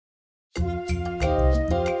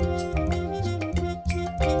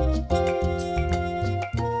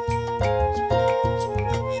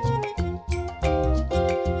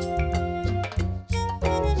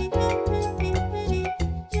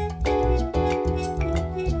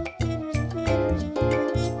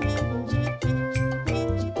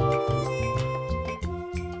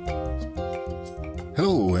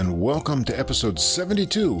Hello, and welcome to episode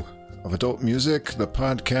 72 of Adult Music, the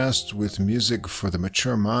podcast with music for the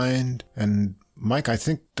mature mind. And Mike, I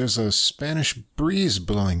think there's a Spanish breeze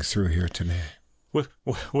blowing through here today.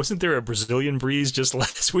 Wasn't there a Brazilian breeze just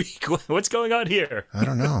last week? What's going on here? I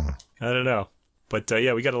don't know. I don't know. But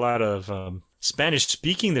yeah, we got a lot of Spanish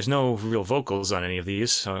speaking. There's no real vocals on any of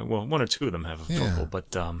these. Well, one or two of them have a vocal,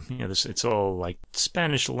 but it's all like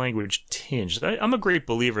Spanish language tinged. I'm a great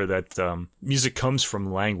believer that music comes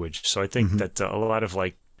from language. So I think that a lot of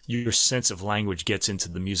like your sense of language gets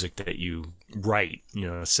into the music that you write. You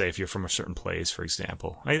know, say if you're from a certain place, for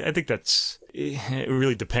example. I think it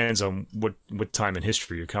really depends on what time in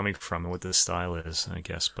history you're coming from and what the style is, I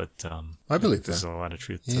guess. But I believe there's a lot of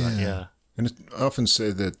truth to that. Yeah. And I often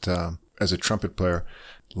say that as a trumpet player,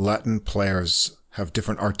 Latin players have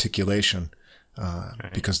different articulation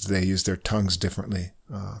because they use their tongues differently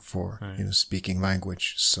for speaking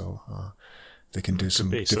language. So they can do some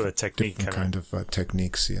different kind of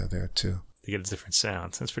techniques there too. They get a different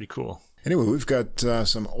sound. That's pretty cool. Anyway, we've got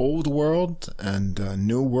some old world and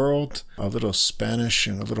new world, a little Spanish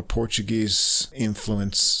and a little Portuguese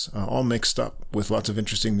influence, all mixed up with lots of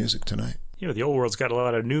interesting music tonight. Yeah, the old world's got a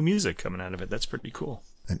lot of new music coming out of it. That's pretty cool.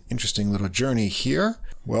 An interesting little journey here.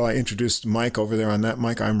 Well, I introduced Mike over there on that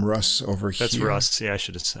mic. I'm Russ over here. That's Russ. Yeah, I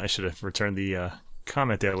should have returned the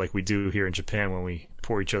comment there like we do here in Japan when we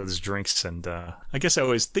pour each other's drinks. And I guess I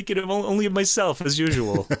was thinking only of myself as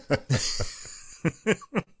usual.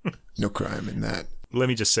 No crime in that. Let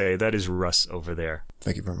me just say, that is Russ over there.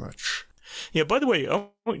 Thank you very much. Yeah, by the way,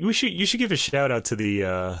 you should give a shout out to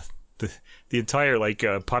the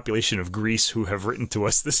entire population of Greece who have written to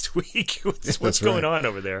us this week. What's going on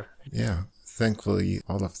over there? Yeah, thankfully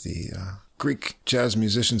all of the Greek jazz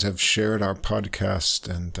musicians have shared our podcast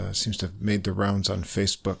and seems to have made the rounds on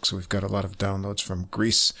Facebook. So we've got a lot of downloads from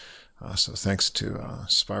Greece. So thanks to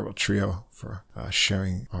Spiral Trio for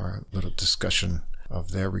sharing our little discussion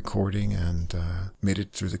of their recording and made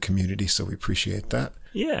it through the community. So we appreciate that.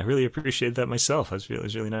 Yeah, I really appreciate that myself. It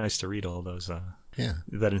was really nice to read all those.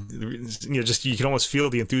 Just you can almost feel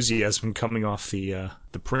the enthusiasm coming off the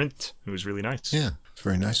print. It was really nice. Yeah, it's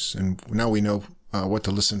very nice. And now we know what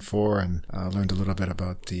to listen for, and learned a little bit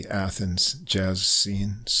about the Athens jazz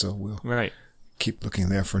scene. So we'll keep looking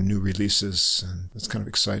there for new releases, and it's kind of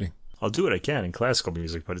exciting. I'll do what I can in classical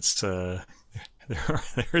music, but it's there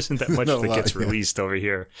isn't that much that gets released over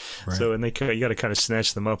here. Right. So and you got to kind of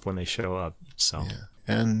snatch them up when they show up. So. Yeah.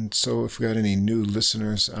 And so if we got any new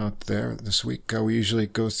listeners out there this week, we usually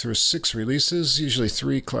go through 6 releases, usually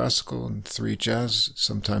 3 classical and 3 jazz,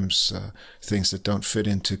 sometimes things that don't fit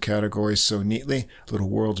into categories so neatly, a little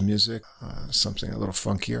world music, something a little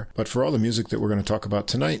funkier. But for all the music that we're going to talk about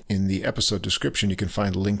tonight, in the episode description, you can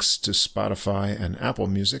find links to Spotify and Apple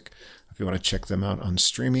Music if you want to check them out on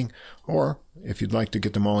streaming. Or if you'd like to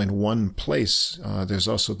get them all in one place, there's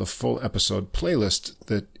also the full episode playlist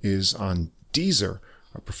that is on Deezer,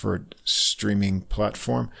 our preferred streaming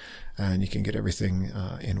platform, and you can get everything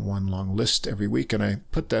in one long list every week. And I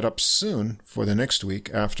put that up soon for the next week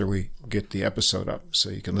after we get the episode up, so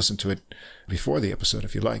you can listen to it before the episode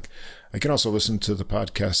if you like. I can also listen to the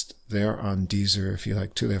podcast there on Deezer if you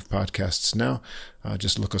like to. They have podcasts now.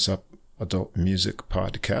 Just look us up, Adult Music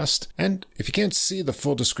Podcast. And if you can't see the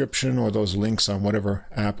full description or those links on whatever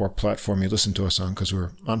app or platform you listen to us on, because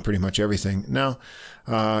we're on pretty much everything now,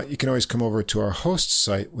 you can always come over to our host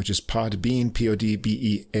site, which is Podbean,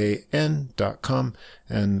 podbean.com,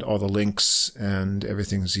 and all the links and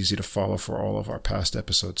everything is easy to follow for all of our past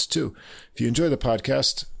episodes too. If you enjoy the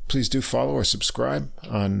podcast, please do follow or subscribe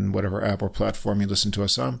on whatever app or platform you listen to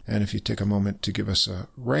us on. And if you take a moment to give us a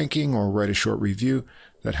ranking or write a short review,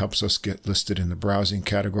 that helps us get listed in the browsing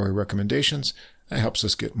category recommendations. That helps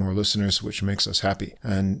us get more listeners, which makes us happy.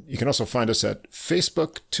 And you can also find us at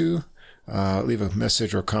Facebook too. Leave a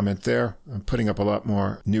message or comment there. I'm putting up a lot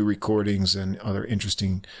more new recordings and other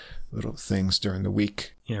interesting little things during the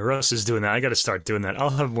week. Yeah, Russ is doing that. I got to start doing that.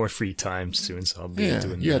 I'll have more free time soon, so I'll be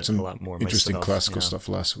doing you had some a lot more interesting myself, classical stuff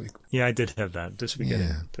last week. Yeah, I did have that this weekend.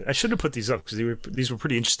 Yeah. I should have put these up because these were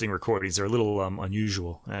pretty interesting recordings. They're a little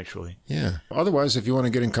unusual, actually. Yeah. Otherwise, if you want to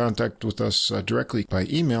get in contact with us directly by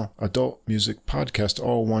email, adultmusicpodcast,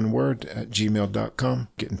 all one word, @gmail.com.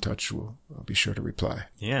 Get in touch. I'll be sure to reply.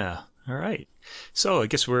 Yeah. All right. So I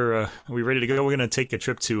guess are we ready to go? We're going to take a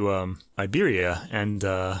trip to Iberia and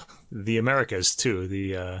the Americas too.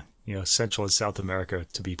 The Central and South America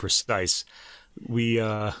to be precise.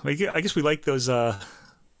 I guess we like those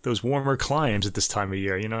warmer climes at this time of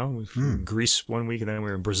year. You know, we were in Greece one week and then we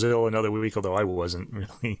were in Brazil another week. Although I wasn't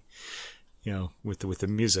really, with the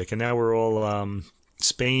music. And now we're all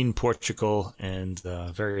Spain, Portugal, and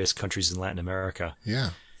various countries in Latin America.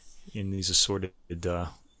 Yeah. In these assorted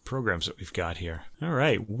programs that we've got here. All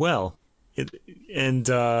right. Well, I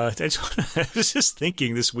was just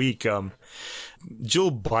thinking this week,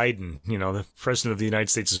 Jill Biden, the president of the United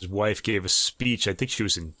States' wife, gave a speech. I think she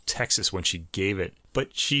was in Texas when she gave it.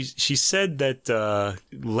 But she said that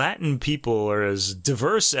Latin people are as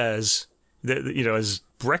diverse as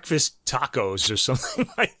breakfast tacos or something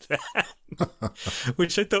like that,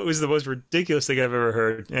 which I thought was the most ridiculous thing I've ever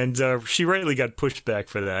heard. And she rightly got pushed back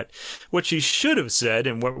for that. What she should have said,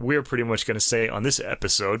 and what we're pretty much going to say on this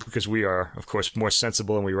episode, because we are, of course, more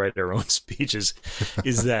sensible and we write our own speeches,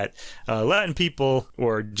 is that Latin people,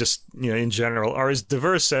 or just in general, are as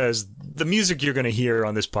diverse as the music you're going to hear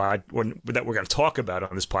on this pod, or that we're going to talk about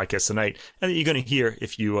on this podcast tonight, and that you're going to hear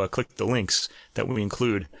if you click the links that we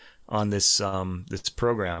include on this this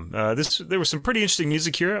program. There was some pretty interesting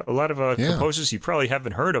music here. A lot of composers you probably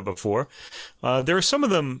haven't heard of before. There are some of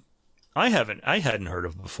them I hadn't heard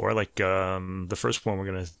of before, like the first one we're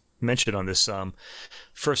going to mention on this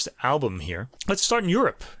first album here. Let's start in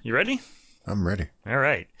Europe. You ready? I'm ready. All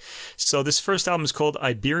right. So this first album is called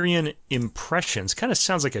Iberian Impressions. Kind of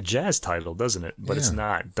sounds like a jazz title, doesn't it? But it's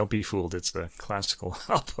not. Don't be fooled. It's a classical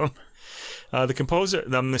album.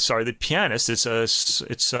 The pianist,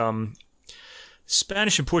 it's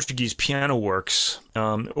Spanish and Portuguese piano works,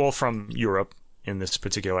 all from Europe in this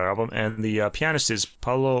particular album. And the pianist is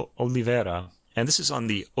Paulo Oliveira. And this is on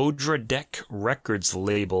the Odradek Records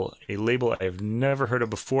label, a label I've never heard of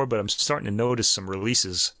before, but I'm starting to notice some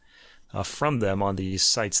releases from them on the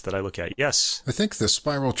sites that I look at. Yes? I think the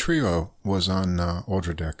Spiral Trio was on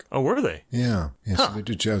Odradek. Oh, were they? Yeah. So they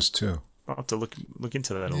do jazz too. I'll have to look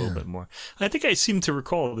into that a little bit more. I think I seem to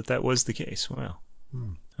recall that was the case. Wow.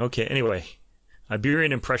 Okay, anyway.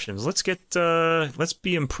 Iberian Impressions. Let's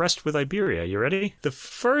be impressed with Iberia. You ready? The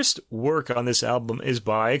first work on this album is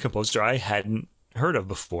by a composer I hadn't heard of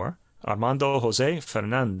before, Armando José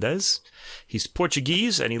Fernandes. He's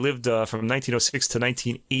Portuguese, and he lived from 1906 to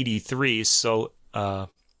 1983, so a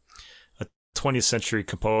 20th century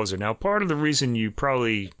composer. Now, part of the reason you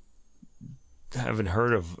probably haven't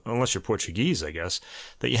heard of, unless you're Portuguese, I guess,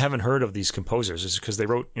 that you haven't heard of these composers is because they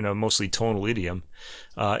wrote mostly tonal idiom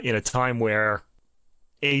in a time where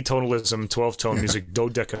atonalism, 12-tone music,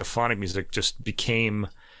 dodecaphonic music just became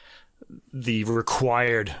the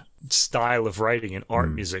required style of writing in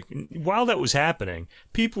art music. While that was happening,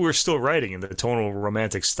 people were still writing in the tonal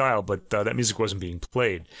romantic style, but that music wasn't being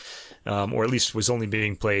played, or at least was only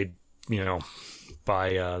being played,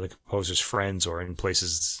 by the composer's friends or in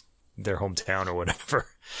places, their hometown or whatever.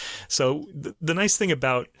 So the nice thing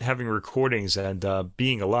about having recordings and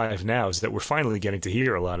being alive now is that we're finally getting to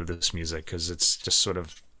hear a lot of this music, because it's just sort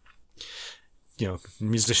of,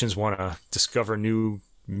 musicians want to discover new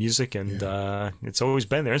music, and it's always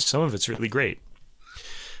been there, and some of it's really great.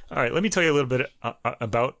 All right, let me tell you a little bit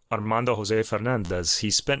about Armando José Fernandes. He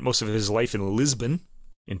spent most of his life in Lisbon,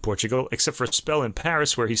 in Portugal, except for a spell in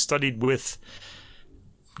Paris where he studied with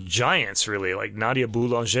giants, really, like Nadia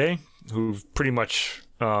Boulanger, who pretty much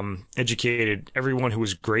educated everyone who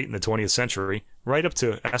was great in the 20th century, right up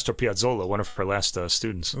to Astor Piazzolla, one of her last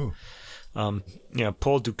students.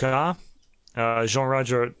 Paul Dukas,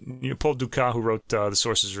 Paul Dukas, who wrote The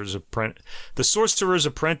Sorcerer's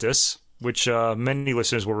Apprentice, which many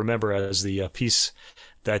listeners will remember as the piece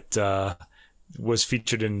that was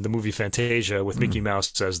featured in the movie Fantasia with Mickey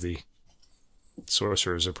Mouse as the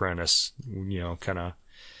Sorcerer's Apprentice, kind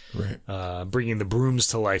of bringing the brooms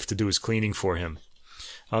to life to do his cleaning for him.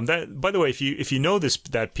 That, by the way, if you know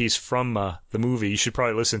that piece from the movie, you should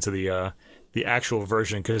probably listen to the actual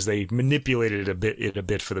version, because they manipulated it a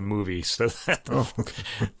bit for the movie so that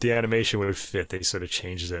the animation would fit. They sort of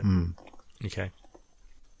changed it. Okay.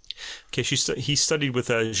 He studied with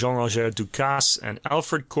Jean-Roger Dukas and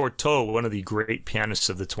Alfred Cortot, one of the great pianists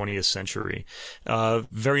of the 20th century.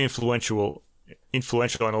 Very influential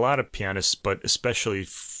on a lot of pianists, but especially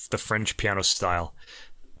the French piano style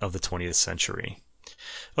of the 20th century.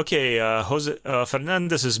 Okay,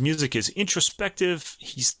 Fernandez's music is introspective.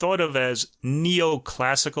 He's thought of as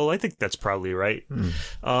neoclassical. I think that's probably right.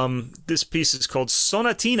 This piece is called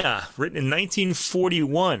Sonatina, written in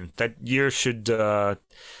 1941. That year should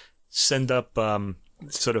send up some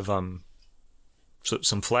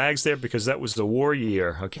flags there, because that was the war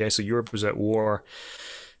year. Okay, so Europe was at war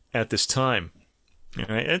at this time. All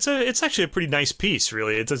right. It's actually a pretty nice piece,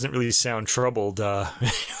 really. It doesn't really sound troubled or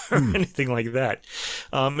anything like that.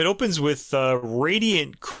 It opens with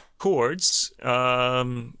radiant chords,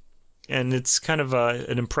 and it's kind of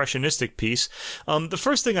an impressionistic piece. The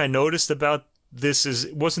first thing I noticed about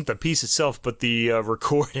wasn't the piece itself, but the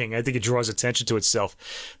recording. I think it draws attention to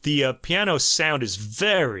itself. The piano sound is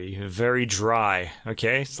very, very dry.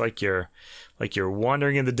 Okay, it's like you're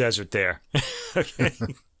wandering in the desert there. Okay.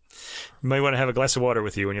 You might want to have a glass of water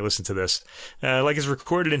with you when you listen to this. Like it's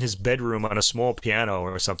recorded in his bedroom on a small piano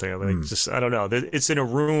or something. Like just, I don't know. It's in a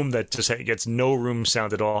room that just gets no room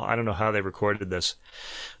sound at all. I don't know how they recorded this.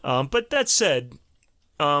 But that said,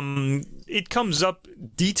 it comes up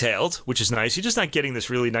detailed, which is nice. You're just not getting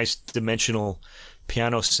this really nice dimensional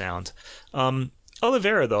piano sound.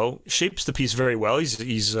 Oliveira, though, shapes the piece very well.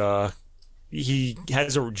 He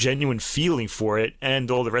has a genuine feeling for it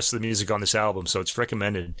and all the rest of the music on this album, so it's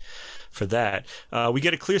recommended for that. We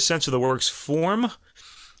get a clear sense of the work's form.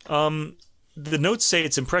 The notes say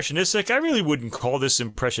it's impressionistic. I really wouldn't call this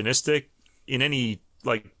impressionistic in any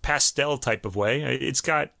like pastel type of way.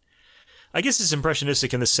 I guess it's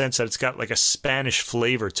impressionistic in the sense that it's got like a Spanish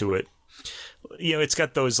flavor to it. You know, it's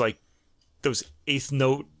got those eighth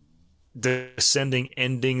note descending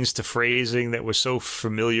endings to phrasing that we're so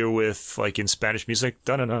familiar with, like in Spanish music,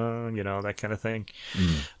 da-da-da, you know, that kind of thing.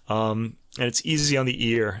 And it's easy on the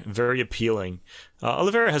ear, very appealing.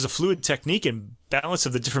 Oliveira has a fluid technique, and balance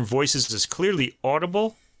of the different voices is clearly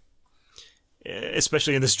audible,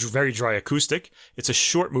 especially in this very dry acoustic. It's a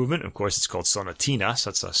short movement. Of course, it's called sonatina, so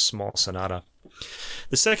it's a small sonata.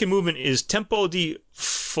 The second movement is Tempo di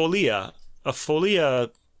Folia. A folia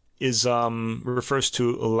refers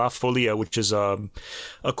to La Folia, which is a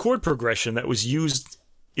chord progression that was used.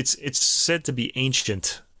 It's said to be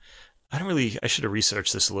ancient. I should have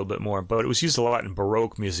researched this a little bit more, but it was used a lot in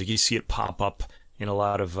Baroque music. You see it pop up in a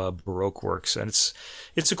lot of Baroque works, and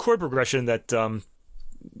it's a chord progression that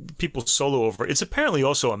people solo over. It's apparently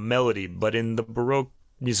also a melody, but in the Baroque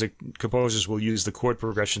music, composers will use the chord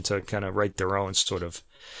progression to kind of write their own sort of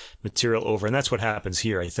material over, and that's what happens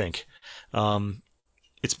here, I think.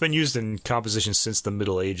 It's been used in compositions since the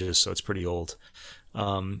Middle Ages, so it's pretty old.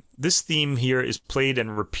 This theme here is played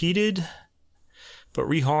and repeated, but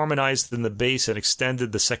reharmonized in the bass and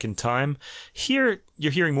extended the second time. Here,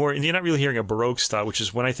 you're hearing more, and you're not really hearing a Baroque style, which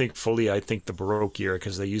is when I think Folia, I think the Baroque era,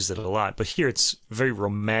 because they used it a lot. But here it's very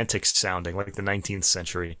romantic sounding, like the 19th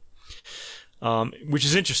century, which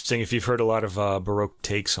is interesting if you've heard a lot of Baroque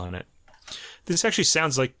takes on it. This actually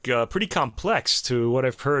sounds like pretty complex to what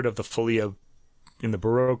I've heard of the Folia in the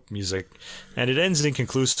Baroque music, and it ends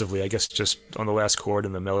inconclusively, I guess just on the last chord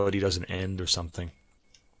and the melody doesn't end or something.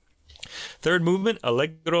 Third movement,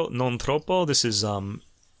 Allegro non troppo. This is an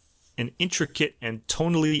intricate and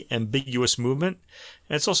tonally ambiguous movement,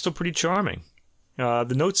 and it's also pretty charming.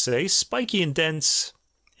 The notes say, spiky and dense,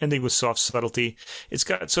 ending with soft subtlety. It's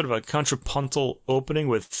got sort of a contrapuntal opening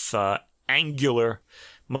with angular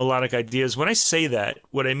melodic ideas. When I say that,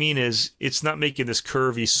 what I mean is it's not making this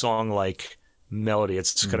curvy song-like melody.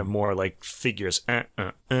 It's kind of more like figures, you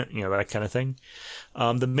know, that kind of thing.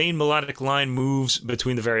 The main melodic line moves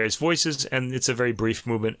between the various voices, and it's a very brief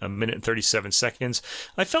movement, 1 minute and 37 seconds.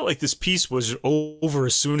 I felt like this piece was over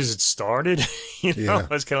as soon as it started. You know, yeah.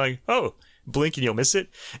 I was kind of like, oh, blink and you'll miss it.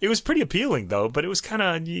 It was pretty appealing though, but it was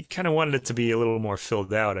you kind of wanted it to be a little more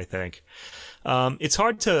filled out, I think. It's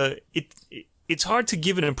hard to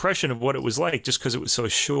give an impression of what it was like just because it was so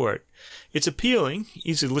short. It's appealing,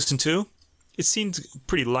 easy to listen to. It seemed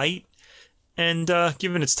pretty light, and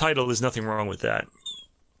given its title, there's nothing wrong with that.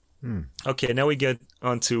 Okay, now we get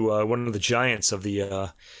onto one of the giants of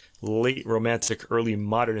the late Romantic, early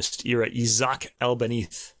Modernist era, Isaac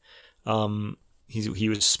Albéniz. He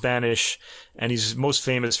was Spanish, and he's most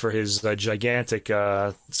famous for his gigantic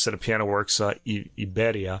set of piano works,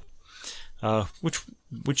 Iberia,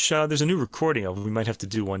 which there's a new recording of. We might have to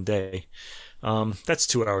do one day. That's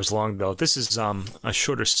 2 hours long, though. This is a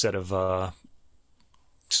shorter set of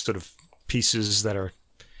sort of pieces that are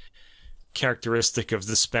characteristic of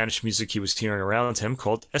the Spanish music he was hearing around him,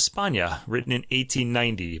 called España, written in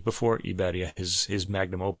 1890, before Iberia, his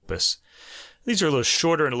magnum opus. These are a little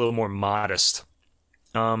shorter and a little more modest.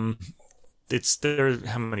 How many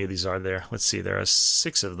of these are there? Let's see, there are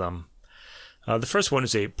 6 of them. The first one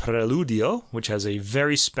is a preludio, which has a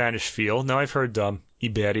very Spanish feel. Now, I've heard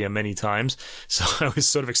Iberia many times, so I was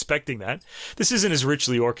sort of expecting that. This isn't as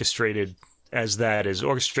richly orchestrated as that is.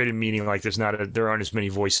 Orchestrated meaning like there aren't as many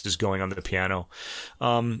voices going on the piano.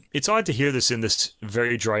 It's odd to hear this in this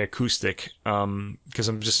very dry acoustic, because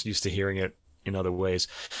I'm just used to hearing it in other ways.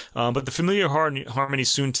 But the familiar harmonies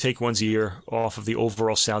soon take one's ear off of the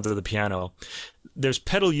overall sound of the piano. There's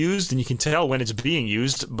pedal used, and you can tell when it's being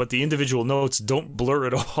used, but the individual notes don't blur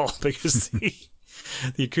at all because the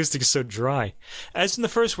acoustic is so dry. As in the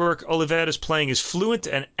first work, Oliveira's playing is fluent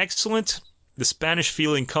and excellent. the Spanish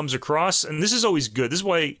feeling comes across, and this is always good. This is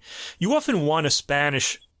why you often want a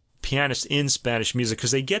Spanish pianist in Spanish music,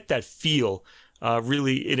 because they get that feel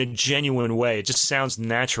really in a genuine way. It just sounds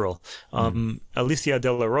natural. Alicia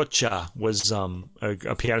de la Rocha was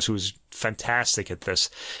a pianist who was fantastic at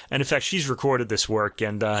this. And in fact, she's recorded this work,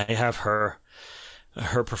 and I have her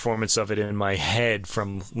performance of it in my head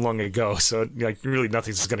from long ago. So like really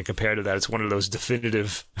nothing's going to compare to that. It's one of those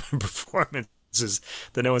definitive performances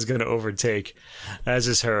that no one's going to overtake, as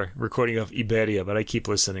is her recording of Iberia. But I keep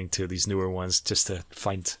listening to these newer ones just to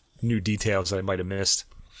find new details that I might have missed.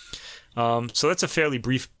 So that's a fairly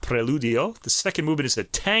brief preludio. The second movement is a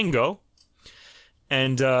tango,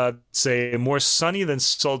 and say more sunny than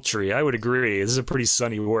sultry. I would agree. This is a pretty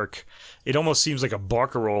sunny work. It almost seems like a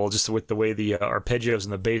barcarolle, just with the way the arpeggios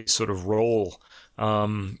and the bass sort of roll.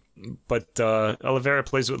 But Oliveira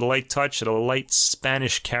plays with a light touch and a light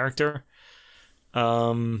Spanish character.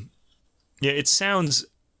 It sounds.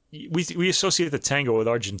 We associate the tango with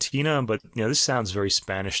Argentina, but this sounds very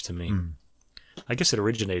Spanish to me. I guess it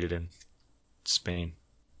originated in Spain.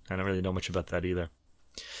 I don't really know much about that either.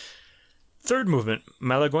 Third movement,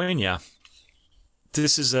 Malagueña.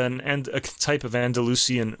 This is a type of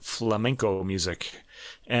Andalusian flamenco music,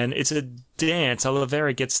 and it's a dance.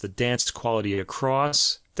 Oliveira gets the dance quality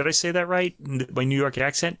across. Did I say that right? My New York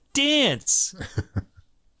accent? Dance!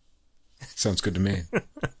 Sounds good to me.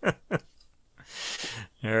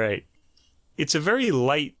 All right. It's a very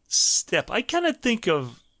light step. I kind of think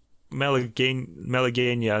of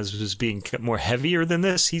Malagueña as being more heavier than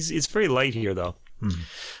this. It's very light here, though.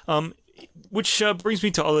 Which brings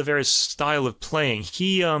me to Oliveira's style of playing.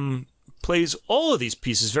 He plays all of these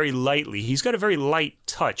pieces very lightly. He's got a very light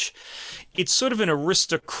touch. It's sort of an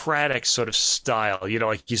aristocratic sort of style.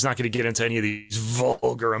 Like he's not going to get into any of these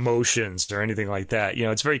vulgar emotions or anything like that.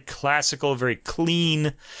 It's very classical, very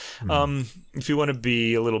clean. If you want to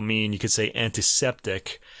be a little mean, you could say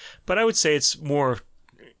antiseptic. But I would say it's more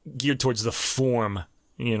geared towards the form.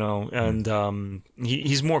 And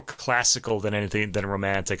he's more classical than anything than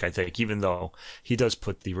romantic, I think, even though he does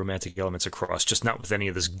put the romantic elements across, just not with any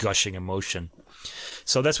of this gushing emotion.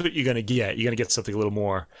 So that's what you're going to get. You're going to get something a little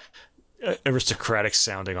more aristocratic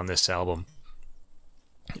sounding on this album.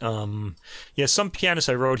 Some pianists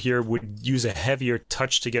I wrote here would use a heavier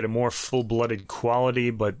touch to get a more full-blooded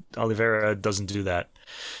quality, but Oliveira doesn't do that.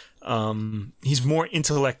 He's more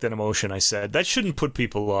intellect than emotion, I said. That shouldn't put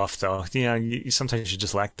people off, though. Sometimes you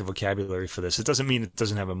just lack the vocabulary for this. It doesn't mean it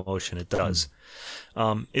doesn't have emotion. It does.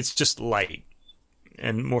 It's just light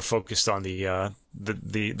and more focused on the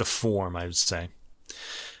form, I would say.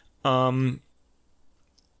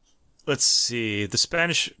 Let's see. The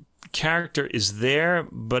Spanish character is there,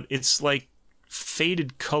 but it's like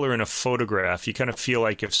faded color in a photograph. You kind of feel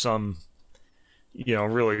like if some,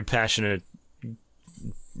 really passionate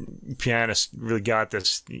pianist really got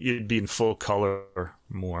this, it'd be in full color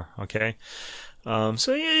more, okay?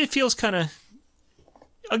 So it feels kind of,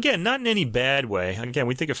 again, not in any bad way. Again,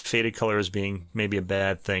 we think of faded color as being maybe a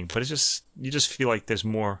bad thing, but you just feel like there's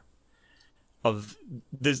more of,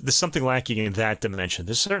 there's something lacking in that dimension.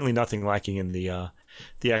 There's certainly nothing lacking in the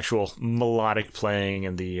actual melodic playing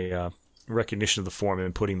and the recognition of the form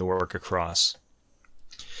and putting the work across.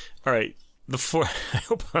 All right, I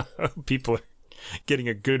hope people are getting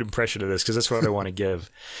a good impression of this, because that's what I want to give.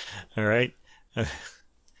 All right.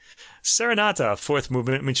 Serenata, fourth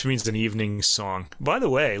movement, which means an evening song. By the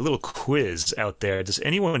way, a little quiz out there. Does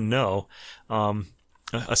anyone know a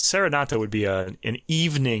serenata would be an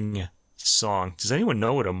evening song? Does anyone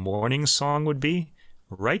know what a morning song would be?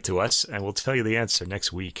 Write to us, and we'll tell you the answer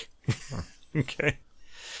next week. Okay.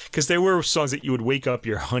 Because there were songs that you would wake up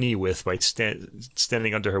your honey with by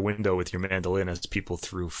standing under her window with your mandolin as people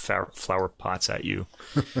threw flower pots at you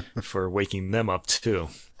for waking them up too.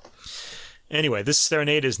 Anyway, this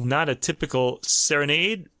serenade is not a typical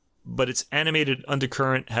serenade, but its animated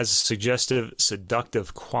undercurrent has a suggestive,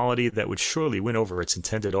 seductive quality that would surely win over its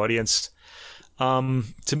intended audience. To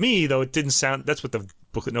me, though, it didn't sound... That's what the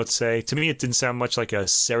booklet notes say. To me, it didn't sound much like a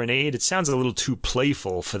serenade. It sounds a little too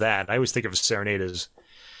playful for that. I always think of a serenade as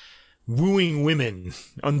wooing women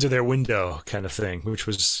under their window kind of thing, which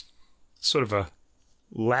was sort of a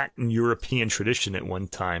Latin European tradition at one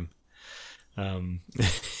time.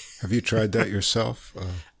 Have you tried that yourself?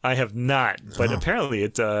 I have not, but apparently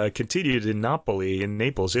it continued in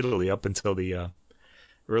Naples, Italy, up until the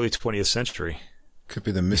early 20th century. Could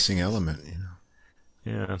be the missing element,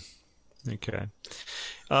 Yeah. Okay.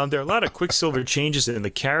 There are a lot of Quicksilver changes in the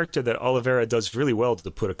character that Oliveira does really well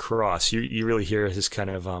to put across. You really hear his kind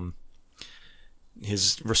of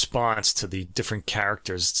his response to the different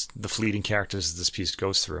characters, the fleeting characters this piece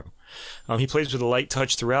goes through. He plays with a light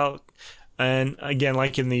touch throughout. And again,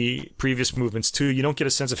 like in the previous movements too, you don't get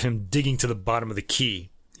a sense of him digging to the bottom of the key.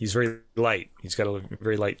 He's very light. He's got a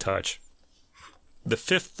very light touch. The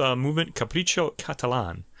fifth movement, Capriccio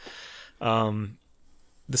Catalan.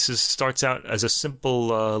 Starts out as a simple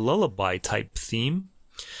lullaby type theme.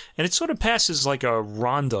 And it sort of passes like a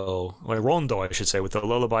rondo, I should say, with the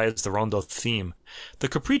lullaby as the rondo theme. The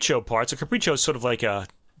Capriccio parts, a Capriccio is sort of like a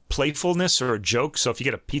playfulness or a joke. So if you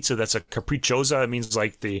get a pizza that's a capricciosa, it means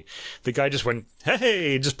like the guy just went,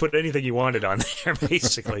 hey, just put anything you wanted on there,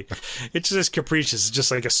 basically. It's just capricious. It's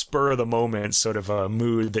just like a spur of the moment sort of a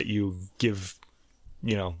mood that you give,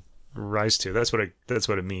 rise to. That's what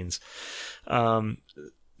it means.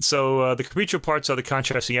 So the Capriccio parts are the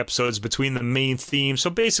contrasting episodes between the main theme. So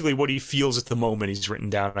basically what he feels at the moment he's written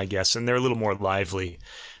down, I guess. And they're a little more lively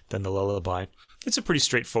than the lullaby. It's a pretty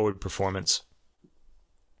straightforward performance.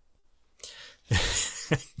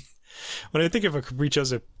 When I think of a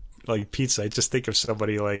capricciosa like pizza, I just think of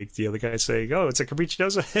somebody like the other guy saying, "Oh, it's a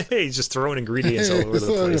capricciosa." Hey, he's just throwing ingredients all over the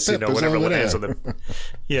place. Whatever lands on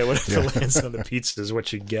lands on the pizza is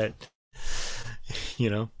what you get.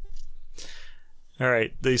 All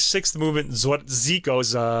right, the sixth movement,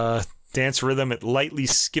 Zico's dance rhythm. It lightly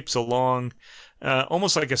skips along,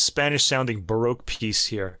 almost like a Spanish-sounding Baroque piece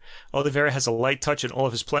here. Oliveira has a light touch in all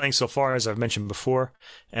of his playing so far, as I've mentioned before,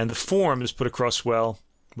 and the form is put across well,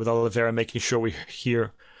 with Oliveira making sure we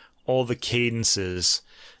hear all the cadences.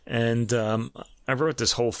 And I wrote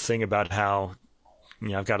this whole thing about how,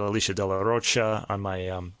 I've got Alicia de la Rocha on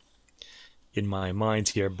my in my mind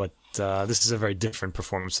here, but this is a very different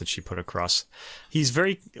performance that she put across.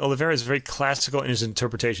 Oliveira is very classical in his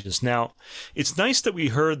interpretations. Now, it's nice that we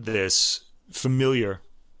heard this familiar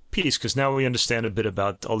piece, because now we understand a bit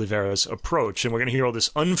about Oliveira's approach, and we're going to hear all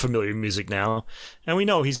this unfamiliar music now, and we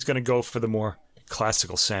know he's going to go for the more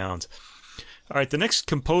classical sound. All right, the next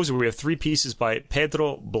composer, we have three pieces by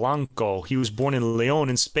Pedro Blanco. He was born in León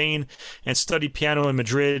in Spain and studied piano in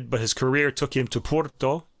Madrid, but his career took him to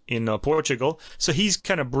Porto in Portugal. So he's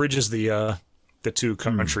kind of bridges the two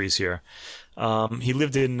countries here. He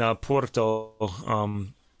lived in Porto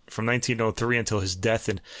from 1903 until his death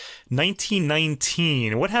in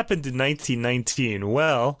 1919. What happened in 1919?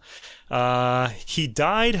 Well, he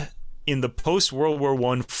died in the post-World War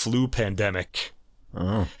I flu pandemic.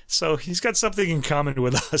 Oh. So he's got something in common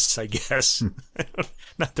with us, I guess.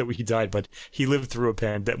 Not that he died, but he lived through a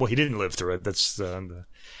pandemic. Well, he didn't live through it. That's the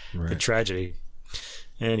tragedy.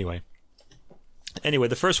 Anyway,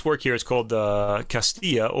 the first work here is called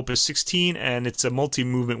Castilla, Opus 16, and it's a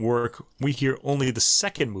multi-movement work. We hear only the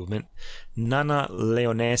second movement, Nana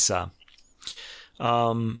Leonesa.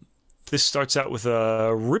 This starts out with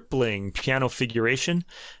a rippling piano figuration,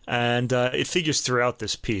 and it figures throughout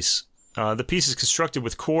this piece. The piece is constructed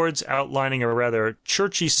with chords outlining a rather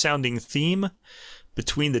churchy-sounding theme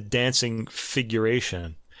between the dancing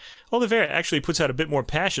figuration. Oliveira actually puts out a bit more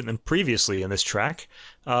passion than previously in this track.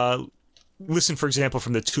 Listen, for example,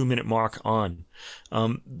 from the 2-minute mark on.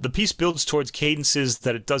 The piece builds towards cadences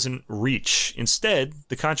that it doesn't reach. Instead,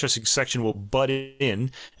 the contrasting section will butt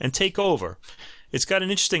in and take over. It's got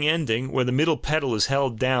an interesting ending where the middle pedal is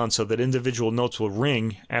held down so that individual notes will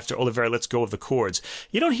ring after Oliveira lets go of the chords.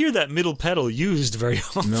 You don't hear that middle pedal used very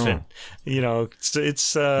often. No.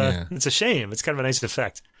 It's a shame. It's kind of a nice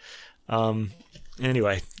effect.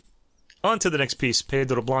 Anyway, on to the next piece.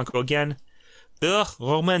 Pedro Blanco again.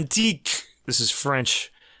 Romantique. This is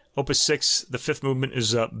French. Opus 6, the fifth movement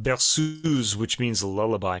is Berceuse, which means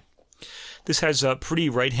lullaby. This has a pretty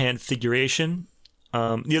right-hand figuration.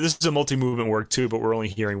 This is a multi-movement work too, but we're only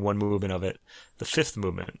hearing one movement of it, the fifth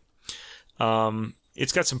movement.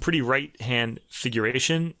 It's got some pretty right-hand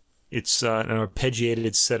figuration. It's an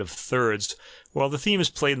arpeggiated set of thirds, while the theme is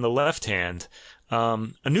played in the left hand.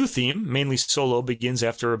 A new theme, mainly solo, begins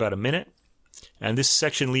after about a minute, and this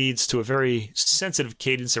section leads to a very sensitive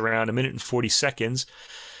cadence around 1 minute and 40 seconds,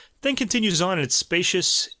 then continues on in its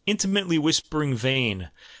spacious, intimately whispering vein.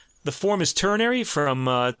 The form is ternary from...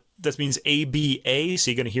 that means ABA,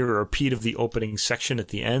 so you're going to hear a repeat of the opening section at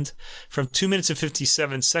the end. From 2 minutes and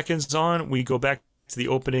 57 seconds on, we go back to the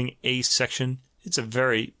opening A section. It's a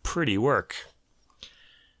very pretty work.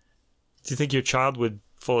 Do you think your child would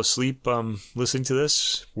fall asleep listening to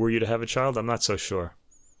this? Were you to have a child? I'm not so sure.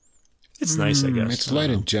 It's nice, I guess. It's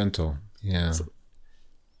light and gentle, yeah.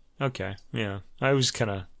 Okay, yeah. I always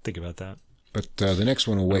kind of think about that. But the next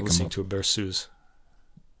one will wake him listening up. to a Berceuse.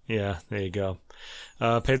 Yeah, there you go.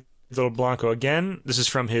 Pedro Blanco again. This is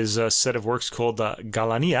from his set of works called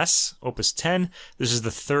Galanías, Opus 10. This is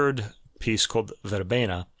the third piece called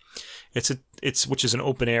Verbena. It's which is an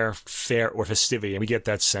open air fair or festivity, and we get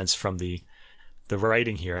that sense from the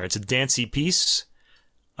writing here. It's a dancey piece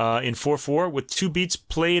in 4/4 with 2 beats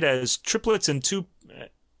played as triplets and two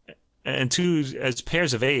as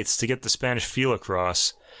pairs of eighths to get the Spanish feel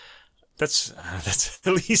across. That's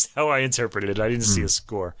at least how I interpreted it. I didn't see a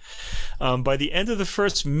score. By the end of the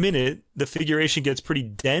first minute, the figuration gets pretty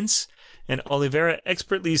dense, and Olivera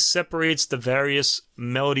expertly separates the various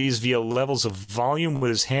melodies via levels of volume with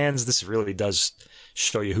his hands. This really does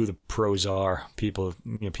show you who the pros are, people,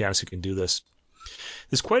 pianists who can do this.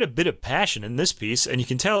 There's quite a bit of passion in this piece, and you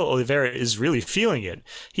can tell Olivera is really feeling it.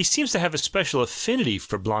 He seems to have a special affinity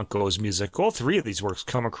for Blanco's music. All 3 of these works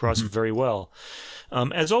come across very well.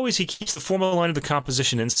 As always, he keeps the formal line of the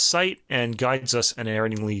composition in sight and guides us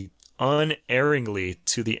unerringly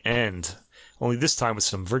to the end, only this time with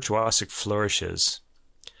some virtuosic flourishes.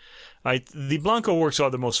 The Blanco works are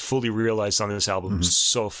the most fully realized on this album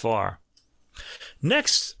so far.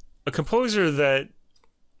 Next, a composer that...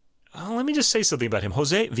 let me just say something about him.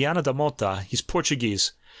 José Viana da Mota. He's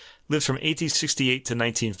Portuguese. Lived from 1868 to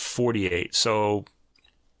 1948. So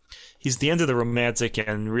he's the end of the Romantic,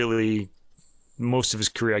 and really most of his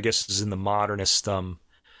career, I guess, is in the modernist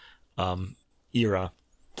era.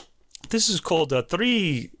 This is called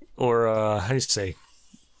Tres, or how do you say?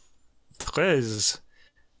 Tres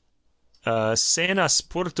Cenas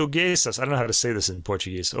Portuguesas. I don't know how to say this in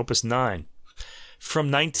Portuguese. Opus 9. From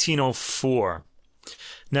 1904.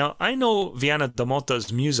 Now, I know Viana da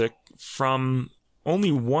Mota's music from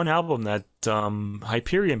only one album that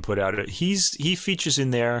Hyperion put out. He features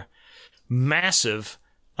in their massive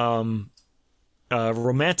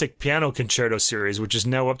Romantic Piano Concerto series, which is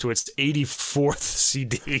now up to its 84th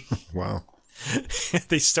CD. Wow.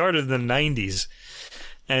 They started in the 90s.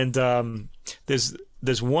 And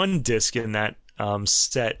there's one disc in that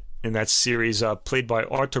set, in that series, played by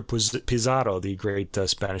Artur Pizarro, the great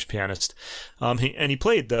Spanish pianist. He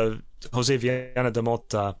played the José Viana da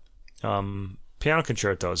Mota piano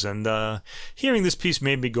concertos. And hearing this piece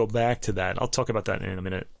made me go back to that. I'll talk about that in a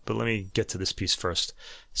minute, but let me get to this piece first.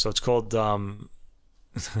 So it's called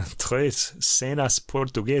Tres Cenas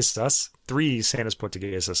Portuguesas. 3 Cenas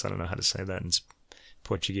Portuguesas. I don't know how to say that in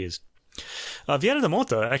Portuguese. Viana da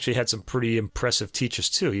Mota actually had some pretty impressive teachers,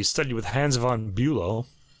 too. He studied with Hans von Bülow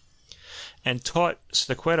and taught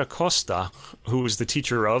Sequeira Costa, who was the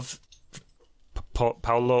teacher of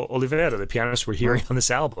Paulo Oliveira, the pianist we're hearing on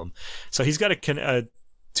this album. So he's got a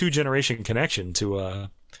 2-generation connection to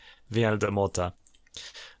Viana da Mota.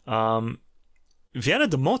 Viana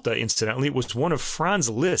da Mota, incidentally, was one of Franz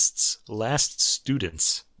Liszt's last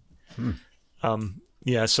students.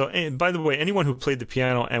 So by the way, anyone who played the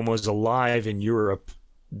piano and was alive in Europe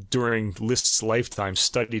during Liszt's lifetime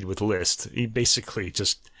studied with Liszt. He basically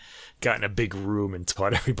just got in a big room and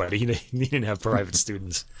taught everybody. He didn't have private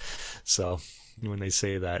students. So when they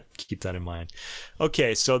say that, keep that in mind.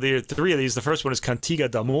 Okay, so the 3 of these. The first one is Cantiga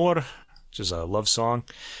d'Amor, which is a love song.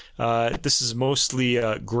 This is mostly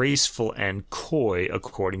graceful and coy,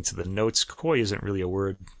 according to the notes. Coy isn't really a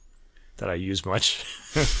word that I use much.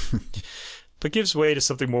 But gives way to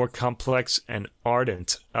something more complex and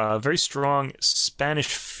ardent. Very strong Spanish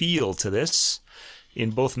feel to this,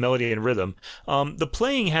 in both melody and rhythm.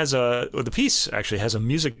 The piece actually has a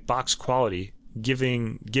music box quality,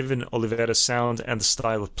 given Olivera's sound and the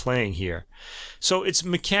style of playing here. So it's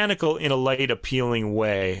mechanical in a light, appealing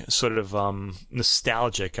way, sort of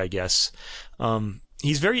nostalgic, I guess.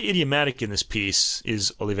 He's very idiomatic in this piece,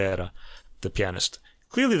 is Olivera, the pianist.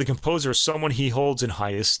 Clearly the composer is someone he holds in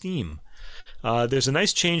high esteem. There's a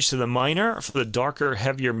nice change to the minor for the darker,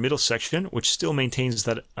 heavier middle section, which still maintains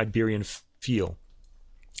that Iberian feel.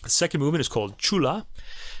 The second movement is called Chula,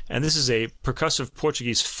 and this is a percussive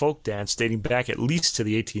Portuguese folk dance dating back at least to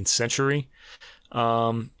the 18th century.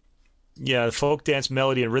 The folk dance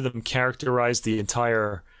melody and rhythm characterize the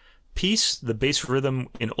entire piece. The bass rhythm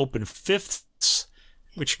in open fifths,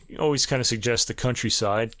 which always kind of suggests the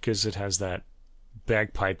countryside because it has that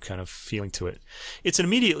bagpipe kind of feeling to it. It's an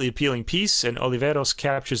immediately appealing piece, and Oliveros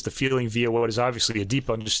captures the feeling via what is obviously a deep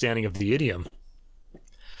understanding of the idiom.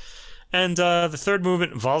 And the third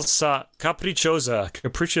movement, Valsa Capricciosa,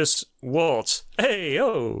 Capricious Waltz. Hey,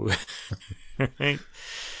 oh! The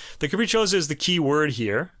Capricciosa is the key word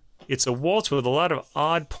here. It's a waltz with a lot of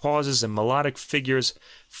odd pauses and melodic figures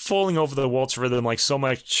falling over the waltz rhythm like so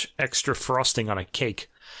much extra frosting on a cake.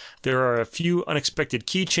 There are a few unexpected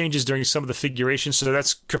key changes during some of the figurations, so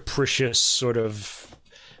that's capricious sort of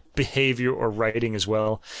behavior or writing as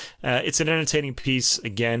well. It's an entertaining piece,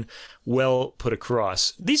 again, well put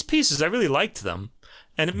across. These pieces, I really liked them,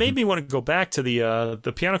 And it made me want to go back to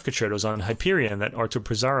the piano concertos on Hyperion that Artur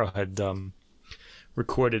Pizarro had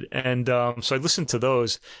recorded. And so I listened to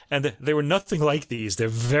those, and they were nothing like these. They're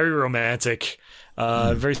very romantic,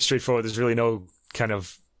 very straightforward. There's really no kind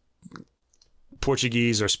of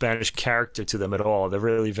Portuguese or Spanish character to them at all. They're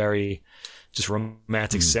really very just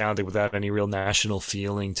romantic sounding without any real national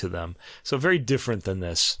feeling to them. So very different than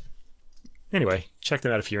this. Anyway, check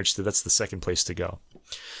them out if you're interested. That's the second place to go.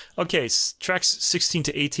 Okay, tracks 16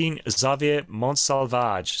 to 18, Xavier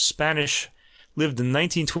Montsalvage, Spanish, lived in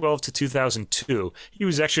 1912 to 2002. He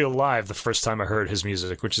was actually alive the first time I heard his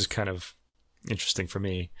music, which is kind of interesting for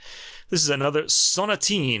me. This is another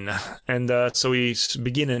sonatine, and so we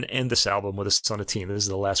begin and end this album with a sonatine. This is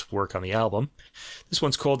the last work on the album. This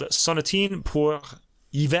one's called Sonatine pour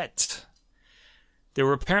Yvette. There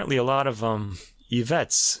were apparently a lot of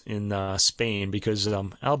Yvettes in Spain, because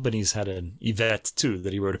Albanese had an Yvette too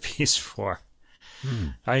that he wrote a piece for.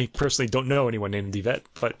 I personally don't know anyone named Yvette,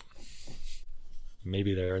 but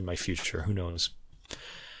maybe they're in my future. Who knows?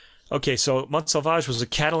 Okay, so Montsalvage was a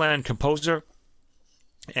Catalan composer,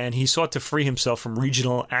 and he sought to free himself from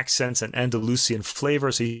regional accents and Andalusian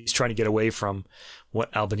flavors. He's trying to get away from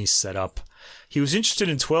what Albanese set up. He was interested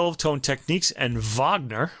in 12-tone techniques and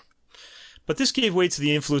Wagner, but this gave way to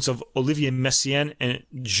the influence of Olivier Messiaen and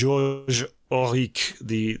Georges Auric,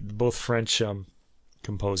 both French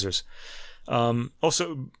composers.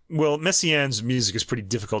 Also, well, Messiaen's music is pretty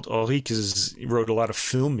difficult. Auric wrote a lot of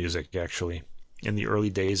film music, actually, in the early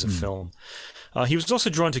days of film. He was also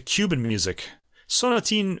drawn to Cuban music.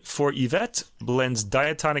 Sonatine for Yvette blends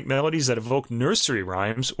diatonic melodies that evoke nursery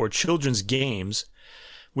rhymes or children's games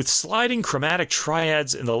with sliding chromatic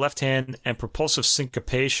triads in the left hand and propulsive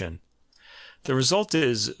syncopation. The result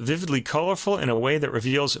is vividly colorful in a way that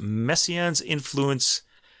reveals Messiaen's influence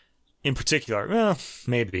in particular. Well,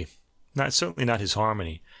 maybe. Certainly not his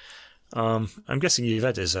harmony. I'm guessing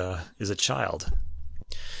Yvette is a child.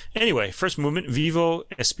 Anyway, first movement, Vivo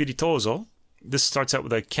Espiritoso. This starts out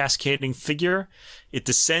with a cascading figure. It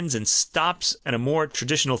descends and stops, and a more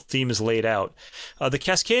traditional theme is laid out. The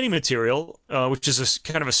cascading material, which is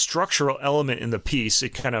kind of a structural element in the piece,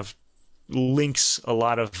 it kind of links a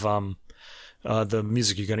lot of the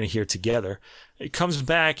music you're going to hear together. It comes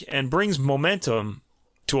back and brings momentum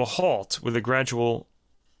to a halt with a gradual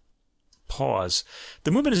pause.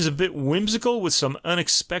 The movement is a bit whimsical with some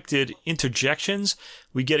unexpected interjections.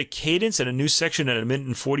 We get a cadence and a new section at 1 minute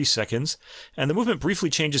and 40 seconds, and the movement briefly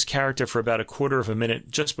changes character for about a quarter of a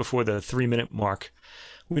minute just before the 3-minute mark.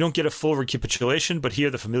 We don't get a full recapitulation, but hear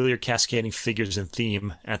the familiar cascading figures and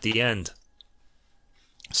theme at the end.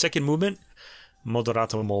 Second movement,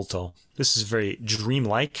 Moderato molto. This is very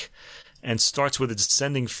dreamlike and starts with a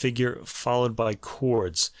descending figure followed by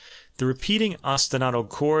chords. The repeating ostinato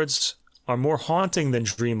chords are more haunting than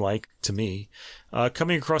dreamlike to me,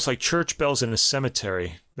 coming across like church bells in a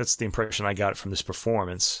cemetery. That's the impression I got from this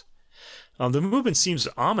performance. The movement seems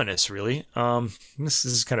ominous, really. This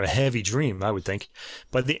is kind of a heavy dream, I would think.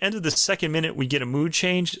 By the end of the second minute, we get a mood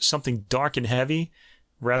change, something dark and heavy,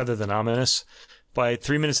 rather than ominous. By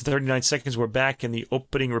 3 minutes and 39 seconds, we're back, and the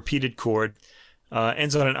opening repeated chord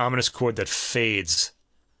ends on an ominous chord that fades.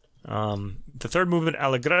 The third movement,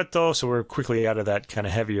 Allegretto, so we're quickly out of that kind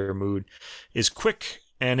of heavier mood, is quick,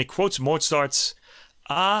 and it quotes Mozart's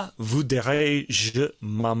 "Ah, vous dirai-je,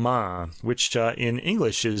 maman," which in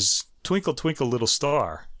English is "Twinkle, Twinkle, Little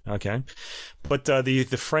Star." Okay, but the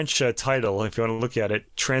French title, if you want to look at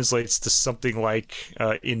it, translates to something like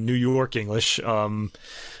in New York English, "I'm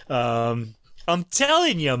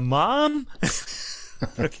telling you, Mom."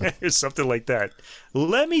 Okay, or something like that.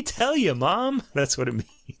 Let me tell you, Mom. That's what it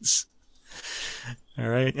means. All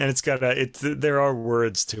right, and it's got there are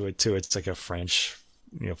words to it too. It's like a French,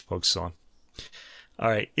 folk song. All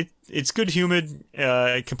right, it's good humored,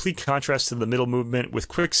 complete contrast to the middle movement with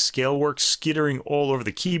quick scale work skittering all over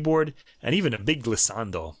the keyboard and even a big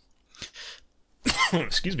glissando.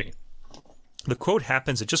 Excuse me. The quote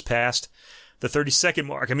happens at just past the 30-second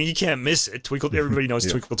mark. I mean, you can't miss it. Everybody knows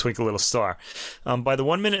Twinkle, Twinkle, Little Star. By the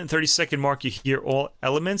 1 minute and 30-second mark, you hear all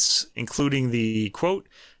elements, including the quote,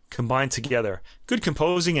 combined together. Good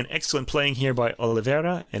composing and excellent playing here by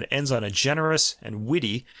Oliveira, and ends on a generous and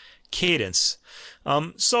witty cadence.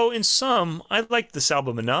 So in sum, I liked this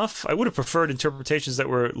album enough. I would have preferred interpretations that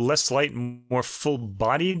were less light and more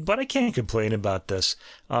full-bodied, but I can't complain about this.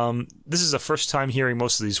 This is the first time hearing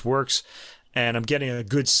most of these works, and I'm getting a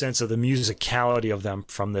good sense of the musicality of them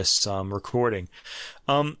from this recording.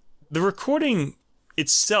 The recording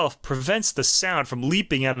itself prevents the sound from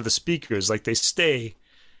leaping out of the speakers, like they stay,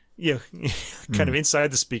 kind of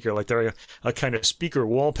inside the speaker, like they're a kind of speaker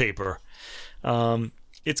wallpaper.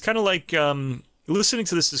 it's kind of like listening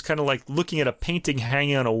to this is kind of like looking at a painting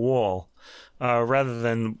hanging on a wall, rather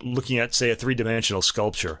than looking at, say, a three-dimensional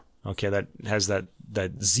sculpture. Okay, that has that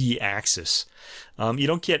Z-axis. You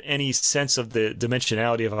don't get any sense of the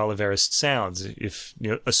dimensionality of Oliveira's sounds, if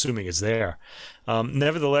assuming it's there.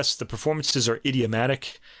 Nevertheless, the performances are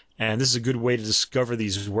idiomatic, and this is a good way to discover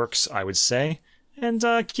these works, I would say. And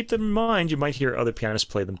keep them in mind. You might hear other pianists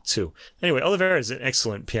play them too. Anyway, Oliveira is an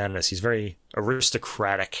excellent pianist. He's very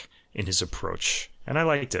aristocratic in his approach, and I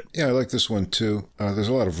liked it. Yeah, I like this one too. There's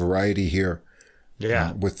a lot of variety here.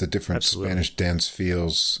 Yeah, with the different Spanish dance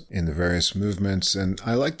feels in the various movements. And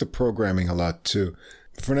I like the programming a lot too.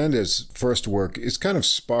 Fernandez's first work is kind of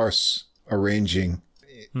sparse arranging,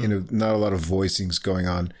 not a lot of voicings going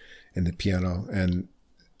on in the piano. And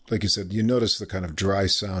like you said, you notice the kind of dry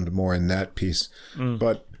sound more in that piece.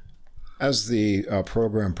 But as the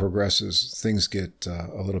program progresses, things get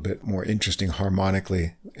a little bit more interesting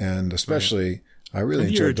harmonically. And especially, I really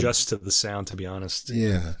enjoyed you adjust to the sound, to be honest.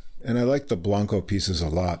 Yeah. And I like the Blanco pieces a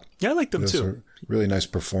lot. Yeah, I like them Those too. Are really nice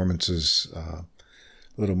performances, a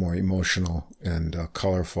little more emotional and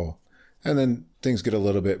colorful. And then things get a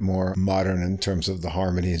little bit more modern in terms of the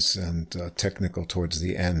harmonies and technical towards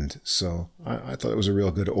the end. So I thought it was a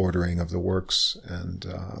real good ordering of the works. And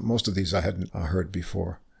most of these I hadn't heard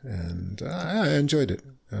before. And I enjoyed it.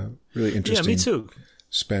 Really interesting. Yeah, me too.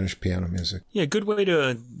 Spanish piano music. Yeah, good way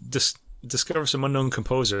to discover some unknown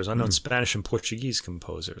composers, unknown Spanish and Portuguese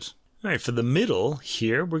composers. All right, for the middle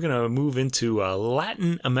here, we're going to move into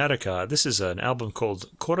Latin America. This is an album called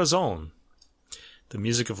Corazon, the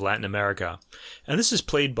music of Latin America. And this is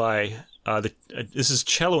played by, this is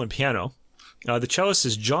cello and piano. The cellist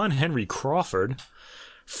is John Henry Crawford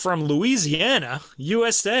from Louisiana,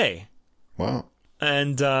 USA. Wow.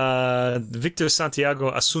 And Victor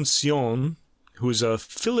Santiago Asuncion, who's a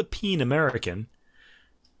Philippine-American,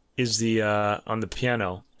 is the on the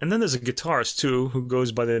piano. And then there's a guitarist, too, who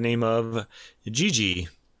goes by the name of Gigi,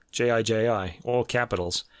 J-I-J-I, all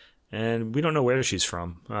capitals. And we don't know where she's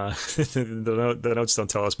from. The notes don't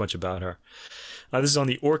tell us much about her. This is on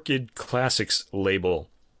the Orchid Classics label.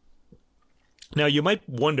 Now, you might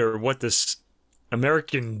wonder what this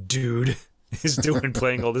American dude is doing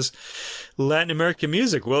playing all this Latin American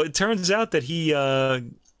music. Well, it turns out that he,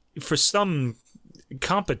 for some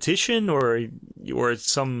competition or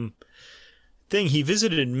some thing, he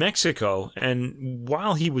visited Mexico, and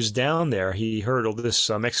while he was down there, he heard all this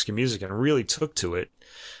Mexican music and really took to it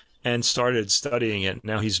and started studying it.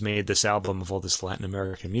 Now he's made this album of all this Latin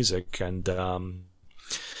American music, and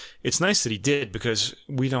it's nice that he did, because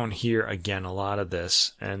we don't hear, again, a lot of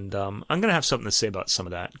this. And I'm going to have something to say about some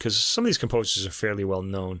of that, because some of these composers are fairly well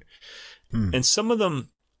known. And some of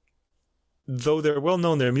them, though they're well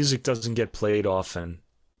known, their music doesn't get played often.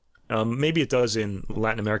 Maybe it does in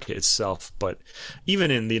Latin America itself, but even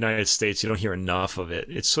in the United States, you don't hear enough of it.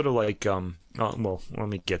 It's sort of like, well, let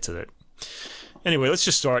me get to that. Anyway, let's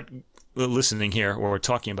just start listening here, or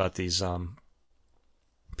talking about these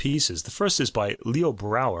pieces. The first is by Leo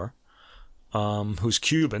Brouwer, who's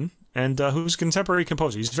Cuban and who's a contemporary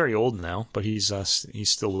composer. He's very old now, but he's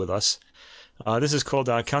still with us. This is called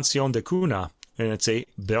Canción de Cuna, and it's a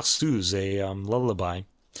berceuse, a lullaby.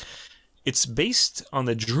 It's based on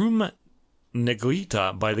the Drum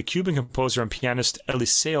Negrita by the Cuban composer and pianist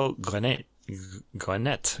Eliseo Granet.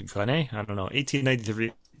 I don't know,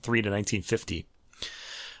 1893 to 1950.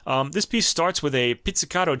 This piece starts with a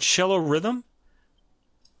pizzicato cello rhythm.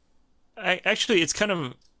 It's kind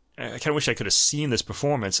of, I kind of wish I could have seen this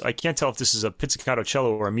performance. I can't tell if this is a pizzicato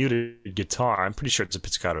cello or a muted guitar. I'm pretty sure it's a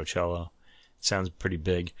pizzicato cello. It sounds pretty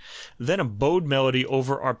big. Then a bowed melody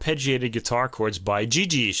over arpeggiated guitar chords by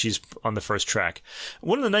Gigi. She's on the first track.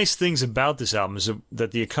 One of the nice things about this album is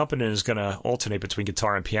that the accompaniment is going to alternate between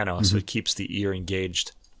guitar and piano, so it keeps the ear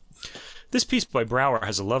engaged. This piece by Brouwer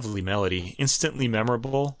has a lovely melody, instantly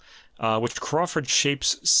memorable, which Crawford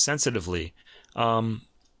shapes sensitively.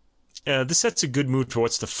 This sets a good mood for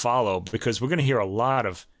what's to follow, because we're going to hear a lot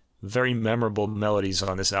of very memorable melodies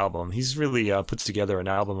on this album. He's really puts together an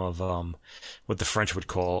album of what the French would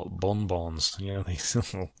call bonbons, these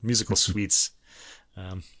musical sweets.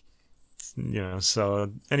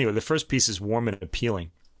 So anyway, the first piece is warm and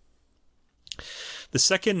appealing. The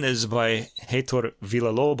second is by Heitor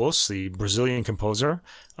Villa-Lobos, the Brazilian composer.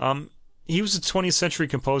 He was a 20th century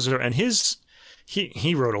composer, and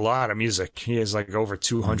he wrote a lot of music. He has like over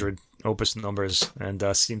 200 opus numbers, and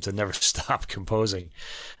seemed to never stop composing.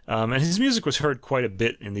 And his music was heard quite a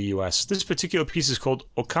bit in the U.S. This particular piece is called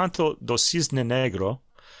O Canto do Cisne Negro,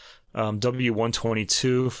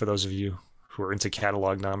 W122, for those of you who are into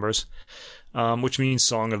catalog numbers, which means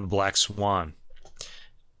Song of the Black Swan.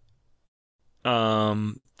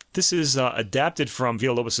 This is adapted from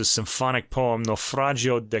Villalobos' symphonic poem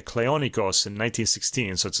Naufragio de Cleonicos in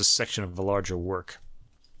 1916, so it's a section of a larger work.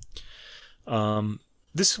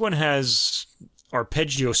 This one has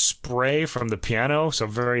arpeggio spray from the piano, so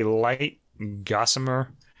very light,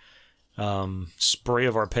 gossamer spray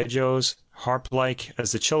of arpeggios, harp-like,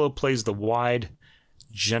 as the cello plays the wide,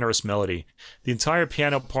 generous melody. The entire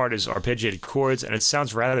piano part is arpeggiated chords, and it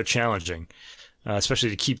sounds rather challenging. Especially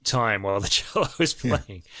to keep time while the cello is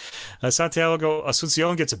playing. Santiago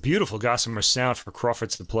Asuncion gets a beautiful gossamer sound for Crawford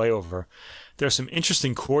to play over. There are some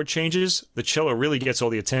interesting chord changes. The cello really gets all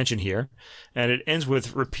the attention here, and it ends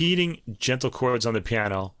with repeating gentle chords on the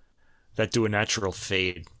piano that do a natural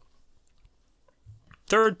fade.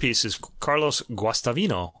 Third piece is Carlos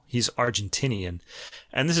Guastavino. He's Argentinian,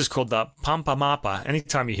 and this is called the Pampa Mapa.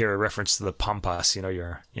 Anytime you hear a reference to the Pampas, you know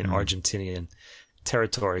you're in Argentinian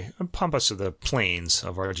territory. Pampas are the plains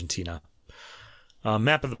of Argentina.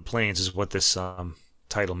 Map of the Plains is what this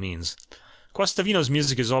title means. Guastavino's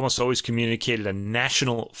music has almost always communicated a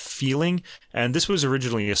national feeling, and this was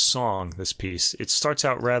originally a song, this piece. It starts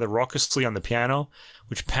out rather raucously on the piano,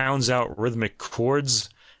 which pounds out rhythmic chords,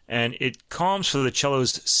 and it calms for the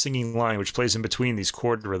cello's singing line, which plays in between these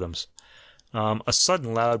chord rhythms. A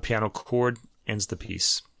sudden loud piano chord ends the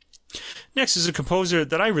piece. Next is a composer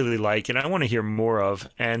that I really like and I want to hear more of,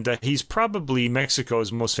 and he's probably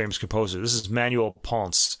Mexico's most famous composer. This is Manuel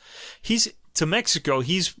Ponce. To Mexico,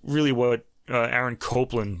 he's really what Aaron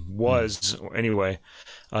Copland was, anyway,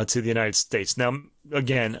 to the United States. Now,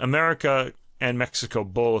 again, America and Mexico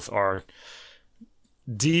both are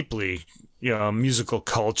deeply musical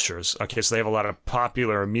cultures. Okay, so they have a lot of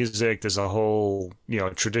popular music. There's a whole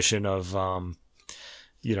tradition of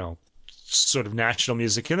sort of national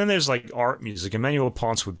music, and then there's like art music. Emmanuel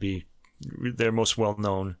Ponce would be their most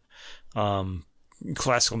well-known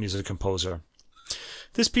classical music composer.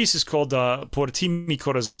 This piece is called Por ti mi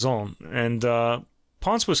corazón, and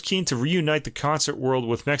Ponce was keen to reunite the concert world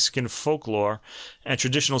with Mexican folklore and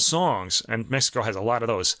traditional songs, and Mexico has a lot of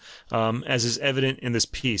those, as is evident in this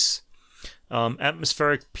piece.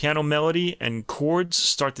 Atmospheric piano melody and chords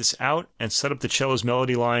start this out and set up the cello's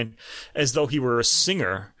melody line as though he were a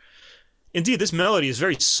singer. Indeed, this melody is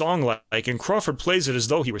very song-like, and Crawford plays it as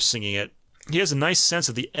though he were singing it. He has a nice sense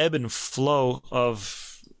of the ebb and flow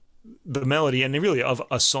of the melody, and really of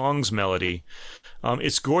a song's melody.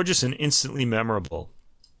 It's gorgeous and instantly memorable.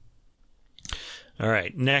 All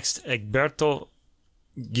right, next, Egberto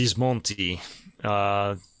Gismonti,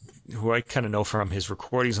 who I kind of know from his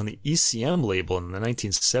recordings on the ECM label in the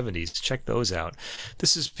 1970s. Check those out.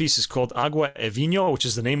 This piece is called Agua e Vino, which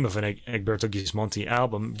is the name of an Egberto Gismonti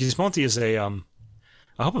album. Gismonti is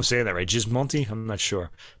I hope I'm saying that right, Gismonti? I'm not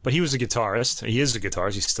sure. But he was a guitarist. He is a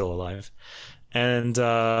guitarist. He's still alive. And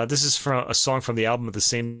this is from a song from the album of the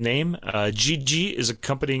same name. Gigi is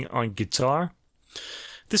accompanying on guitar.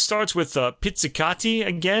 This starts with Pizzicati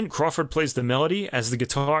again. Crawford plays the melody as the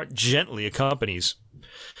guitar gently accompanies.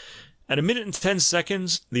 At 1 minute and 10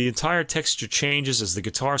 seconds, the entire texture changes as the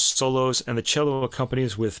guitar solos and the cello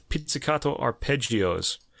accompanies with pizzicato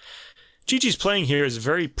arpeggios. Gigi's playing here is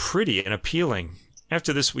very pretty and appealing.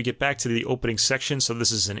 After this, we get back to the opening section, so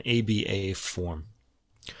this is an ABA form.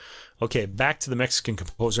 Okay, back to the Mexican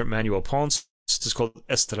composer Manuel Ponce. This is called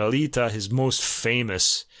Estrellita, his most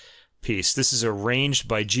famous piece. This is arranged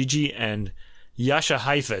by Gigi and Jascha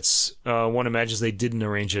Heifetz. One imagines they didn't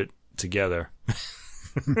arrange it together.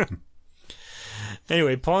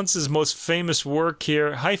 Anyway, Ponce's most famous work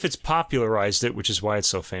here, Heifetz popularized it, which is why it's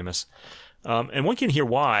so famous. And one can hear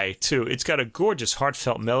why, too. It's got a gorgeous,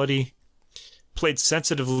 heartfelt melody, played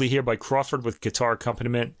sensitively here by Crawford with guitar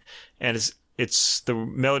accompaniment, and the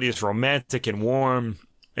melody is romantic and warm.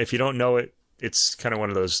 If you don't know it, it's kind of one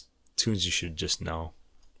of those tunes you should just know.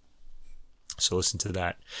 So listen to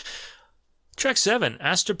that. Track 7,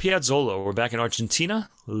 Astor Piazzolla. We're back in Argentina.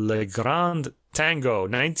 Le Grand Tango,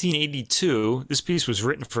 1982. This piece was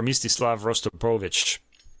written for Mstislav Rostropovich.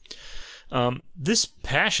 This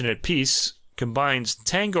passionate piece combines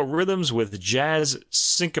tango rhythms with jazz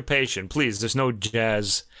syncopation. Please, there's no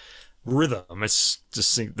jazz rhythm. It's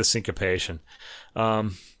just the syncopation.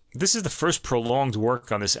 This is the first prolonged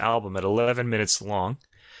work on this album at 11 minutes long.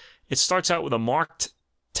 It starts out with a marked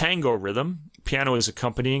tango rhythm. Piano is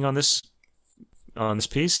accompanying on this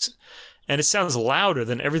piece, and it sounds louder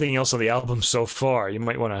than everything else on the album so far. You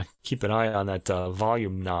might want to keep an eye on that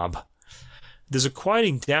volume knob. There's a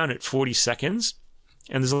quieting down at 40 seconds,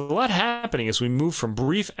 and there's a lot happening as we move from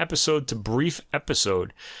brief episode to brief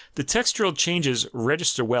episode. The textural changes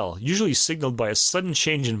register well, usually signaled by a sudden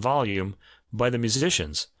change in volume by the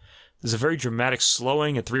musicians. There's a very dramatic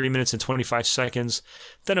slowing at 3 minutes and 25 seconds,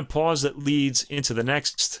 then a pause that leads into the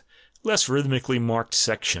next, less rhythmically marked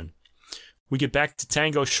section. We get back to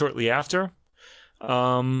tango shortly after.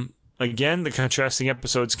 Again, the contrasting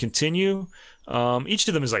episodes continue. Each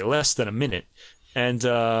of them is like less than a minute, and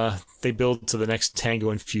they build to the next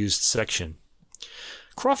tango-infused section.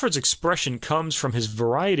 Crawford's expression comes from his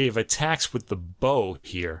variety of attacks with the bow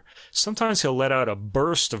here. Sometimes he'll let out a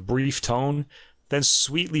burst of brief tone, then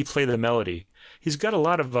sweetly play the melody. He's got a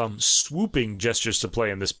lot of swooping gestures to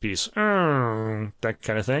play in this piece. That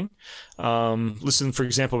kind of thing. Listen, for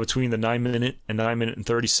example, between the 9 minute and 9 minute and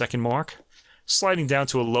 30 second mark, sliding down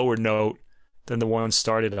to a lower note than the one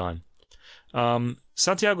started on.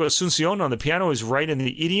 Santiago Asuncion on the piano is right in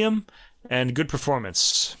the idiom, and good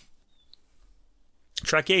performance.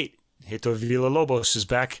 Track 8, Heitor Villa-Lobos is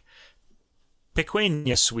back.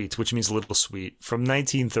 Pequeña Suite, which means Little Suite, from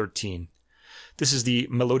 1913. This is the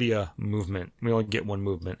Melodia movement. We only get one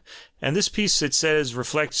movement. And this piece, it says,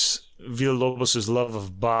 reflects Villa-Lobos' love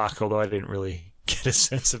of Bach, although I didn't really get a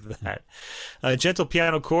sense of that. Gentle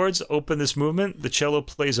piano chords open this movement. The cello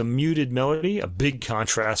plays a muted melody, a big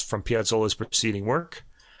contrast from Piazzolla's preceding work.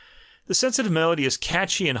 The sensitive melody is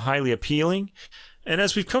catchy and highly appealing, and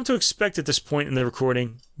as we've come to expect at this point in the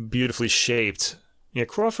recording, beautifully shaped. Yeah,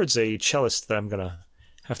 Crawford's a cellist that I'm going to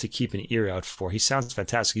have to keep an ear out for. He sounds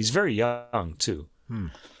fantastic. He's very young, too.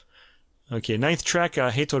 Okay, ninth track,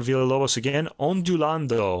 Heitor Villa-Lobos again,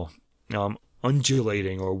 Ondulando,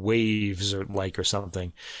 undulating or waves or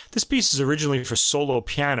something. This piece is originally for solo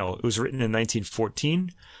piano. It was written in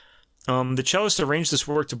 1914. The cellist arranged this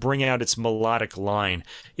work to bring out its melodic line.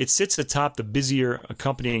 It sits atop the busier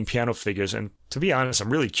accompanying piano figures, and to be honest,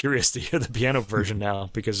 I'm really curious to hear the piano version now,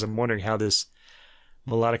 because I'm wondering how this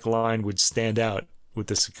melodic line would stand out with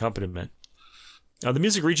this accompaniment. The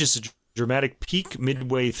music reaches a dramatic peak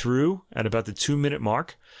midway through at about the 2 minute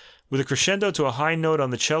mark, with a crescendo to a high note on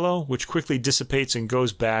the cello, which quickly dissipates and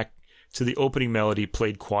goes back to the opening melody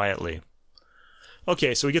played quietly.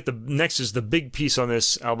 Okay, so we get next is the big piece on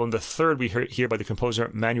this album, the third we hear by the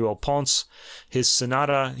composer Manuel Ponce, his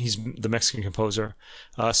sonata, he's the Mexican composer,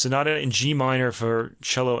 sonata in G minor for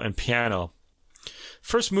cello and piano.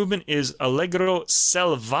 First movement is Allegro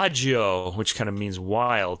Selvaggio, which kind of means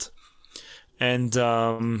wild. And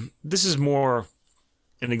this is more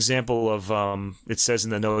an example of, it says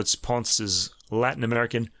in the notes, Ponce's Latin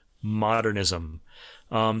American modernism.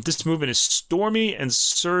 This movement is stormy and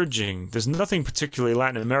surging. There's nothing particularly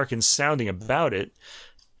Latin American sounding about it,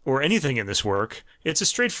 or anything in this work. It's a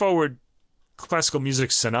straightforward classical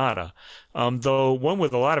music sonata, though one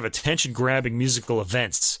with a lot of attention-grabbing musical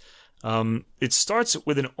events. It starts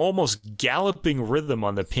with an almost galloping rhythm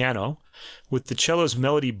on the piano, with the cello's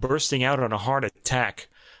melody bursting out on a hard attack.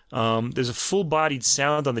 There's a full-bodied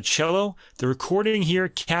sound on the cello. The recording here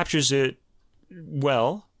captures it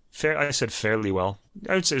well. I said fairly well.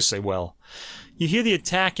 I would say well. You hear the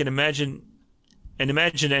attack and imagine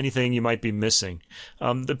anything you might be missing.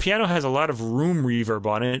 The piano has a lot of room reverb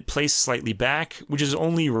on it, placed slightly back, which is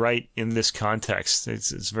only right in this context.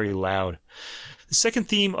 It's very loud. The second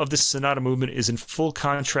theme of this sonata movement is in full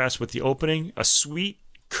contrast with the opening, a sweet,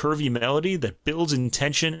 curvy melody that builds in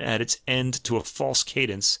tension at its end to a false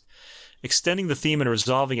cadence, extending the theme and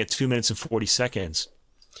resolving at 2 minutes and 40 seconds.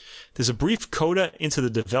 There's a brief coda into the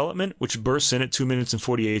development, which bursts in at 2 minutes and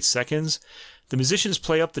 48 seconds. The musicians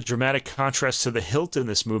play up the dramatic contrast to the hilt in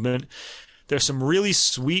this movement. There's some really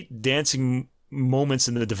sweet dancing moments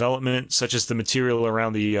in the development, such as the material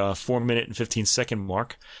around the 4 minute and 15 second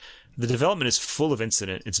mark. The development is full of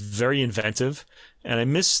incident. It's very inventive. And I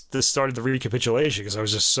missed the start of the recapitulation because I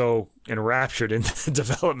was just so enraptured in the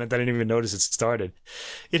development that I didn't even notice it started.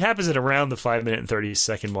 It happens at around the 5 minute and 30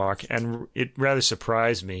 second mark, and it rather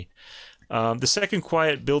surprised me. The second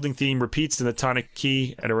quiet building theme repeats in the tonic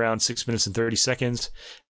key at around 6 minutes and 30 seconds,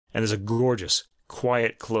 and there's a gorgeous,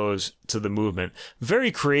 quiet close to the movement. Very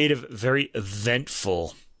creative, very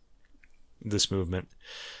eventful, this movement.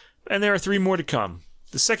 And there are 3 more to come.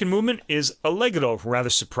 The second movement is Allegro, rather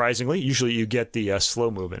surprisingly. Usually you get the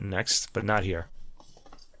slow movement next, but not here.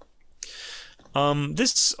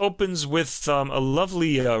 This opens with a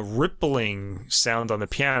lovely rippling sound on the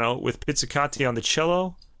piano with pizzicati on the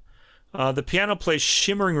cello. The piano plays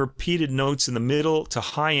shimmering repeated notes in the middle to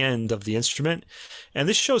high end of the instrument, and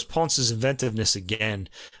this shows Ponce's inventiveness again.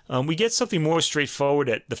 We get something more straightforward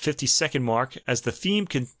at the 50-second mark as the theme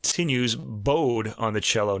continues bowed on the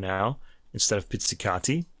cello now, instead of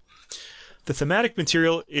pizzicati. The thematic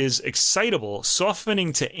material is excitable,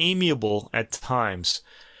 softening to amiable at times.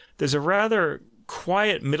 There's a rather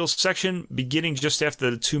quiet middle section beginning just after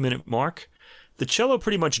the 2 minute mark. The cello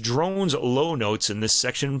pretty much drones low notes in this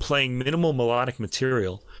section, playing minimal melodic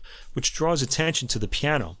material, which draws attention to the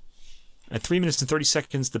piano. At 3 minutes and 30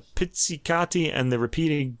 seconds, the pizzicati and the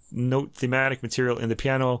repeating note thematic material in the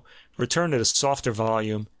piano return at a softer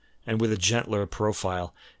volume and with a gentler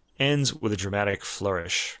profile. Ends with a dramatic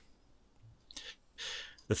flourish.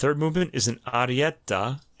 The third movement is an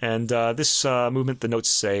arietta, and this movement, the notes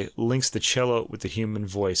say, links the cello with the human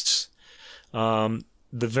voice.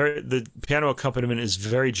 The piano accompaniment is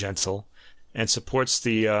very gentle and supports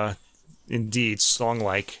the, indeed,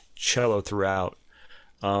 song-like cello throughout.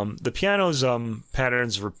 The piano's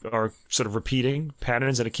patterns are sort of repeating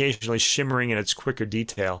patterns and occasionally shimmering in its quicker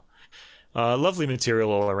detail. Lovely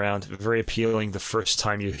material all around, very appealing the first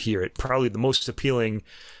time you hear it. Probably the most appealing,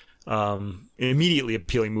 immediately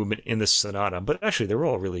appealing movement in this sonata, but actually they're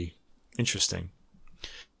all really interesting.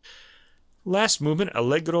 Last movement,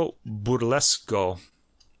 Allegro Burlesco.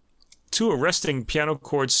 2 arresting piano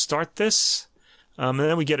chords start this. And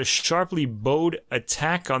then we get a sharply bowed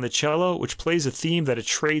attack on the cello, which plays a theme that it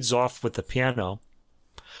trades off with the piano.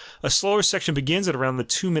 A slower section begins at around the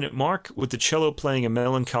 2-minute mark, with the cello playing a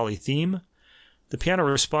melancholy theme. The piano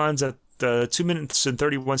responds at 2 minutes and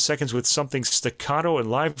 31 seconds with something staccato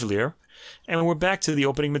and livelier, and we're back to the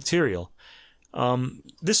opening material.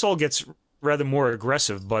 This all gets rather more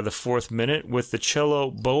aggressive by the 4th minute, with the cello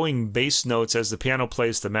bowing bass notes as the piano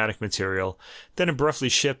plays thematic material, then abruptly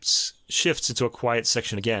shifts into a quiet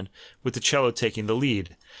section again, with the cello taking the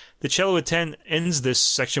lead. The cello ends this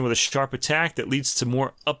section with a sharp attack that leads to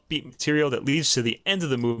more upbeat material that leads to the end of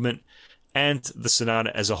the movement and the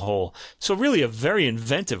sonata as a whole. So really a very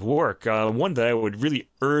inventive work, one that I would really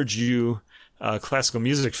urge you classical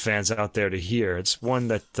music fans out there to hear. It's one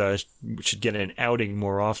that should get an outing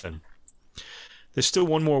more often. There's still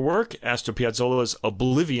one more work, Astor Piazzolla's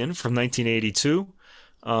Oblivion from 1982,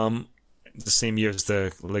 the same year as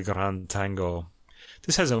the Le Grand Tango.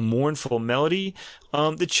 This has a mournful melody.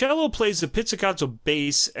 The cello plays a pizzicato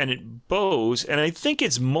bass and it bows, and I think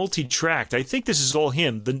it's multi-tracked. I think this is all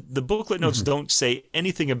him. The booklet notes don't say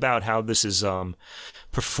anything about how this is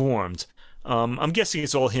performed. I'm guessing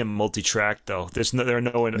it's all him multi-tracked, though. There are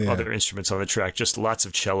no other instruments on the track, just lots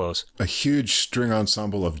of cellos. A huge string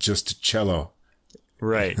ensemble of just cello.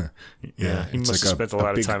 Right. Yeah. He must have spent a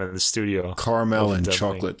lot of time in the studio. Caramel and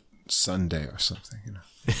chocolate sundae or something,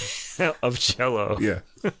 of cello. Yeah.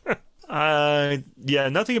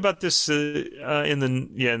 Nothing about this in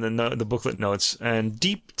the booklet notes, and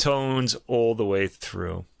deep tones all the way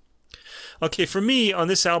through. Okay, for me, on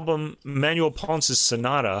this album, Manuel Ponce's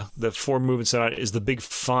sonata, the 4-movement sonata, is the big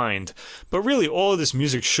find. But really, all of this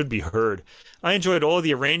music should be heard. I enjoyed all of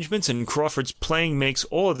the arrangements, and Crawford's playing makes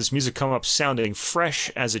all of this music come up sounding fresh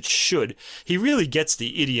as it should. He really gets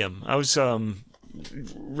the idiom. I was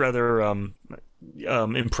rather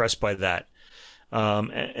impressed by that.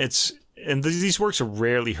 These works are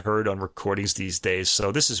rarely heard on recordings these days,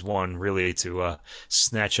 so this is one really to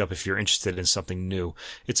snatch up if you're interested in something new.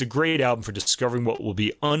 It's a great album for discovering what will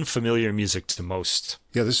be unfamiliar music to most.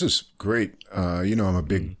 Yeah, this is great. I'm a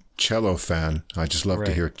big cello fan. I just love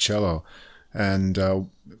to hear cello. And I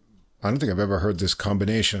don't think I've ever heard this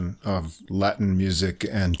combination of Latin music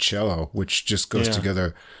and cello, which just goes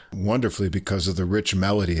together wonderfully because of the rich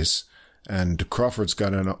melodies. And Crawford's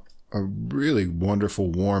got a really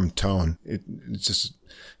wonderful, warm tone. It's just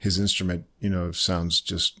his instrument, sounds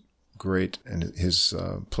just great. And his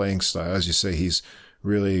playing style, as you say, he's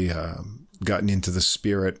really gotten into the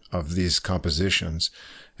spirit of these compositions.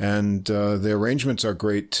 And the arrangements are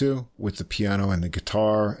great, too, with the piano and the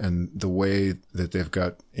guitar and the way that they've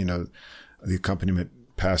got, the accompaniment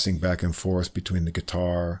passing back and forth between the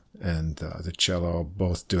guitar and the cello,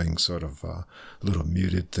 both doing sort of little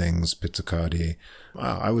muted things, pizzicati.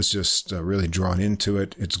 I was just really drawn into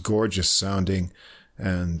it. It's gorgeous sounding.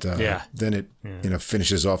 And then it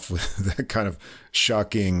finises off with that kind of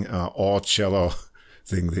shocking all cello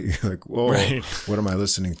thing that you're like, whoa, what am I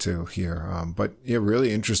listening to here? But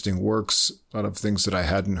really interesting works, a lot of things that I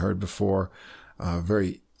hadn't heard before.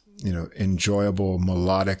 Very, enjoyable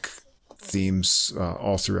melodic themes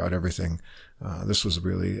all throughout everything. This was a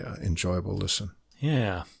really enjoyable listen.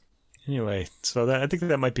 Yeah. Anyway, so I think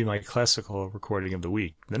that might be my classical recording of the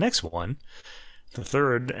week. The next one, the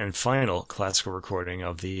third and final classical recording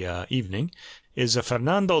of the evening, is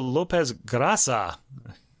Fernando Lopes Graça.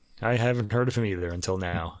 I haven't heard of him either until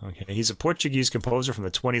now. Okay, he's a Portuguese composer from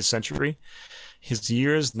the 20th century. His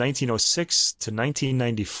years 1906 to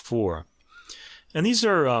 1994. And these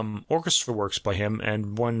are orchestra works by him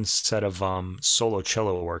and one set of solo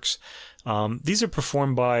cello works. These are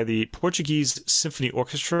performed by the Portuguese Symphony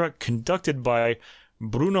Orchestra, conducted by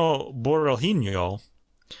Bruno Borrelhino,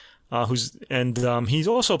 he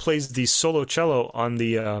also plays the solo cello on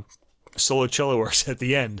the solo cello works at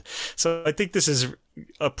the end. So I think this is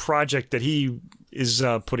a project that he is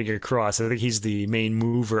putting across. I think he's the main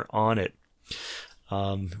mover on it.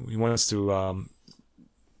 He wants to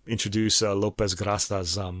introduce Lopez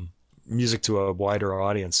Grasa's music to a wider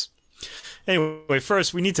audience. Anyway,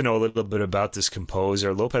 first, we need to know a little bit about this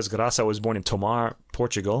composer. Lopez Grasa was born in Tomar,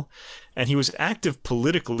 Portugal, and he was active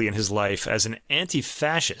politically in his life as an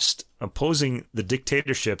anti-fascist, opposing the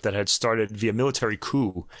dictatorship that had started via military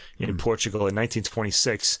coup in Portugal in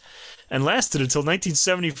 1926 and lasted until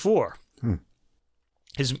 1974.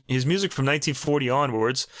 His music from 1940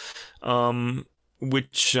 onwards,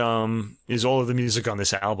 which is all of the music on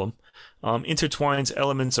this album, intertwines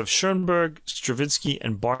elements of Schoenberg, Stravinsky,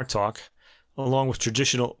 and Bartók, along with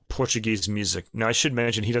traditional Portuguese music. Now, I should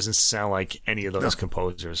mention he doesn't sound like any of those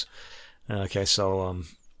composers. Okay, so,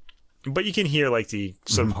 but you can hear like the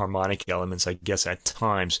sort of harmonic elements, I guess, at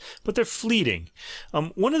times, but they're fleeting.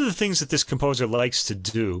 One of the things that this composer likes to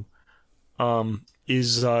do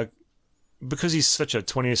is, because he's such a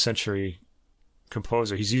 20th century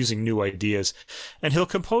composer, he's using new ideas, and he'll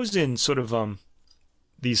compose in sort of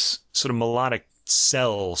these sort of melodic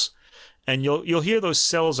cells, and you'll hear those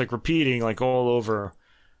cells like repeating like all over,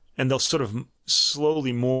 and they'll sort of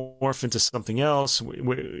slowly morph into something else,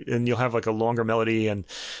 and you'll have like a longer melody, and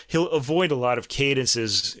he'll avoid a lot of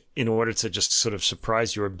cadences in order to just sort of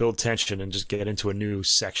surprise you or build tension and just get into a new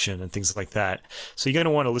section and things like that. So you're going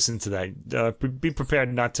to want to listen to that. Be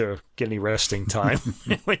prepared not to get any resting time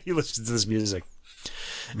when you listen to this music.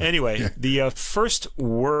 Anyway, the first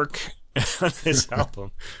work on this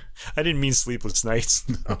album, I didn't mean Sleepless Nights.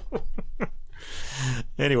 No.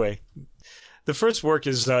 Anyway, the first work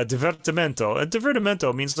is Divertimento.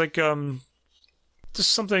 Divertimento means like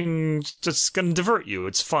just something that's going to divert you.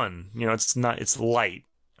 It's fun. It's light.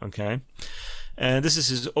 Okay. And this is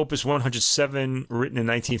his Opus 107, written in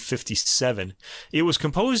 1957. It was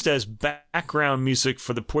composed as background music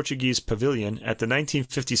for the Portuguese Pavilion at the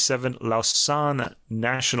 1957 Lausanne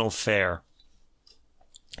National Fair.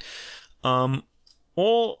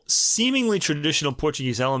 All seemingly traditional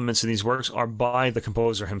Portuguese elements in these works are by the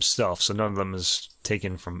composer himself, so none of them is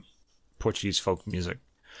taken from Portuguese folk music.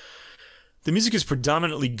 The music is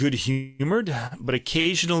predominantly good-humored, but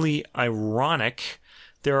occasionally ironic.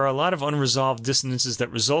 There are a lot of unresolved dissonances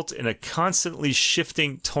that result in a constantly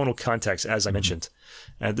shifting tonal context, as I mentioned.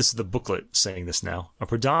 And this is the booklet saying this now. A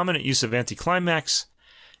predominant use of anticlimax,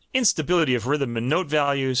 instability of rhythm and note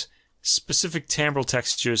values, specific timbral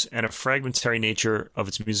textures, and a fragmentary nature of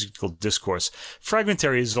its musical discourse.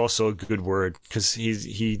 Fragmentary is also a good word because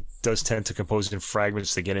he does tend to compose in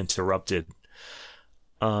fragments that get interrupted.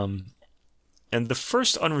 And the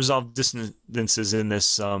first unresolved dissonances in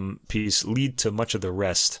this piece lead to much of the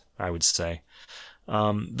rest, I would say.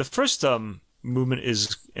 The first movement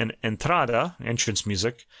is an entrada, entrance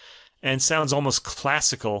music, and sounds almost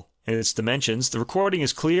classical in its dimensions. The recording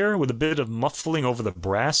is clear with a bit of muffling over the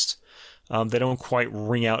brass. They don't quite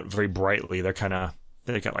ring out very brightly. They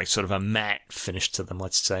got like sort of a matte finish to them,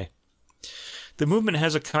 let's say. The movement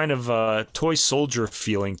has a kind of toy soldier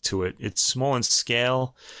feeling to it. It's small in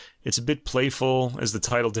scale. It's a bit playful, as the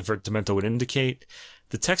title Divertimento would indicate.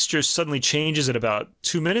 The texture suddenly changes at about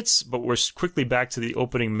 2 minutes, but we're quickly back to the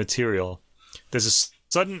opening material. There's a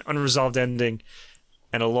sudden unresolved ending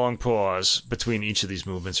and a long pause between each of these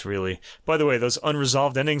movements, really. By the way, those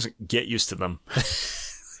unresolved endings, get used to them.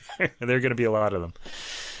 There are going to be a lot of them.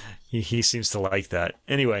 He seems to like that.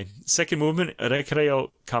 Anyway, second movement,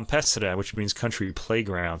 Recreo Campestre, which means country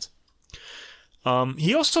playground.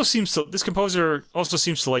 This composer also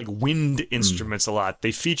seems to like wind instruments a lot.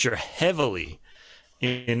 They feature heavily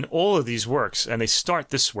in all of these works, and they start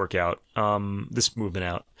this movement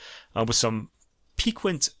out, with some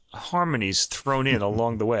piquant harmonies thrown in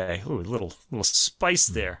along the way. Ooh, a little spice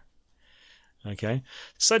there. Okay.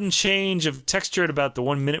 Sudden change of texture at about the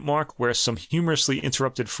 1 minute mark, where some humorously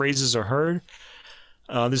interrupted phrases are heard.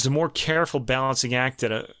 There's a more careful balancing act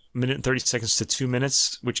at 1 minute and 30 seconds to 2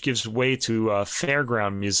 minutes, which gives way to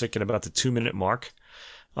fairground music at about the 2 minute mark.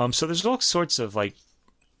 So there's all sorts of like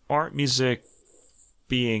art music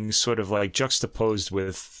being sort of like juxtaposed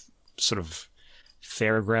with sort of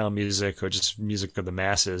fairground music or just music of the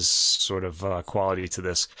masses sort of quality to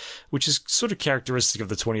this, which is sort of characteristic of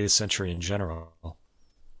the 20th century in general.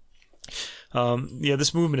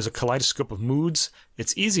 This movement is a kaleidoscope of moods.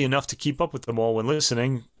 It's easy enough to keep up with them all when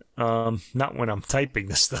listening. Not when I'm typing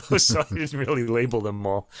this, though, so I didn't really label them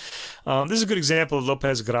all. This is a good example of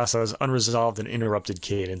Lopez Grasa's unresolved and interrupted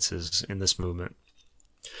cadences in this movement.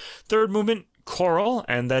 Third movement, choral,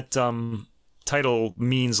 and that title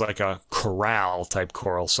means like a chorale type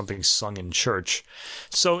choral, something sung in church.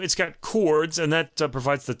 So it's got chords, and that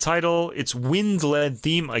provides the title. Its wind-led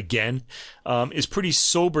theme, again, is pretty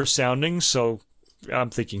sober sounding, so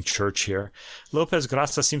I'm thinking church here. Lopez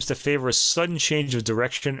Grasa seems to favor a sudden change of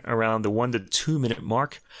direction around the 1 to 2 minute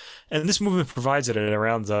mark, and this movement provides it at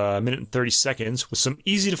around a minute and 30 seconds with some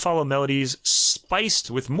easy-to-follow melodies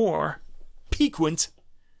spiced with more piquant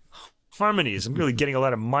harmonies. I'm really getting a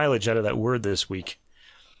lot of mileage out of that word this week.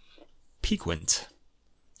 Piquant.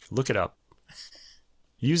 Look it up.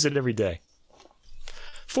 Use it every day.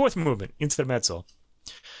 Fourth movement, intermezzo.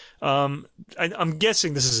 I'm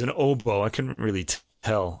guessing this is an oboe. I couldn't really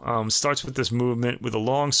tell. Starts with this movement with a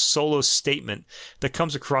long solo statement that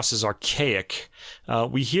comes across as archaic.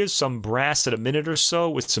 We hear some brass at a minute or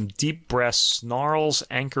so with some deep brass snarls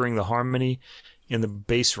anchoring the harmony in the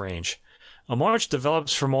bass range. A march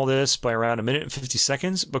develops from all this by around a minute and 50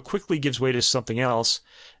 seconds, but quickly gives way to something else,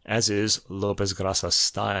 as is Lopez Grasa's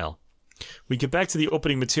style. We get back to the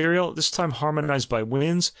opening material, this time harmonized by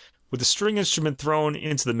winds, with a string instrument thrown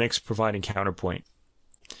into the mix, providing counterpoint.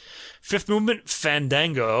 Fifth movement,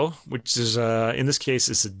 fandango, which is, in this case,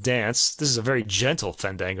 is a dance. This is a very gentle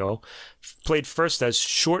fandango, played first as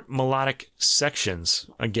short melodic sections.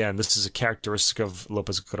 Again, this is a characteristic of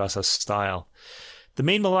Lopez Grasa's style. The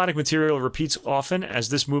main melodic material repeats often as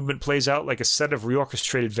this movement plays out like a set of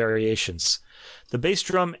reorchestrated variations. The bass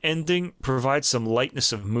drum ending provides some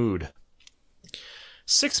lightness of mood.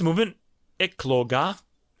 Sixth movement, ekloga.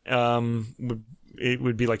 It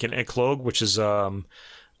would be like an eclogue, which is a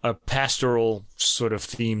pastoral sort of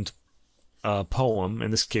themed poem. In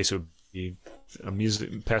this case, it would be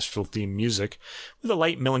pastoral themed music with a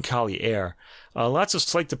light melancholy air. Lots of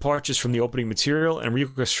slight departures from the opening material and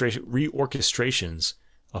reorchestrations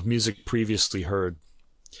of music previously heard.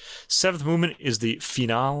 Seventh movement is the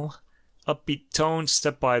finale, upbeat tone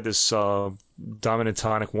set by this dominant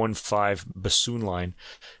tonic 1/5 bassoon line,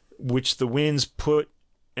 which the winds put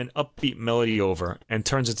an upbeat melody over and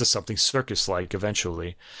turns into something circus-like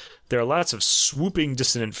eventually. There are lots of swooping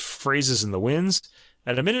dissonant phrases in the winds.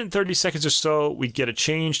 At a minute and 30 seconds or so, we get a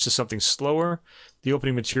change to something slower. The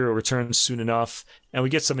opening material returns soon enough, and we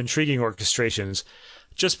get some intriguing orchestrations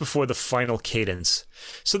just before the final cadence.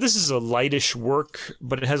 So this is a lightish work,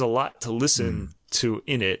 but it has a lot to listen to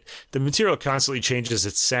in it. The material constantly changes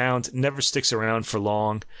its sound, never sticks around for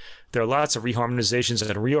long. There are lots of reharmonizations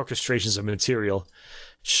and reorchestrations of material,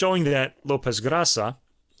 showing that Lopez Grasa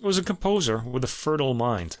was a composer with a fertile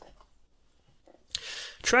mind.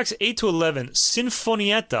 Tracks 8 to 11,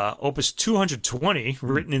 Sinfonietta, Opus 220,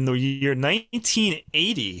 written in the year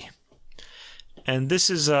 1980. And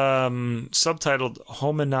this is subtitled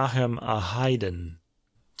Homenachem a Haydn.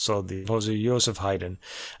 So the composer Joseph Haydn.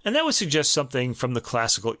 And that would suggest something from the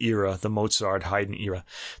classical era, the Mozart Haydn era.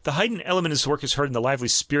 The Haydn element in this work is heard in the lively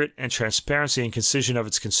spirit and transparency and concision of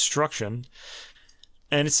its construction.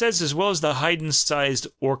 And it says, as well as the Haydn-sized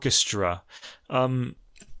orchestra.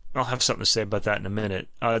 I'll have something to say about that in a minute.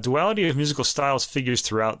 Duality of musical styles figures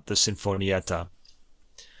throughout the Sinfonietta.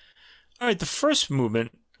 All right, the first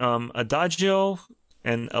movement, Adagio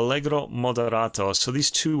and Allegro moderato. So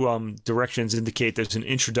these two directions indicate there's an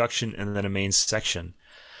introduction and then a main section.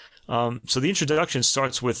 So the introduction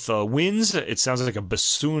starts with winds. It sounds like a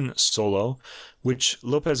bassoon solo, which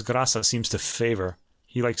Lopez Grasa seems to favor.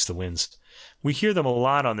 He likes the winds. We hear them a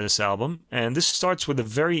lot on this album, and this starts with a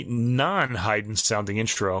very non-Haydn sounding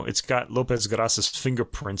intro. It's got Lopez Grasa's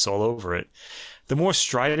fingerprints all over it. The more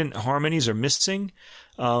strident harmonies are missing,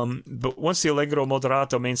 but once the Allegro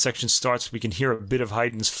moderato main section starts, we can hear a bit of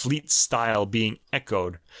Haydn's fleet style being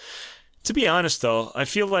echoed. To be honest, though, I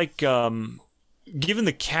feel like, given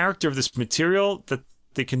the character of this material, that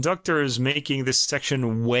the conductor is making this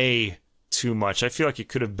section way too much. I feel like it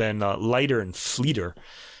could have been lighter and fleeter.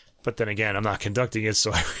 But then again, I'm not conducting it,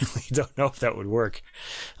 so I really don't know if that would work.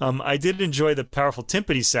 I did enjoy the powerful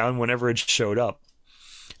timpani sound whenever it showed up.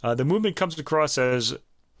 The movement comes across as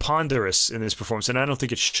ponderous in this performance, and I don't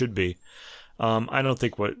think it should be. I don't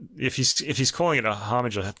think if he's calling it a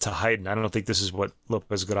homage to Haydn, I don't think this is what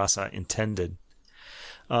Lopez Grasa intended.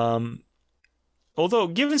 Although,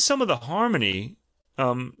 given some of the harmony,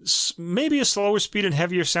 maybe a slower speed and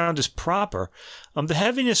heavier sound is proper. The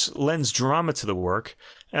heaviness lends drama to the work,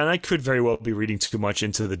 and I could very well be reading too much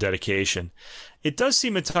into the dedication. It does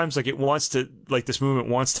seem at times like this movement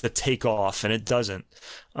wants to take off, and it doesn't.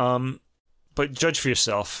 But judge for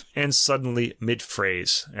yourself. And suddenly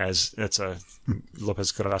mid-phrase, as that's a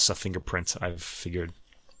Lopez Grasa fingerprint, I've figured.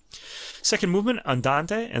 Second movement,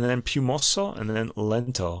 andante, and then più mosso, and then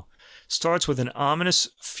lento. Starts with an ominous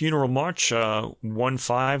funeral march,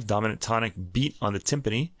 1/5 dominant tonic beat on the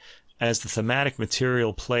timpani as the thematic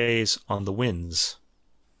material plays on the winds.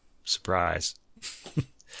 Surprise.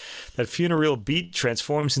 That funereal beat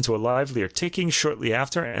transforms into a livelier ticking shortly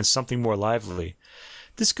after and something more lively.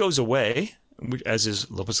 This goes away, as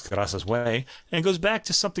is Lopez Grasa's way, and goes back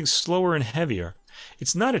to something slower and heavier.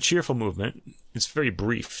 It's not a cheerful movement. It's very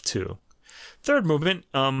brief, too. Third movement,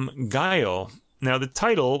 Gallo. Now, the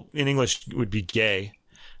title in English would be gay.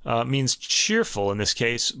 Means cheerful in this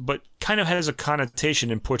case, but kind of has a connotation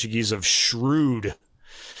in Portuguese of shrewd.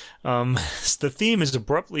 The theme is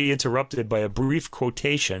abruptly interrupted by a brief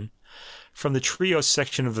quotation from the trio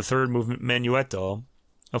section of the third movement, Menuetto,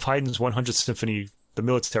 of Haydn's 100th Symphony, the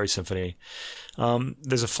Military Symphony.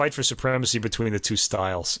 There's a fight for supremacy between the two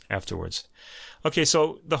styles afterwards. Okay,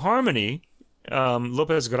 so the harmony,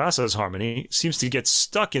 Lopez Grasa's harmony, seems to get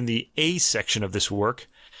stuck in the A section of this work,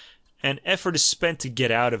 and effort is spent to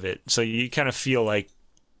get out of it. So you kind of feel like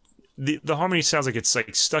the harmony sounds like it's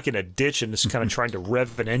like stuck in a ditch and it's kind of trying to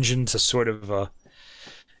rev an engine to sort of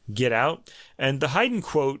get out. And the Haydn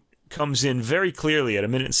quote comes in very clearly at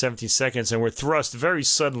 1 minute and 17 seconds, and we're thrust very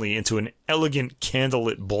suddenly into an elegant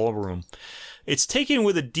candlelit ballroom. It's taken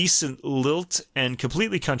with a decent lilt and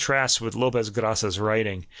completely contrasts with Lopez Grasa's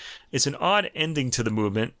writing. It's an odd ending to the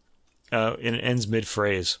movement, and it ends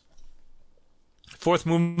mid-phrase. Fourth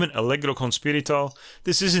movement, Allegro con spirito.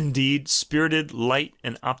 This is indeed spirited, light,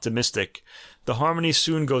 and optimistic. The harmony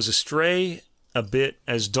soon goes astray a bit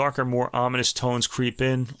as darker, more ominous tones creep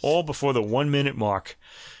in, all before the 1 minute mark.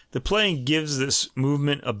 The playing gives this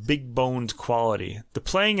movement a big-boned quality. The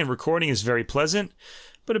playing and recording is very pleasant,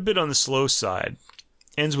 but a bit on the slow side.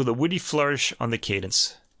 Ends with a witty flourish on the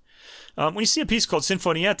cadence. When you see a piece called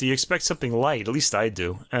Sinfonietta, you expect something light, at least I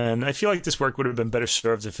do, and I feel like this work would have been better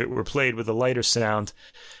served if it were played with a lighter sound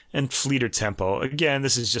and fleeter tempo. Again,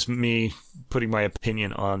 this is just me putting my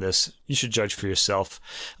opinion on this. You should judge for yourself.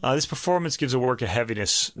 This performance gives a work a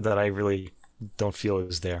heaviness that I really don't feel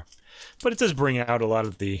is there. But it does bring out a lot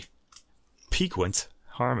of the piquant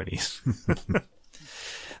harmonies.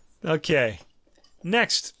 Okay.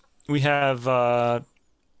 Next, we have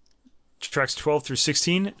tracks 12 through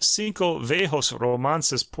 16, Cinco Viejos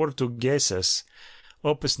Romances Portugueses,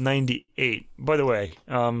 Opus 98. By the way,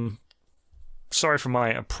 sorry for my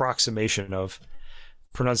approximation of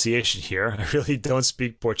pronunciation here. I really don't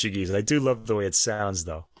speak Portuguese. I do love the way it sounds,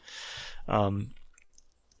 though.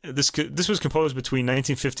 This was composed between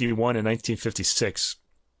 1951 and 1956.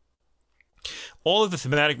 All of the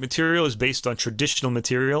thematic material is based on traditional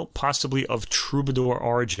material, possibly of troubadour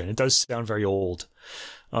origin. It does sound very old.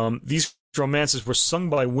 These romances were sung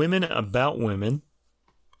by women about women,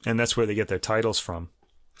 and that's where they get their titles from.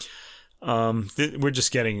 We're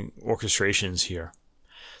just getting orchestrations here.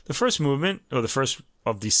 The first movement, or the first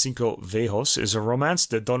of the Cinco Viejos, is a romance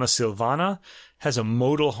de Dona Silvana, has a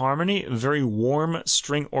modal harmony, very warm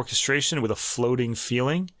string orchestration with a floating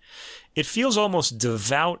feeling. It feels almost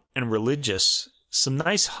devout and religious. Some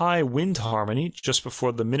nice high wind harmony just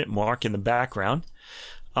before the minute mark in the background.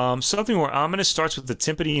 Something more ominous starts with the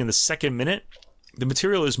timpani in the second minute. The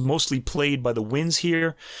material is mostly played by the winds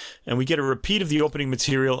here, and we get a repeat of the opening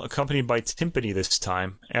material accompanied by timpani this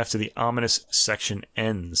time after the ominous section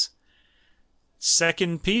ends.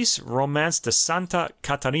 Second piece, Romance de Santa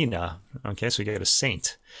Catarina. Okay, so we get a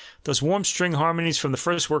saint. Those warm string harmonies from the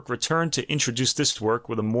first work return to introduce this work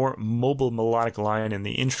with a more mobile melodic line in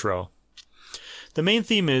the intro. The main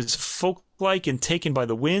theme is folk-like and taken by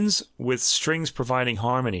the winds, with strings providing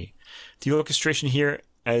harmony. The orchestration here,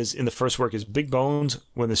 as in the first work, is big boned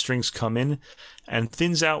when the strings come in, and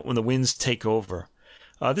thins out when the winds take over.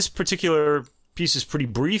 This particular piece is pretty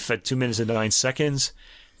brief at 2 minutes and 9 seconds.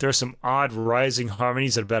 There are some odd rising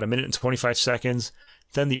harmonies at about 1 minute and 25 seconds.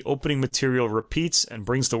 Then the opening material repeats and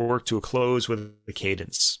brings the work to a close with a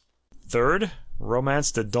cadence. Third,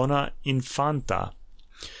 Romance de Dona Infanta.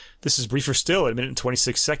 This is briefer still at 1 minute and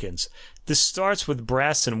 26 seconds. This starts with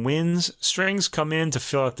brass and winds. Strings come in to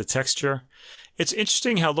fill out the texture. It's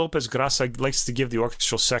interesting how Lopez Grasa likes to give the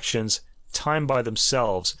orchestral sections time by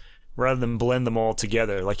themselves rather than blend them all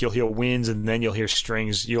together. Like you'll hear winds and then you'll hear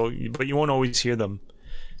strings, but you won't always hear them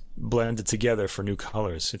blended together for new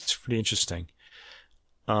colors. It's pretty interesting.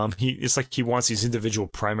 It's like he wants these individual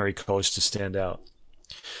primary colors to stand out.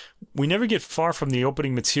 We never get far from the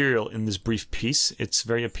opening material in this brief piece. It's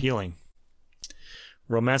very appealing.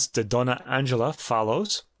 Romance de Dona Angela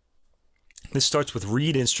follows. This starts with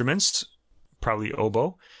reed instruments, probably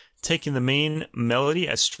oboe, taking the main melody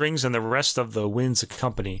as strings and the rest of the winds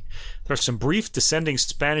accompany. There are some brief descending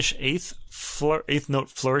Spanish eighth note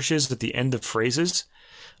flourishes at the end of phrases.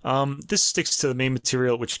 This sticks to the main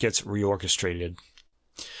material, which gets reorchestrated.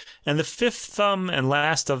 And the fifth and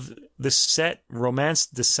last of the set, Romance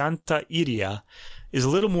de Santa Iria, is a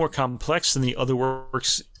little more complex than the other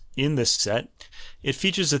works in this set. It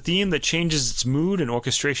features a theme that changes its mood and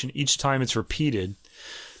orchestration each time it's repeated.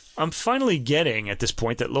 I'm finally getting, at this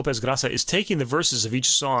point, that López Grasa is taking the verses of each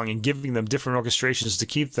song and giving them different orchestrations to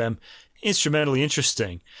keep them instrumentally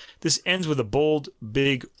interesting. This ends with a bold,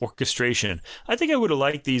 big orchestration. I think I would have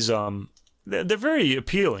liked these... They're very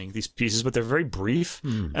appealing, these pieces, but they're very brief.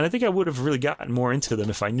 And I think I would have really gotten more into them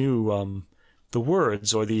if I knew the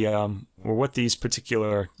words or or what these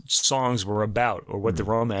particular songs were about, or what the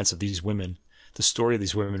romance of these women, the story of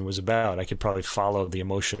these women was about. I could probably follow the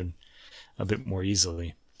emotion a bit more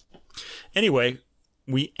easily. Anyway,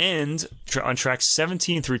 we end on tracks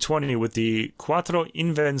 17 through 20 with the Cuatro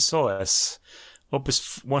Invenções,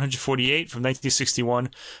 Opus 148 from 1961,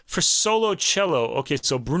 for solo cello. Okay,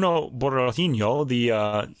 so Bruno Borralhinho,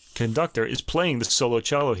 the conductor, is playing the solo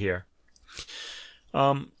cello here.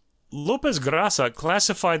 López Grasa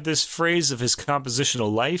classified this phase of his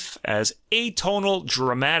compositional life as atonal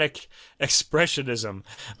dramatic expressionism,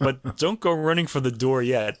 but don't go running for the door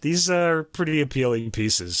yet. These are pretty appealing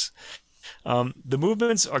pieces. The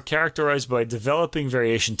movements are characterized by developing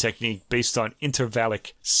variation technique based on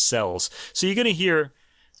intervallic cells. So you're going to hear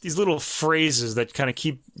these little phrases that kind of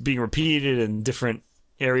keep being repeated in different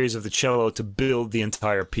areas of the cello to build the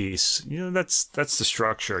entire piece. You know, that's the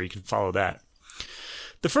structure. You can follow that.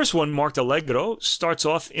 The first one, marked Allegro, starts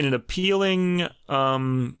off in an appealing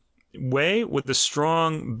way with a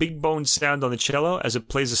strong, big-boned sound on the cello as it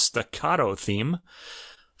plays a staccato theme,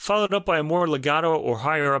 followed up by a more legato or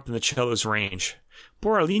higher up in the cello's range.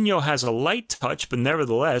 Borralhinho has a light touch, but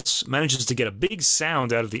nevertheless manages to get a big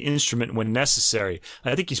sound out of the instrument when necessary.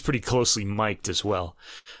 I think he's pretty closely mic'd as well.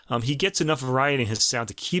 He gets enough variety in his sound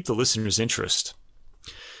to keep the listener's interest.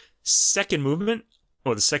 Second movement,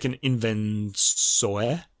 or the second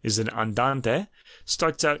Invenções, is an andante.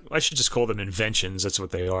 Starts out, I should just call them inventions, that's what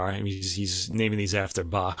they are. I mean, he's naming these after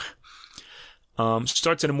Bach.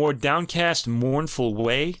 Starts in a more downcast, mournful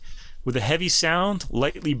way, with a heavy sound,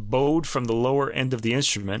 lightly bowed from the lower end of the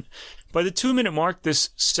instrument. By the 2-minute mark, this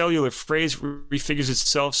cellular phrase refigures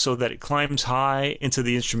itself so that it climbs high into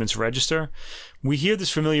the instrument's register. We hear this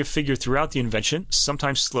familiar figure throughout the invention,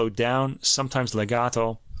 sometimes slowed down, sometimes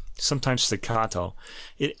legato, sometimes staccato.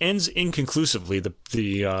 It ends inconclusively,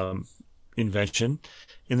 the invention,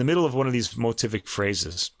 in the middle of one of these motivic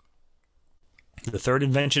phrases. The third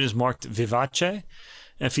invention is marked vivace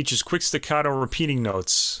and features quick staccato repeating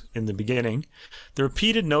notes in the beginning. The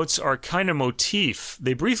repeated notes are a kind of motif.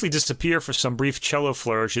 They briefly disappear for some brief cello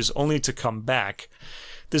flourishes, only to come back.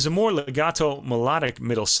 There's a more legato melodic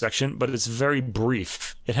middle section, but it's very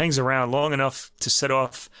brief. It hangs around long enough to set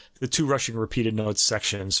off the two rushing repeated notes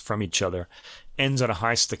sections from each other. Ends on a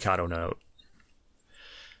high staccato note.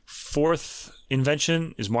 Fourth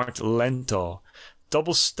invention is marked lento.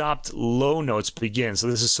 Double-stopped low notes begin. So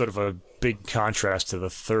this is sort of a big contrast to the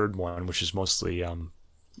third one, which is mostly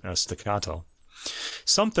staccato.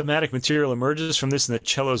 Some thematic material emerges from this in the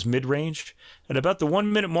cello's mid-range. At about the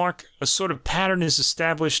 1-minute mark, a sort of pattern is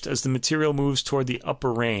established as the material moves toward the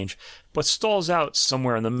upper range, but stalls out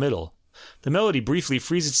somewhere in the middle. The melody briefly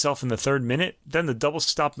frees itself in the 3rd minute, then the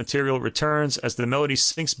double-stop material returns as the melody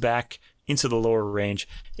sinks back into the lower range.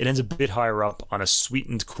 It ends a bit higher up on a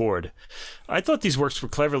sweetened chord. I thought these works were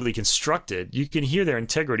cleverly constructed. You can hear their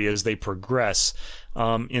integrity as they progress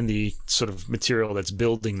in the sort of material that's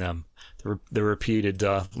building them, the repeated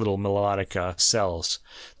little melodic cells.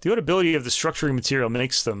 The audibility of the structuring material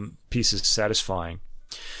makes them pieces satisfying.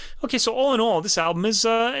 Okay, so all in all, this album is,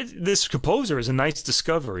 this composer is a nice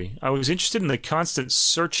discovery. I was interested in the constant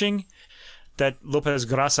searching that López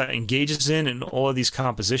Grasa engages in all of these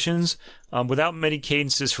compositions, without many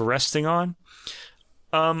cadences for resting on.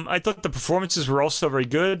 I thought the performances were also very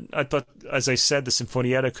good. I thought, as I said, the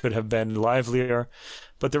Sinfonietta could have been livelier,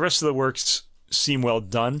 but the rest of the works seem well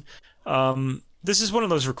done. This is one of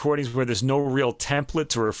those recordings where there's no real template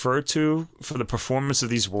to refer to for the performance of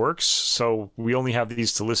these works, so we only have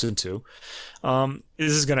these to listen to.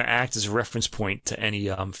 This is going to act as a reference point to any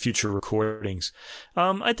future recordings.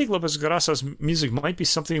 I think López Grasa's music might be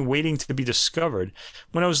something waiting to be discovered.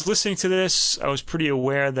 When I was listening to this, I was pretty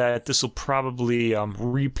aware that this will probably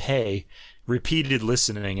repay repeated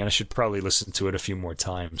listening, and I should probably listen to it a few more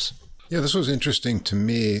times. Yeah, this was interesting to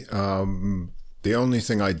me. The only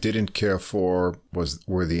thing I didn't care for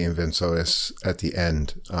were the Invenções at the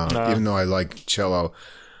end. Even though I like cello,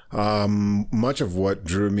 much of what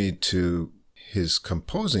drew me to his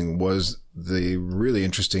composing was the really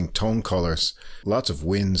interesting tone colors. Lots of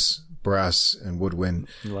winds, brass and woodwind.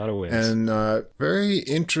 A lot of winds. And very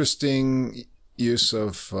interesting use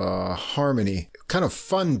of harmony. Kind of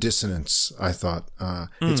fun dissonance, I thought.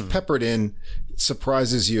 It's peppered in, it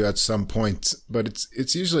surprises you at some point, but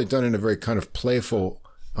it's usually done in a very kind of playful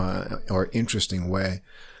or interesting way.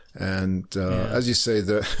 And as you say,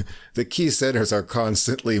 the key centers are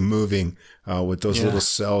constantly moving with those little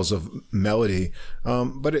cells of melody.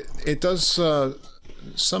 But it does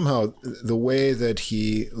somehow, the way that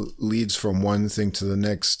he leads from one thing to the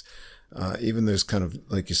next, even there's kind of,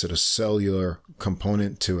 like you said, a cellular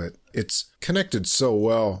component to it. It's connected so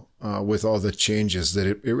well with all the changes that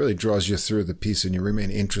it really draws you through the piece and you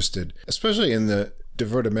remain interested, especially in the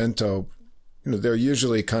divertimento. They're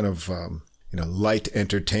usually kind of light,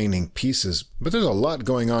 entertaining pieces, but there's a lot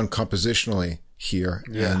going on compositionally here.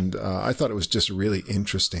 Yeah. And I thought it was just really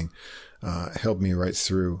interesting. Held me right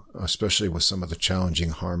through, especially with some of the challenging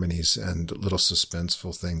harmonies and little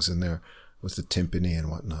suspenseful things in there with the timpani and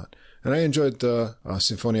whatnot. And I enjoyed the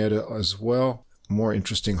Sinfonietta as well. More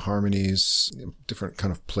interesting harmonies, different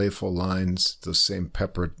kind of playful lines, those same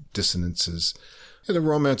peppered dissonances. And the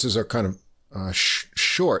romances are kind of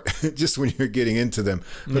short just when you're getting into them,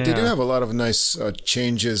 but they do have a lot of nice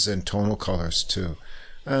changes and tonal colors too.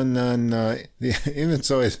 And then even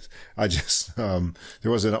so, I just there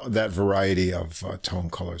wasn't that variety of tone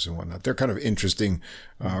colors and whatnot. They're kind of interesting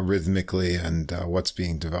rhythmically and what's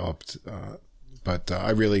being developed, but I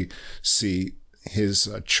really see his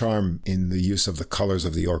charm in the use of the colors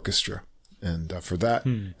of the orchestra, and for that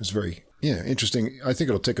it's very interesting. I think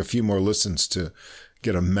it'll take a few more listens to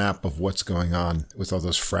get a map of what's going on with all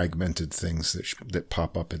those fragmented things that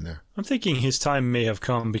pop up in there. I'm thinking his time may have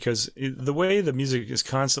come because the way the music is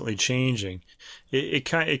constantly changing,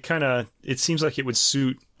 it seems like it would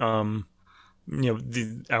suit our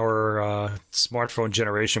smartphone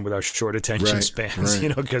generation with our short attention spans.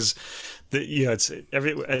 Because as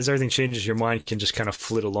everything changes, your mind can just kind of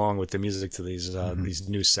flit along with the music to these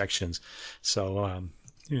new sections. So.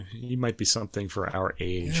 He might be something for our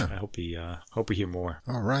age. Yeah. I hope we hear more.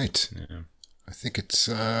 All right. Yeah. I think it's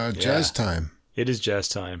jazz time. It is jazz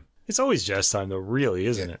time. It's always jazz time, though, really,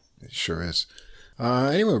 isn't it? It sure is.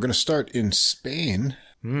 Anyway, we're going to start in Spain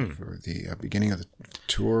for the beginning of the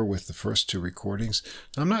tour with the first two recordings.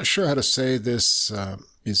 I'm not sure how to say this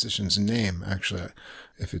musician's name, actually,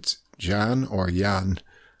 if it's Jan or Jan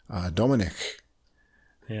Dominic.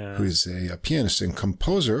 Yeah. Who's a pianist and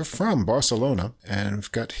composer from Barcelona. And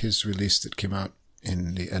we've got his release that came out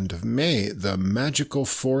in the end of May, the Magical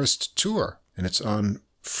Forest Tour. And it's on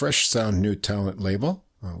Fresh Sound New Talent label,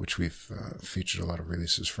 which we've featured a lot of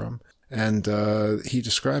releases from. And he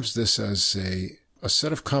describes this as a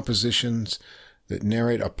set of compositions that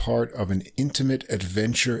narrate a part of an intimate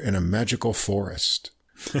adventure in a magical forest.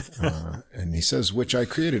 And he says, which I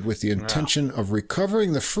created with the intention of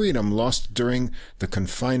recovering the freedom lost during the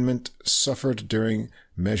confinement suffered during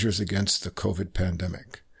measures against the COVID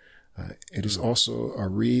pandemic. It is also a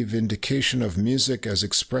revindication of music as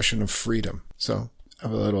expression of freedom. So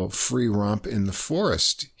have a little free romp in the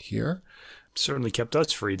forest here. Certainly kept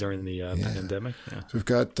us free during the pandemic. Yeah. So we've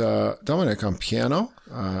got Dominic on piano,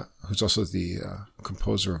 who's also the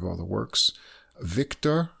composer of all the works.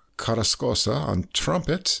 Victor Carrascosa on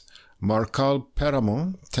trumpet, Marcal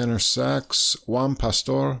Peramon, tenor sax, Juan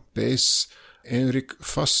Pastor, bass, Enric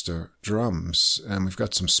Fuster, drums. And we've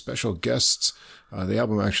got some special guests. The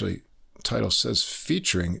album actually, title says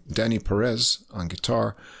featuring Danny Perez on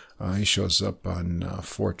guitar. He shows up on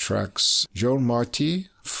 4 tracks. Joan Martí,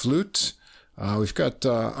 flute. We've got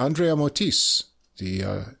Andrea Motis,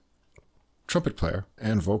 the trumpet player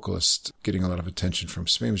and vocalist, getting a lot of attention from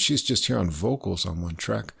Spain. But she's just here on vocals on 1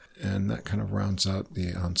 track. And that kind of rounds out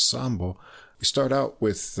the ensemble. We start out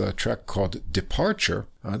with a track called Departure.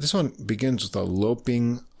 This one begins with a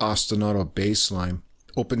loping ostinato bass line,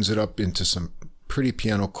 opens it up into some pretty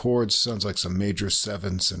piano chords, sounds like some major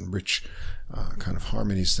sevenths and rich kind of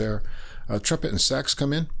harmonies there. Trumpet and sax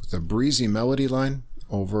come in with a breezy melody line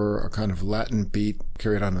over a kind of Latin beat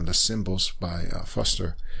carried on the cymbals by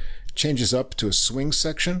Fuster. Changes up to a swing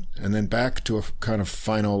section and then back to a kind of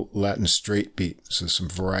final Latin straight beat. So some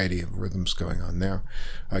variety of rhythms going on there.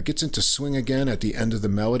 Gets into swing again at the end of the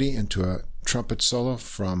melody into a trumpet solo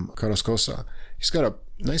from Carrascosa. He's got a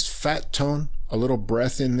nice fat tone, a little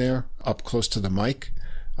breath in there up close to the mic.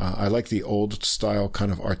 I like the old style kind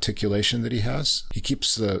of articulation that he has. He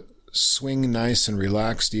keeps the swing nice and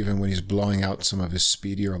relaxed even when he's blowing out some of his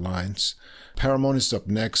speedier lines. Peramon is up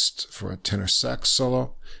next for a tenor sax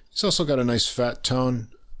solo. He's also got a nice fat tone,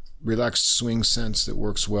 relaxed swing sense that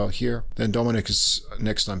works well here. Then Dominic is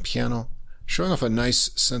next on piano. showing off a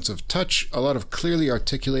nice sense of touch, a lot of clearly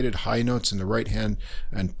articulated high notes in the right hand,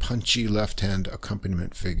 and punchy left hand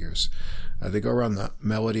accompaniment figures. They go around the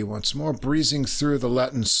melody once more, breezing through the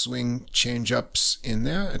Latin swing change-ups in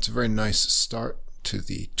there. It's a very nice start to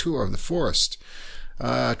the Tour of the Forest.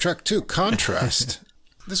 Track 2, Contrast.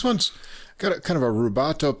 This one's got a kind of a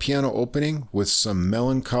rubato piano opening with some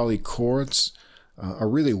melancholy chords. A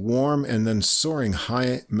really warm and then soaring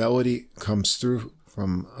high melody comes through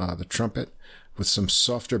from the trumpet with some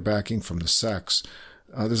softer backing from the sax.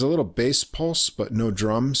 There's a little bass pulse, but no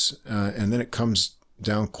drums, and then it comes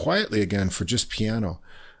down quietly again for just piano.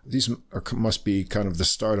 These must be kind of the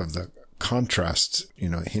start of the contrast,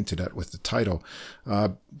 hinted at with the title.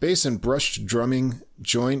 Bass and brushed drumming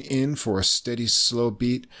join in for a steady, slow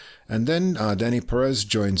beat, and then Dani Perez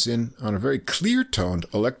joins in on a very clear-toned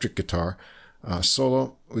electric guitar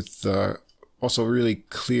solo with also really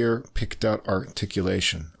clear, picked-out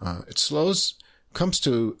articulation. It slows, comes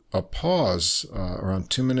to a pause around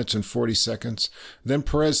 2 minutes and 40 seconds. Then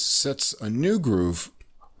Perez sets a new groove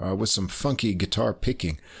with some funky guitar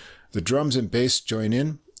picking. The drums and bass join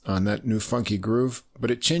in on that new funky groove,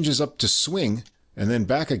 but it changes up to swing and then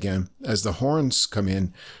back again as the horns come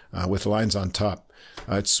in with lines on top.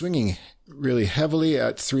 It's swinging really heavily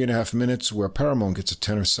at 3.5 minutes, where Paramon gets a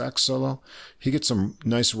tenor sax solo. He gets some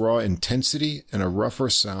nice raw intensity and a rougher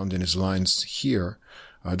sound in his lines here.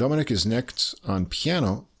 Dominic is next on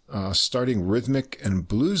piano, starting rhythmic and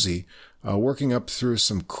bluesy, working up through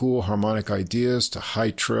some cool harmonic ideas to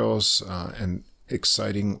high trills and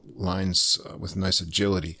exciting lines with nice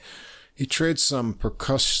agility. He trades some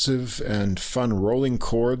percussive and fun rolling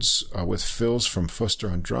chords with fills from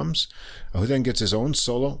Foster on drums, who then gets his own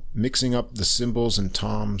solo, mixing up the cymbals and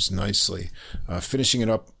toms nicely, finishing it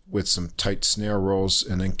up with some tight snare rolls,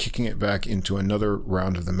 and then kicking it back into another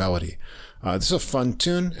round of the melody. This is a fun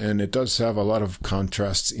tune, and it does have a lot of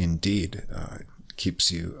contrasts indeed. It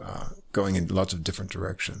keeps you going in lots of different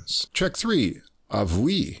directions. Track 3,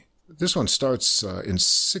 Avui. This one starts in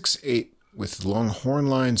 6/8 with long horn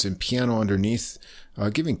lines and piano underneath,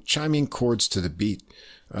 giving chiming chords to the beat.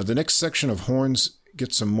 The next section of horns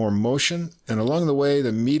gets some more motion, and along the way,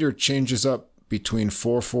 the meter changes up between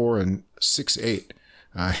 4/4 and 6/8.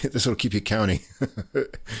 This will keep you counting,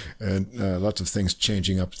 and lots of things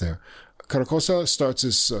changing up there. Carcosa starts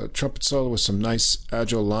his trumpet solo with some nice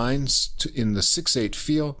agile lines in the 6/8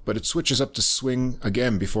 feel, but it switches up to swing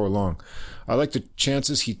again before long. I like the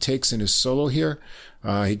chances he takes in his solo here.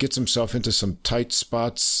 He gets himself into some tight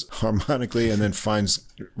spots harmonically and then finds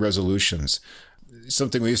resolutions.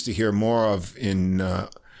 Something we used to hear more of in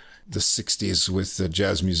the 60s with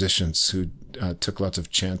jazz musicians who took lots of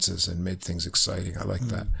chances and made things exciting. I like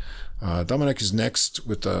that. Dominic is next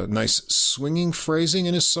with a nice swinging phrasing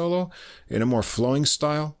in his solo in a more flowing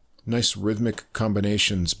style. Nice rhythmic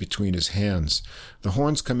combinations between his hands. The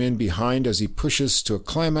horns come in behind as he pushes to a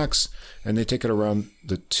climax, and they take it around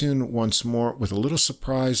the tune once more with a little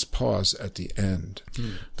surprise pause at the end.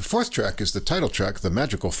 The fourth track is the title track, The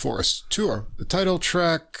Magical Forest Tour. The title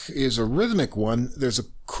track is a rhythmic one. There's a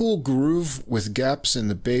cool groove with gaps in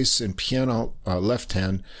the bass and piano left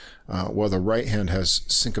hand, while the right hand has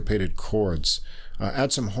syncopated chords.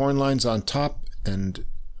 Add some horn lines on top and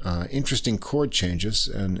interesting chord changes,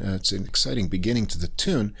 and it's an exciting beginning to the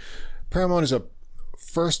tune. Paramon is up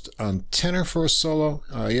first on tenor for a solo.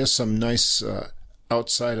 He has some nice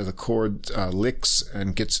outside of the chord licks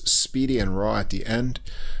and gets speedy and raw at the end.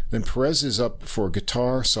 Then Perez is up for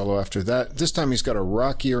guitar solo after that. This time he's got a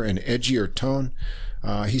rockier and edgier tone.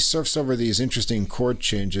 He surfs over these interesting chord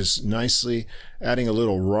changes nicely, adding a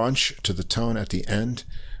little raunch to the tone at the end.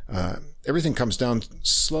 Everything comes down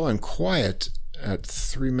slow and quiet at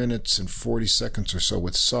 3 minutes and 40 seconds or so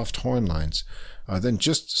with soft horn lines. Then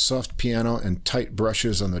just soft piano and tight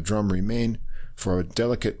brushes on the drum remain for a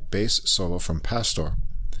delicate bass solo from Pastor.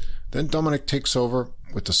 Then Dominic takes over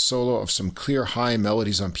with the solo of some clear high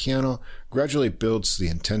melodies on piano, gradually builds the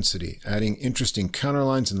intensity, adding interesting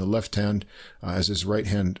counterlines in the left hand as his right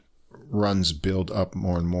hand runs build up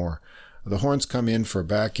more and more. The horns come in for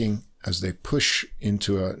backing as they push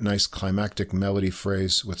into a nice climactic melody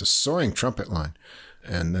phrase with a soaring trumpet line,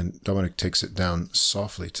 and then Dominic takes it down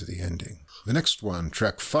softly to the ending. The next one,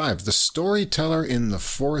 track 5, The Storyteller in the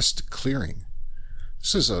Forest Clearing.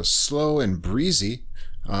 This is a slow and breezy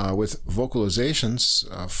with vocalizations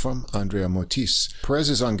from Andrea Motis. Perez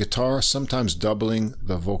is on guitar, sometimes doubling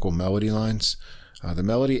the vocal melody lines. The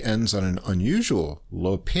melody ends on an unusual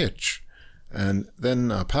low pitch, and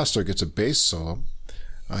then Pastor gets a bass solo.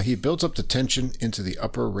 He builds up the tension into the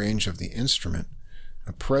upper range of the instrument.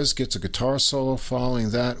 Perez gets a guitar solo following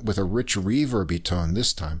that with a rich reverby tone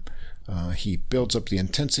this time. He builds up the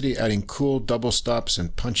intensity, adding cool double stops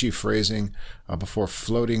and punchy phrasing before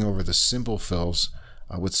floating over the cymbal fills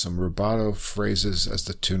with some rubato phrases as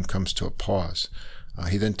the tune comes to a pause.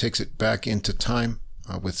 He then takes it back into time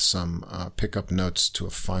with some pickup notes to a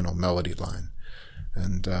final melody line.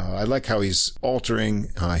 And I like how he's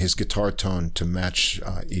altering his guitar tone to match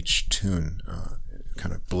each tune. It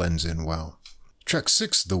kind of blends in well. Track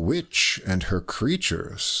 6, The Witch and Her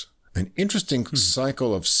Creatures. An interesting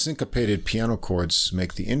cycle of syncopated piano chords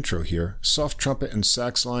make the intro here. Soft trumpet and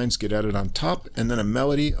sax lines get added on top, and then a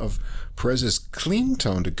melody of Perez's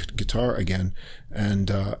clean-toned guitar again,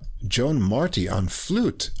 and Joan Marti on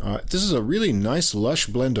flute. This is a really nice, lush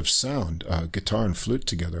blend of sound, guitar and flute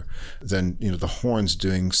together. Then, the horns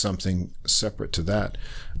doing something separate to that.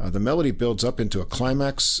 The melody builds up into a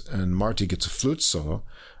climax, and Marti gets a flute solo.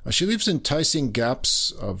 She leaves enticing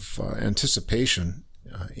gaps of anticipation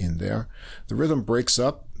in there. The rhythm breaks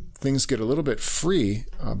up. Things get a little bit free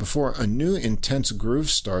before a new intense groove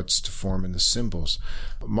starts to form in the cymbals.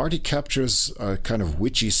 Marti captures a kind of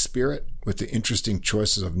witchy spirit with the interesting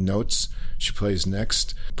choices of notes she plays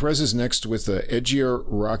next. Perez is next with the edgier,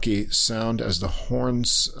 rocky sound as the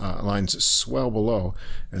horns lines swell below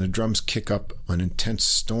and the drums kick up an intense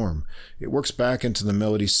storm. It works back into the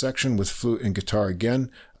melody section with flute and guitar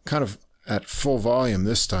again, kind of at full volume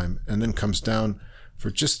this time, and then comes down for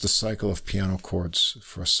just the cycle of piano chords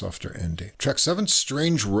for a softer ending. Track 7,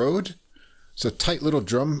 Strange Road. It's a tight little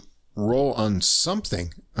drum roll on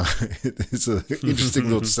something. It's an interesting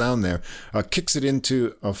little sound there. Kicks it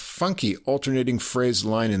into a funky alternating phrase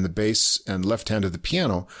line in the bass and left hand of the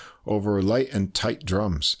piano over light and tight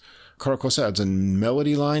drums. Carrascosa adds a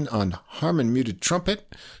melody line on harmon muted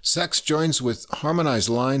trumpet. Sax joins with harmonized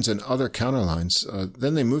lines and other counterlines.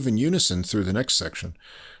 Then they move in unison through the next section.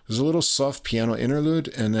 There's a little soft piano interlude,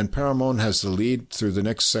 and then Paramon has the lead through the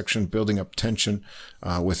next section, building up tension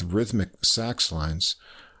with rhythmic sax lines.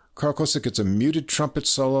 Carrascosa gets a muted trumpet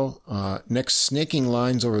solo, next snaking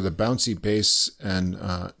lines over the bouncy bass, and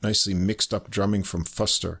nicely mixed up drumming from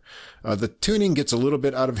Fuster. The tuning gets a little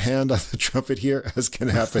bit out of hand on the trumpet here, as can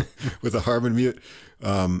happen with a harmon mute.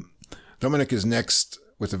 Dominic is next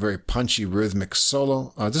with a very punchy rhythmic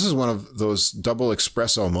solo. This is one of those double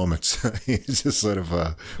espresso moments. He just sort of,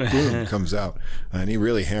 boom, comes out, and he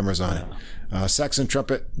really hammers on it. Sax and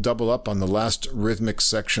trumpet double up on the last rhythmic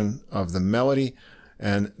section of the melody,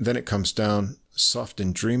 and then it comes down soft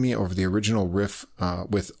and dreamy over the original riff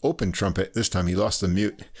with open trumpet. This time he lost the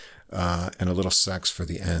mute, and a little sax for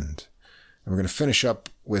the end. And we're going to finish up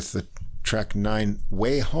with the track 9,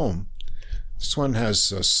 Way Home. This one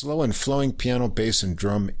has a slow and flowing piano, bass, and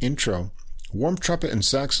drum intro. Warm trumpet and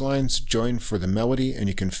sax lines join for the melody, and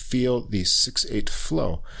you can feel the 6/8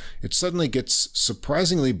 flow. It suddenly gets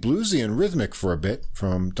surprisingly bluesy and rhythmic for a bit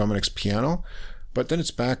from Dominic's piano, but then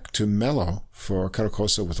it's back to mellow for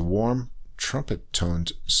Carrascosa with a warm,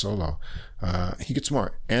 trumpet-toned solo. He gets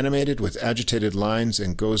more animated with agitated lines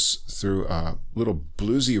and goes through a little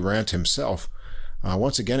bluesy rant himself.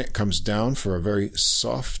 Once again, it comes down for a very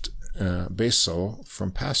soft bass solo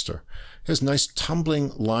from Pastor. He has nice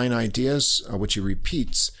tumbling line ideas, which he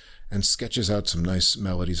repeats, and sketches out some nice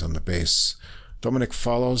melodies on the bass. Dominic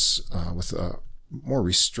follows with more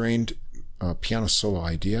restrained piano solo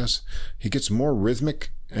ideas. He gets more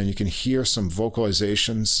rhythmic, and you can hear some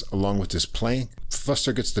vocalizations along with his playing.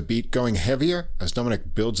 Fuster gets the beat going heavier as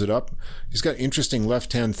Dominic builds it up. He's got interesting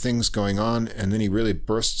left-hand things going on, and then he really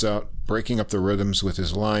bursts out, breaking up the rhythms with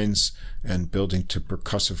his lines and building to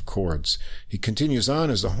percussive chords. He continues on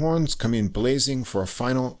as the horns come in blazing for a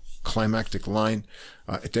final climactic line.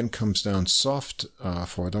 It then comes down soft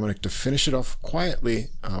for Dominic to finish it off quietly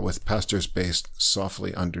with Pastor's bass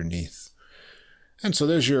softly underneath. And so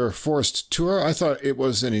there's your Forest tour. I thought it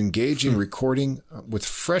was an engaging recording with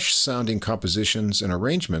fresh-sounding compositions and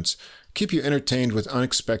arrangements. Keep you entertained with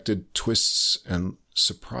unexpected twists and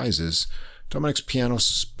surprises. Dominic's piano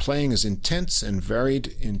playing is intense and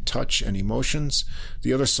varied in touch and emotions.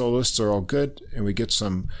 The other soloists are all good, and we get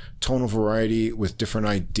some tonal variety with different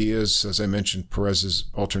ideas. As I mentioned, Perez's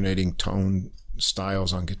alternating tone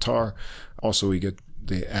styles on guitar. Also, we get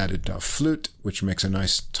the added flute, which makes a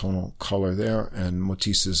nice tonal color there, and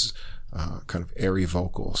Motis's kind of airy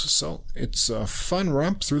vocals. So it's a fun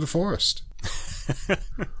romp through the forest.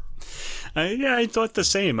 I thought the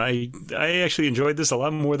same. I actually enjoyed this a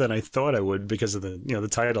lot more than I thought I would because of the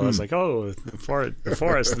title. I was like, oh, the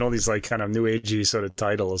forest, and all these like kind of new agey sort of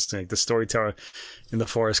titles, like the storyteller in the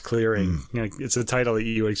forest clearing. It's a title that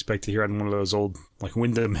you would expect to hear on one of those old like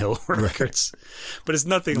Windham Hill records, but it's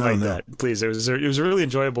nothing like that. Please, it was a really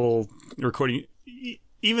enjoyable recording.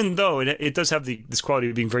 even though it does have this quality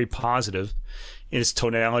of being very positive in its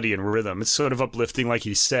tonality and rhythm, it's sort of uplifting, like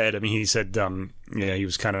he said. I mean, he said, he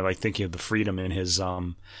was kind of like thinking of the freedom in his,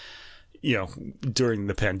 during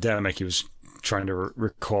the pandemic, he was trying to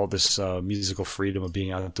recall this musical freedom of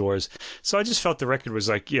being outdoors. So I just felt the record was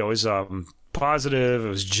like, it was positive, it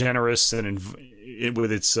was generous, and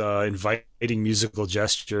with its inviting musical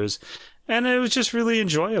gestures, and it was just really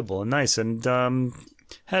enjoyable and nice, and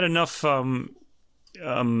had enough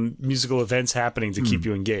musical events happening to keep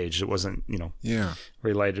you engaged. It wasn't,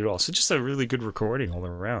 very light at all. So just a really good recording all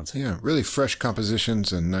around. Yeah, really fresh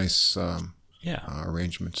compositions and nice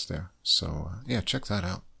arrangements there. So check that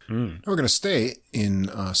out. Now we're going to stay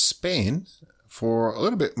in Spain for a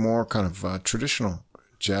little bit more kind of traditional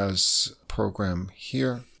jazz program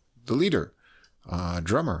here. The leader,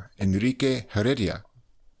 drummer, Enrique Heredia,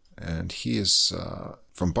 and he is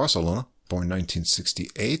from Barcelona, born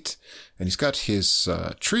 1968, and he's got his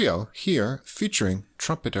trio here featuring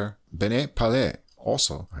trumpeter Benet Palé,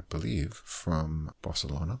 also, I believe, from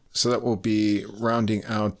Barcelona. So that will be rounding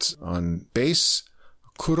out on bass,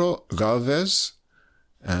 Curo Galvez,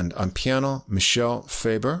 and on piano, Michel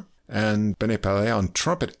Faber, and Benet Palé on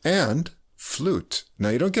trumpet and flute. Now,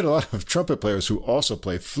 you don't get a lot of trumpet players who also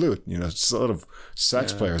play flute. It's a lot of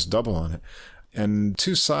sax players double on it. And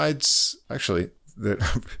two sides, actually, that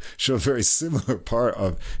show a very similar part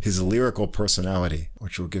of his lyrical personality,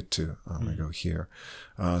 which we'll get to when we go here.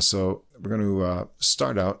 So we're going to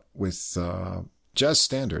start out with jazz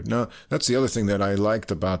standard. Now, that's the other thing that I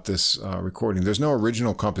liked about this recording. There's no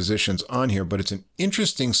original compositions on here, but it's an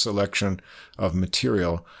interesting selection of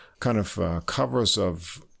material, kind of covers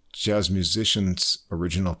of jazz musicians'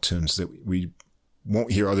 original tunes that we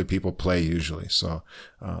won't hear other people play usually. So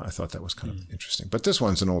I thought that was kind of interesting. But this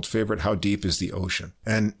one's an old favorite, How Deep is the Ocean?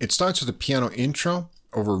 And it starts with a piano intro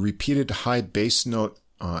over repeated high bass note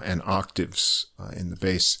and octaves in the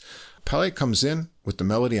bass. Palé comes in with the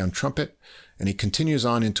melody on trumpet, and he continues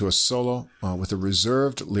on into a solo with a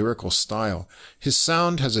reserved lyrical style. His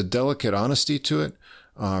sound has a delicate honesty to it,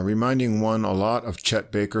 reminding one a lot of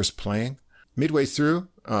Chet Baker's playing. Midway through,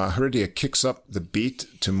 Heredia kicks up the beat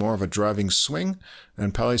to more of a driving swing,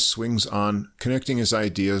 and Palé swings on, connecting his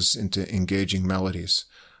ideas into engaging melodies.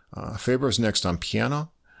 Faber is next on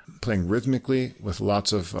piano, playing rhythmically with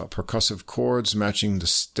lots of percussive chords matching the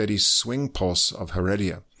steady swing pulse of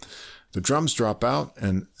Heredia. The drums drop out,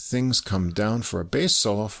 and things come down for a bass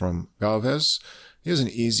solo from Galvez. Here's an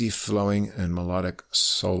easy, flowing, and melodic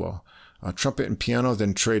solo. Trumpet and piano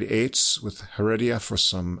then trade eights with Heredia for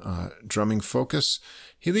some drumming focus.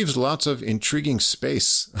 He leaves lots of intriguing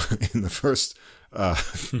space in the first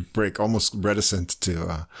break, almost reticent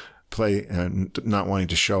to play and not wanting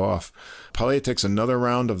to show off. Palé takes another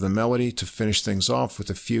round of the melody to finish things off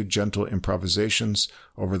with a few gentle improvisations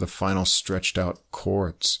over the final stretched out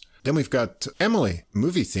chords. Then we've got Emily,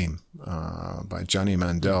 movie theme by Johnny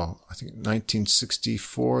Mandel. I think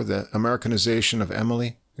 1964, the Americanization of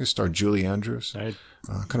Emily. It starred Julie Andrews.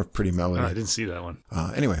 Kind of pretty melody. Oh, I didn't see that one.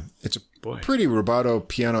 Anyway, it's a pretty rubato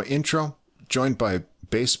piano intro, joined by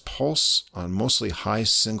bass pulse on mostly high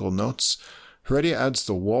single notes. Heredia adds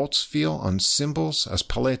the waltz feel on cymbals as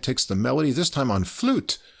Palé takes the melody, this time on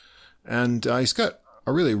flute. And he's got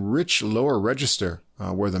a really rich lower register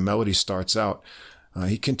where the melody starts out.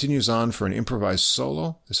 He continues on for an improvised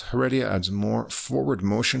solo. This Heredia adds more forward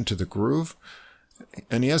motion to the groove.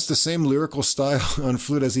 And he has the same lyrical style on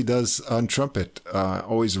flute as he does on trumpet,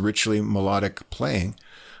 always richly melodic playing.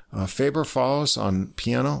 Faber follows on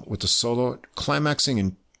piano with the solo climaxing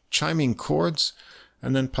in chiming chords,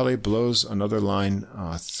 and then Palé blows another line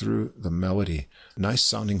through the melody. Nice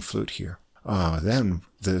sounding flute here. Then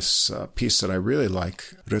this piece that I really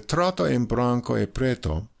like, Retrato in Branco e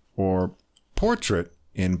Preto, or Portrait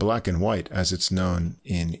in Black and White, as it's known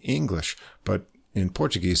in English, but in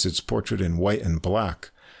Portuguese, it's Portrait in White and Black.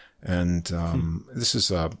 And this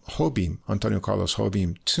is a Jobim, Antonio Carlos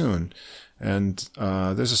Jobim tune. And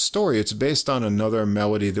there's a story. It's based on another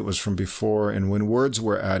melody that was from before. And when words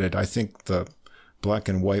were added, I think the black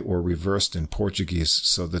and white were reversed in Portuguese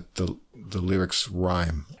so that the lyrics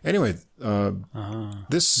rhyme. Anyway,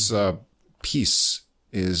 this piece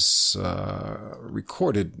is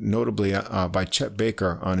recorded notably by Chet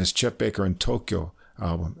Baker on his Chet Baker in Tokyo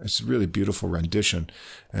album. It's a really beautiful rendition,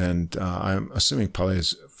 and I'm assuming Palé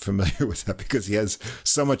is familiar with that because he has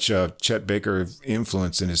so much Chet Baker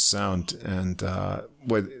influence in his sound, and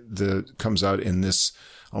what comes out in this,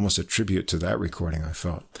 almost a tribute to that recording, I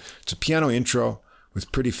felt. It's a piano intro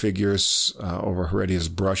with pretty figures over Heredia's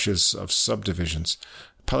brushes of subdivisions.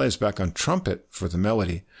 Palé is back on trumpet for the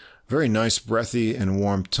melody. Very nice, breathy, and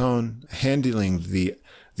warm tone, handling the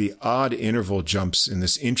the odd interval jumps in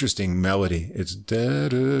this interesting melody. It's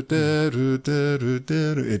it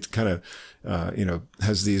kind of,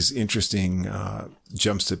 has these interesting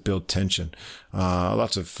jumps that build tension.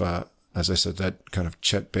 Lots of, as I said, that kind of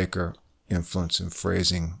Chet Baker influence in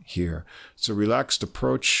phrasing here. It's a relaxed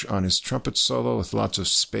approach on his trumpet solo with lots of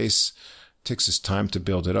space. Takes his time to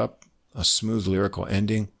build it up. A smooth lyrical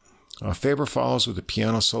ending. Faber follows with a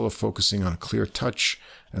piano solo focusing on a clear touch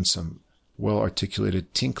and some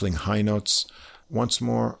well-articulated tinkling high notes. Once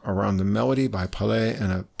more around the melody by Palais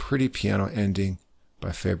and a pretty piano ending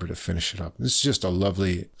by Faber to finish it up. This is just a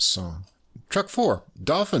lovely song. Track 4,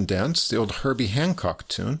 Dolphin Dance, the old Herbie Hancock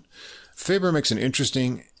tune. Faber makes an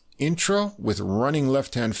interesting intro with running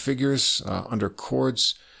left-hand figures under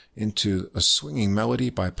chords into a swinging melody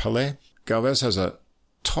by Palais. Galvez has a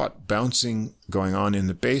taut bouncing going on in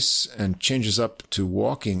the bass and changes up to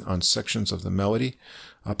walking on sections of the melody.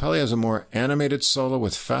 Palais has a more animated solo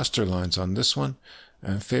with faster lines on this one,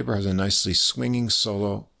 and Faber has a nicely swinging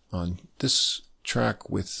solo on this track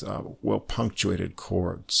with well-punctuated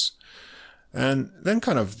chords. And then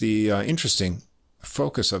kind of the interesting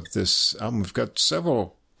focus of this album, we've got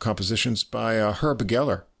several compositions by Herb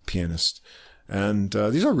Geller, pianist. And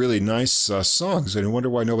these are really nice songs, and I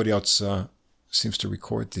wonder why nobody else seems to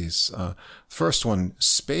record these. First one,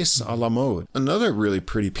 Space à la Mode. Another really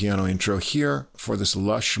pretty piano intro here for this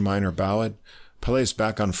lush minor ballad. Palais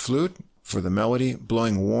back on flute for the melody,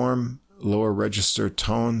 blowing warm, lower register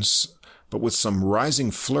tones, but with some rising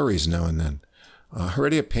flurries now and then.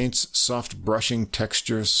 Heredia paints soft brushing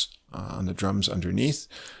textures on the drums underneath.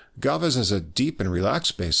 Galvez has a deep and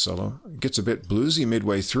relaxed bass solo. It gets a bit bluesy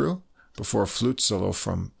midway through before a flute solo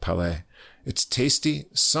from Palais. It's tasty,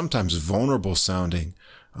 sometimes vulnerable sounding,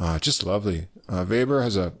 just lovely. Weber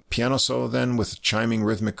has a piano solo then with chiming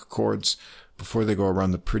rhythmic chords before they go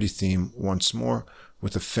around the pretty theme once more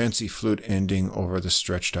with a fancy flute ending over the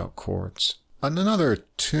stretched out chords. Another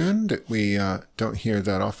tune that we don't hear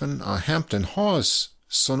that often, Hampton Hawes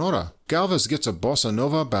Sonora. Galvez gets a bossa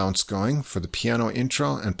nova bounce going for the piano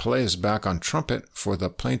intro, and Palais is back on trumpet for the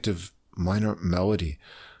plaintive minor melody.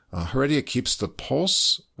 Heredia keeps the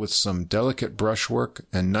pulse with some delicate brushwork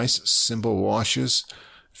and nice cymbal washes.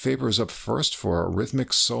 Faber is up first for a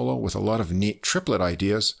rhythmic solo with a lot of neat triplet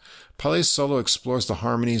ideas. Palais' solo explores the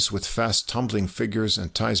harmonies with fast tumbling figures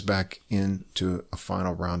and ties back into a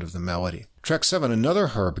final round of the melody. Track 7, another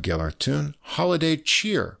Herb Geller tune, Holiday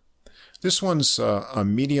Cheer. This one's a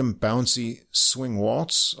medium bouncy swing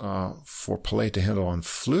waltz for Palais to handle on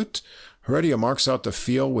flute. Heredia marks out the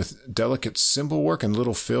feel with delicate cymbal work and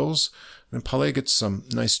little fills. Then Palais gets some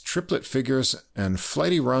nice triplet figures and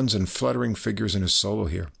flighty runs and fluttering figures in his solo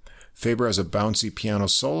here. Faber has a bouncy piano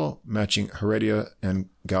solo, matching Heredia and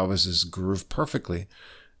Galvez's groove perfectly.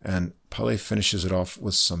 And Palais finishes it off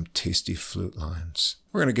with some tasty flute lines.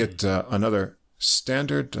 We're going to get another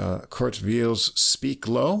standard, Kurt Weill's Speak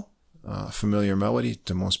Low, familiar melody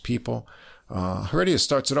to most people. Heredia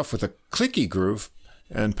starts it off with a clicky groove,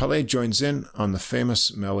 and Palais joins in on the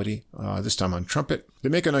famous melody, this time on trumpet. They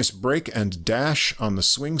make a nice break and dash on the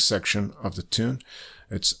swing section of the tune.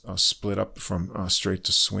 It's split up from straight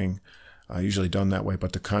to swing, usually done that way,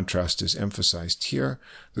 but the contrast is emphasized here.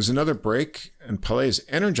 There's another break, and Palais is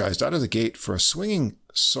energized out of the gate for a swinging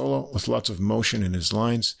solo with lots of motion in his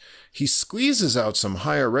lines. He squeezes out some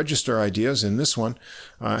higher register ideas in this one,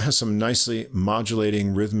 has some nicely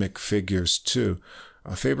modulating rhythmic figures too.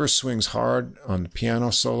 Faber swings hard on the piano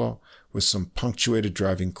solo with some punctuated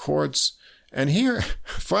driving chords. And here,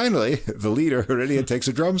 finally, the leader, Heredia, takes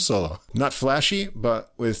a drum solo. Not flashy,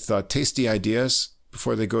 but with tasty ideas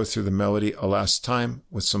before they go through the melody a last time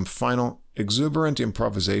with some final exuberant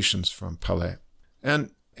improvisations from Palais. And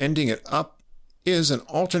ending it up is an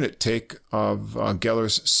alternate take of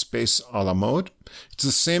Geller's Space à la Mode. It's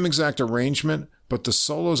the same exact arrangement, but the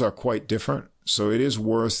solos are quite different, so it is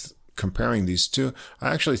worth comparing these two.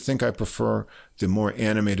 I actually think I prefer the more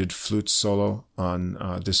animated flute solo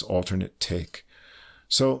on this alternate take.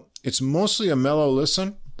 So it's mostly a mellow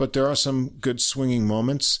listen, but there are some good swinging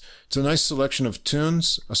moments. It's a nice selection of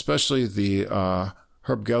tunes, especially the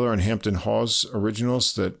Herb Geller and Hampton Hawes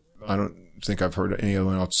originals that I don't think I've heard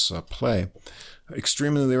anyone else play.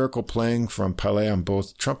 Extremely lyrical playing from Palais on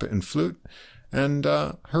both trumpet and flute. And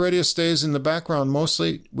Heredia stays in the background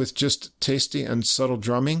mostly with just tasty and subtle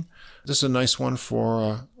drumming. This is a nice one for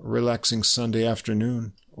a relaxing Sunday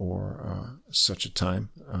afternoon or such a time.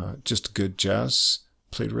 Just good jazz,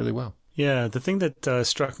 played really well. Yeah, the thing that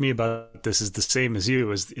struck me about this is the same as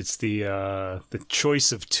you. It's the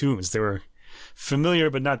choice of tunes. They were familiar,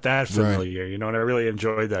 but not that familiar, right. And I really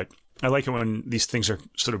enjoyed that. I like it when these things are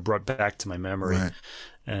sort of brought back to my memory. Right.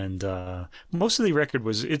 And most of the record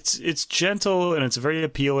it's gentle and it's very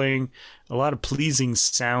appealing. A lot of pleasing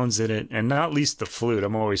sounds in it, and not least the flute.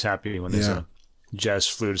 I'm always happy when there's a jazz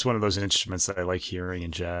flute. It's one of those instruments that I like hearing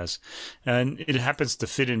in jazz, and it happens to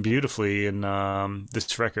fit in beautifully in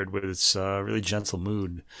this record with its really gentle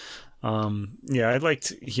mood. I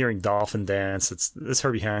liked hearing Dolphin Dance. That's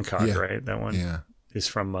Herbie Hancock, right? That one is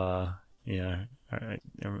from and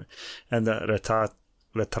the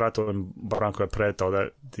Retrato in Barranco Preto,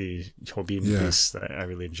 that the Jobim piece that I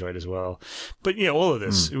really enjoyed as well. But all of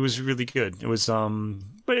this, it was really good. It was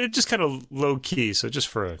but it just kind of low key, so just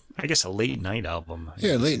for a late night album.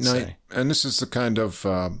 Late night. Say. And this is the kind of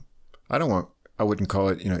I wouldn't call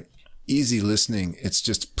it, easy listening. It's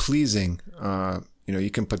just pleasing. You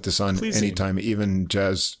can put this on anytime, even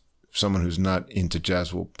jazz. Someone who's not into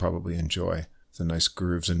jazz will probably enjoy the nice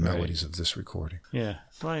grooves and melodies of this recording. Yeah.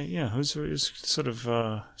 It was sort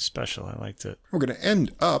of special. I liked it. We're going to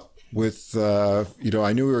end up with,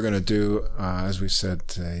 I knew we were going to do, as we said,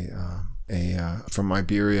 a From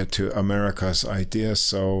Iberia to Americas idea.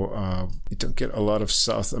 So you don't get a lot of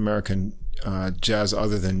South American jazz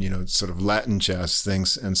other than, sort of Latin jazz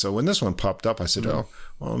things. And so when this one popped up, I said,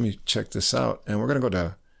 let me check this out. And we're going to go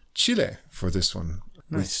to Chile for this one.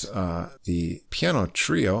 Nice. With the piano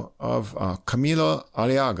trio of Camilo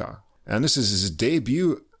Aliaga. And this is his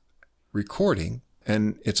debut recording,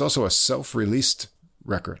 and it's also a self-released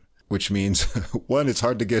record, which means, one, it's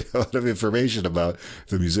hard to get a lot of information about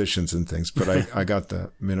the musicians and things, but I got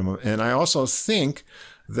the minimum. And I also think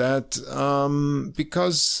that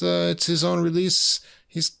because it's his own release,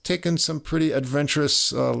 he's taken some pretty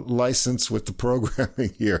adventurous license with the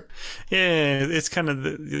programming here. Yeah, it's kind of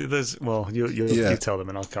you tell them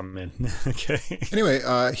and I'll come in. Okay. Anyway,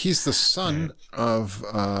 he's the son of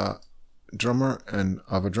a drummer and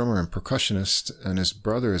percussionist, and his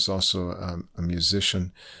brother is also a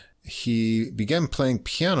musician. He began playing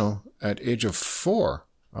piano at age of 4,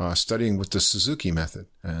 studying with the Suzuki method,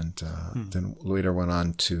 and then later went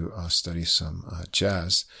on to study some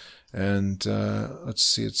jazz. And let's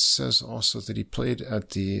see, it says also that he played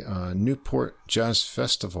at the Newport Jazz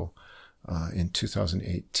Festival in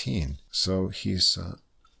 2018. So he's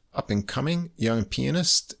up and coming young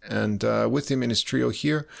pianist, and with him in his trio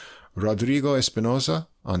here, Rodrigo Espinosa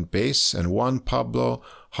on bass and Juan Pablo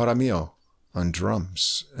Jaramillo on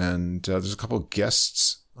drums. And there's a couple of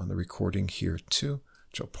guests on the recording here too,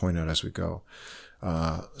 which I'll point out as we go.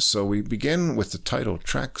 So we begin with the title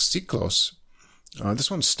track, Ciclos. This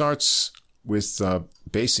one starts with a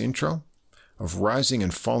bass intro of rising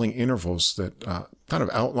and falling intervals that kind of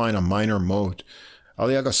outline a minor mode.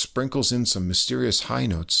 Aliaga sprinkles in some mysterious high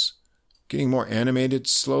notes, getting more animated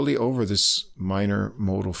slowly over this minor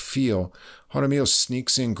modal feel. Jaramillo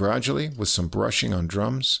sneaks in gradually with some brushing on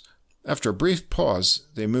drums. After a brief pause,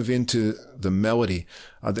 they move into the melody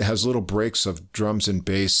that has little breaks of drums and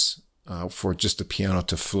bass for just the piano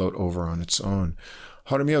to float over on its own.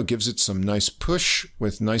 Jaramillo gives it some nice push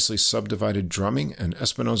with nicely subdivided drumming, and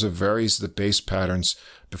Espinosa varies the bass patterns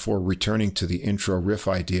before returning to the intro riff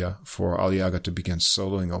idea for Aliaga to begin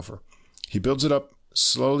soloing over. He builds it up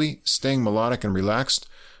slowly, staying melodic and relaxed,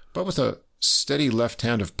 but with a steady left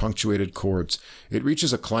hand of punctuated chords. It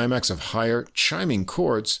reaches a climax of higher, chiming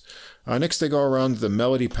chords. Next, they go around the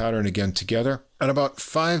melody pattern again together. At about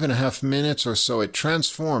 5.5 minutes or so, it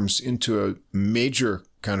transforms into a major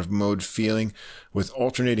kind of mode feeling with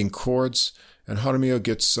alternating chords, and Jaramillo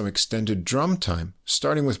gets some extended drum time,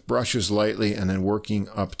 starting with brushes lightly and then working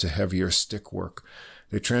up to heavier stick work.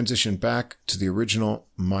 They transition back to the original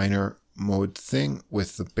minor mode thing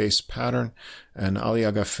with the bass pattern, and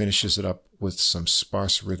Aliaga finishes it up with some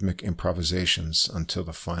sparse rhythmic improvisations until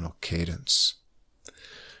the final cadence.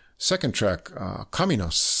 Second track,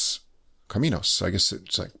 Caminos, I guess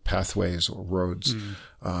it's like pathways or roads.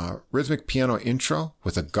 Rhythmic piano intro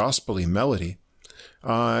with a gospel-y melody.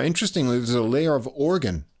 Interestingly, there's a layer of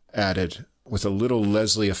organ added with a little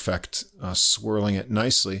Leslie effect, swirling it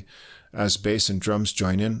nicely as bass and drums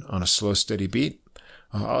join in on a slow, steady beat.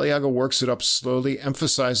 Aliaga works it up slowly,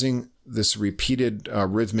 emphasizing this repeated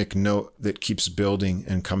rhythmic note that keeps building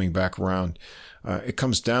and coming back around. It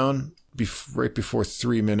comes down right before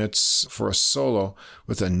 3 minutes for a solo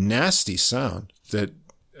with a nasty sound that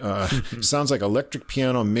sounds like electric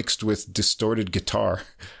piano mixed with distorted guitar.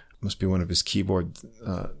 Must be one of his keyboard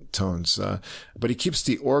tones. But he keeps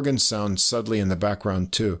the organ sound subtly in the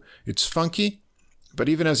background too. It's funky, but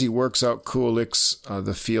even as he works out cool licks,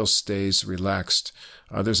 the feel stays relaxed.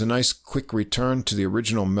 There's a nice quick return to the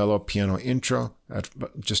original mellow piano intro at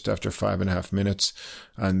just after 5.5 minutes,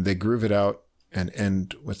 and they groove it out and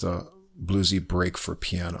end with a bluesy break for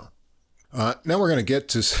piano. Now we're going to get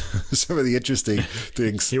to some of the interesting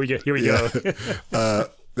things. Here we go.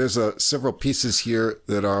 There's several pieces here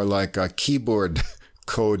that are like keyboard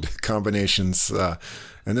code combinations.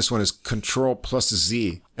 And this one is Control plus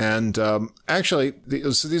Z. And actually,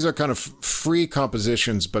 so these are kind of free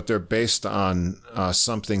compositions, but they're based on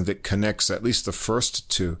something that connects at least the first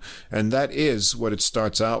two. And that is what it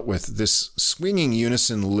starts out with, this swinging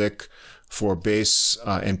unison lick for bass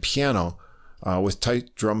and piano with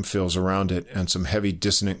tight drum fills around it and some heavy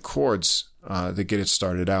dissonant chords that get it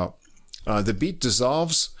started out. The beat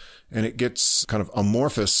dissolves and it gets kind of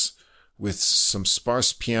amorphous with some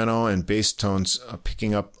sparse piano and bass tones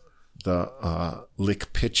picking up the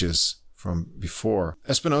lick pitches from before.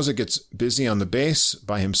 Espinosa gets busy on the bass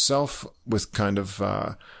by himself with kind of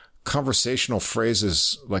conversational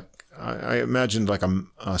phrases, like I imagined like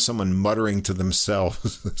someone muttering to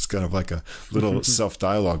themselves. It's kind of like a little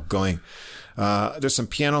self-dialogue going. There's some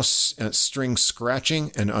piano string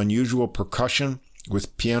scratching and unusual percussion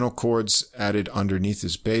with piano chords added underneath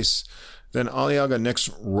his bass. Then Aliaga next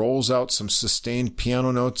rolls out some sustained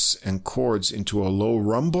piano notes and chords into a low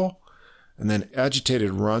rumble, and then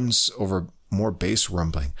agitated runs over more bass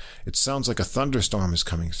rumbling. It sounds like a thunderstorm is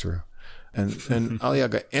coming through. And then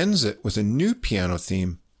Aliaga ends it with a new piano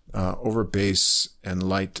theme over bass and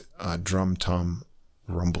light drum tom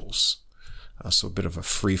rumbles. So a bit of a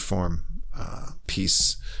free-form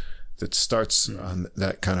piece that starts on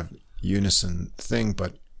that kind of unison thing,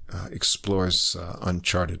 but explores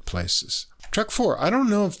uncharted places. Track 4, I don't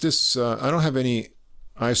know if this, I don't have any,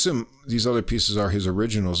 I assume these other pieces are his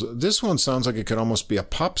originals. This one sounds like it could almost be a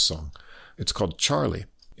pop song. It's called Charlie.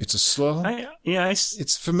 It's a slow,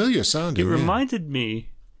 it's familiar sounding. It reminded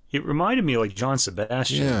me like John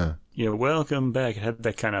Sebastian. Yeah. You know, Welcome Back. It had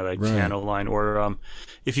that kind of like piano line. Or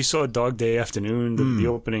if you saw Dog Day Afternoon, the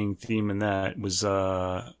opening theme in that was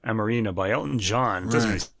Amarina by Elton John. It doesn't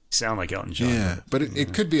really sound like Elton John. Yeah, but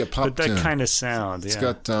it could be a pop But that tune. kind of sound, It's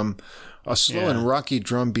got a slow and rocky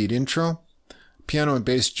drum beat intro. Piano and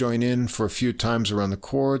bass join in for a few times around the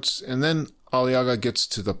chords, and then Aliaga gets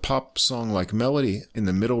to the pop song-like melody in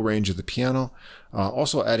the middle range of the piano,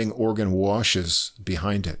 also adding organ washes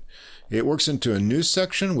behind it. It works into a new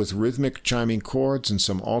section with rhythmic chiming chords and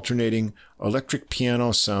some alternating electric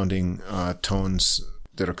piano-sounding tones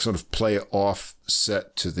that are sort of play off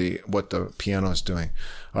set to what the piano is doing.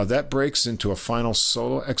 That breaks into a final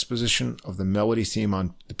solo exposition of the melody theme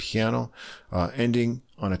on the piano, ending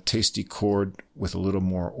on a tasty chord with a little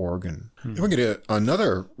more organ. Then we get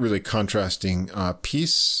another really contrasting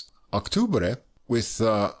piece, Octubre, with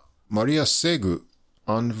Maria Segu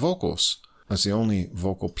on vocals. That's the only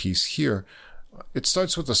vocal piece here. It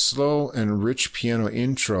starts with a slow and rich piano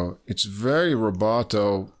intro. It's very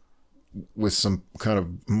rubato, with some kind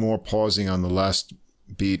of more pausing on the last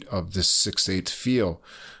beat of this 6/8 feel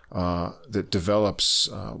that develops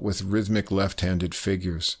with rhythmic left-handed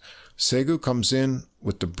figures. Segu comes in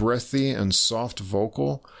with the breathy and soft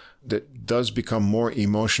vocal that does become more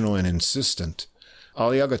emotional and insistent.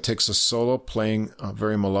 Aliaga takes a solo playing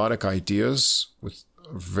very melodic ideas with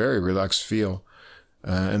a very relaxed feel,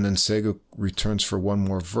 and then Segu returns for one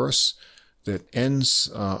more verse that ends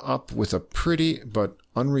up with a pretty but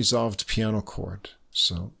unresolved piano chord.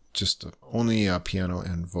 So just only piano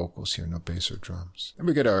and vocals here, no bass or drums. And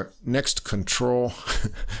we get our next Control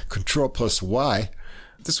plus Y.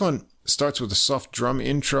 This one starts with a soft drum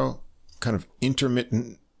intro, kind of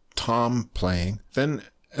intermittent tom playing. Then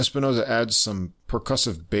Espinosa adds some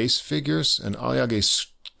percussive bass figures, and Aliaga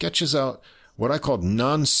sketches out what I called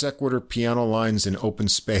non-sequitur piano lines in open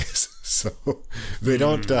space. So they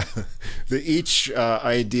don't, each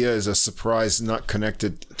idea is a surprise, not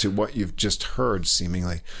connected to what you've just heard,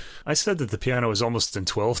 seemingly. I said that the piano was almost in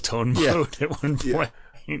 12-tone mode at one point.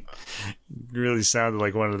 It really sounded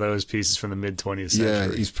like one of those pieces from the mid-20th century.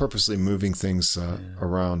 Yeah, he's purposely moving things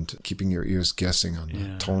around, keeping your ears guessing on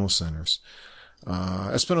the tonal centers.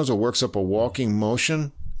 Espinosa works up a walking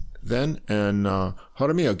motion then, and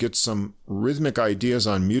Jaramillo gets some rhythmic ideas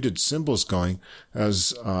on muted cymbals going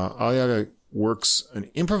as Aliaga works an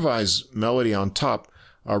improvised melody on top,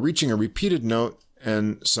 reaching a repeated note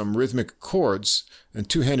and some rhythmic chords and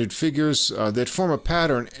two-handed figures that form a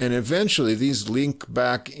pattern, and eventually these link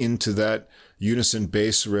back into that unison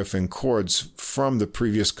bass riff and chords from the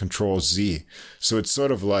previous Control Z. So it's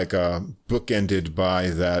sort of like bookended by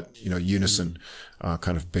that, unison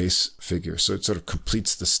kind of bass figure. So it sort of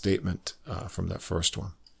completes the statement from that first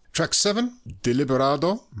one. Track 7,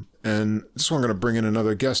 Deliberado. And this one I'm going to bring in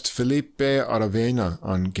another guest, Felipe Aravena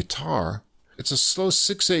on guitar. It's a slow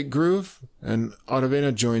 6/8 groove and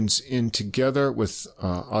Aravena joins in together with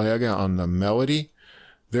Aliaga on the melody.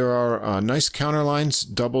 There are nice counterlines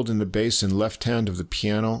doubled in the bass and left hand of the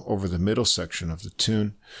piano over the middle section of the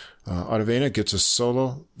tune. Aravena gets a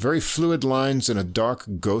solo, very fluid lines and a dark,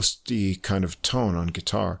 ghosty kind of tone on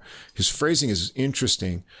guitar. His phrasing is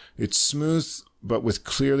interesting. It's smooth, but with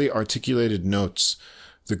clearly articulated notes.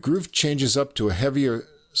 The groove changes up to a heavier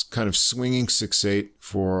kind of swinging 6/8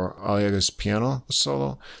 for Aliaga's piano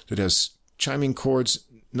solo that has chiming chords,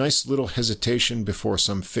 nice little hesitation before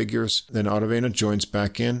some figures. Then Aravena joins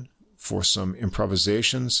back in for some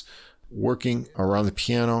improvisations, working around the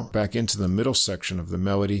piano back into the middle section of the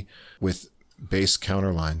melody with bass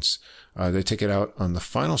counterlines. They take it out on the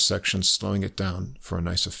final section, slowing it down for a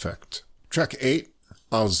nice effect. Track 8,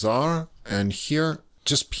 Alzar, and here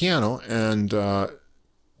just piano and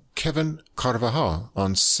Kevin Carvajal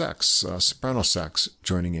on sax, soprano sax,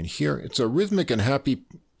 joining in here. It's a rhythmic and happy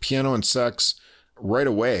piano and sax right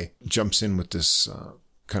away, jumps in with this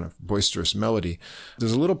kind of boisterous melody.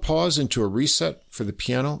 There's a little pause into a reset for the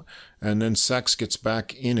piano, and then sax gets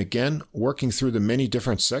back in again, working through the many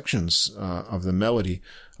different sections of the melody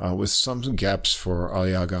with some gaps for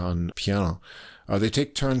Aliaga on piano. They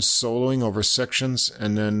take turns soloing over sections,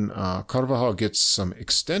 and then Carvajal gets some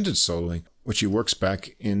extended soloing, which he works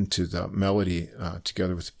back into the melody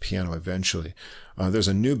together with the piano eventually. There's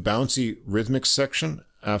a new bouncy rhythmic section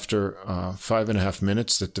after 5.5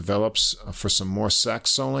 minutes that develops for some more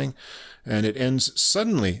sax soloing, and it ends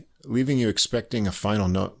suddenly, leaving you expecting a final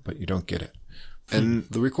note, but you don't get it. And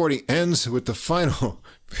the recording ends with the final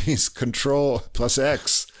piece, Control plus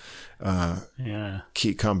X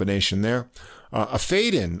key combination there. A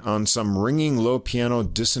fade-in on some ringing low piano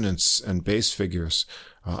dissonance and bass figures.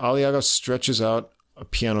 Aliaga stretches out a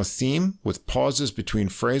piano theme with pauses between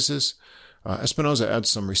phrases. Espinosa adds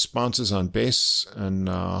some responses on bass, and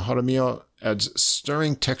Jaramillo adds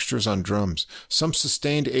stirring textures on drums. Some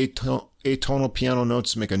sustained atonal piano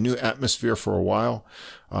notes make a new atmosphere for a while,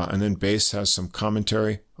 and then bass has some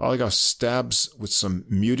commentary. Aliaga stabs with some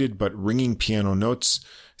muted but ringing piano notes.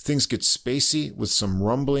 Things get spacey with some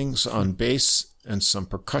rumblings on bass and some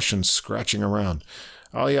percussion scratching around.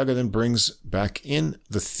 Aliaga then brings back in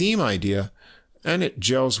the theme idea, and it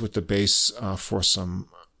gels with the bass for some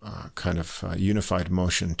kind of unified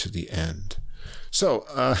motion to the end. So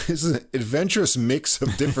it's an adventurous mix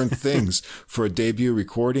of different things for a debut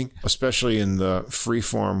recording, especially in the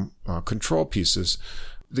freeform control pieces.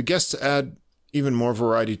 The guests add even more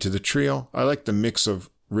variety to the trio. I like the mix of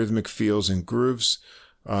rhythmic feels and grooves.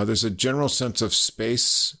 There's a general sense of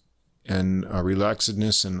space and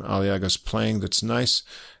relaxedness in Aliaga's playing that's nice.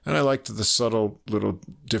 And I liked the subtle little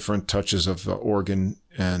different touches of the organ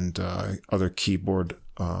and other keyboard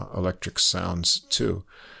electric sounds too.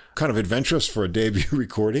 Kind of adventurous for a debut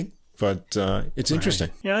recording, but it's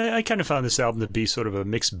interesting. Yeah, I kind of found this album to be sort of a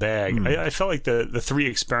mixed bag. I felt like the three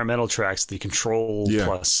experimental tracks, the Control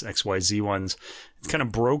plus XYZ ones, kind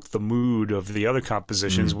of broke the mood of the other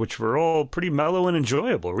compositions, which were all pretty mellow and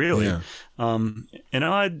enjoyable, really. Yeah.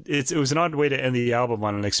 It was an odd way to end the album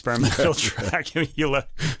on an experimental track. I mean,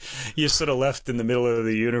 you're sort of left in the middle of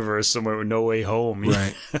the universe somewhere with no way home.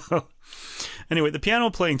 Right. Anyway, the piano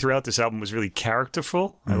playing throughout this album was really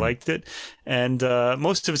characterful. I liked it. And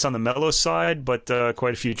most of it's on the mellow side, but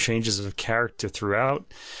quite a few changes of character throughout.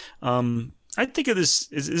 I think of this,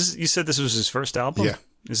 you said this was his first album? Yeah.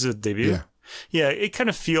 This is a debut? Yeah. Yeah, it kind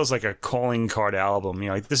of feels like a calling card album. You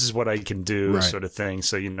know, like, this is what I can do sort of thing.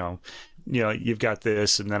 So, you know, you've got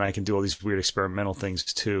this, and then I can do all these weird experimental things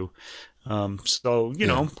too. So, you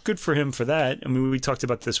know, good for him for that. I mean, we talked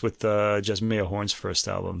about this with Jasmine Horn's first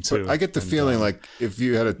album too. But I get the feeling like if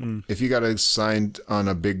you got signed on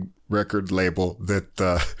a big record label, that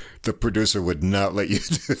the producer would not let you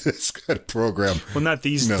do this kind of program. Well, not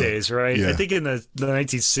these days, right? Yeah. I think in the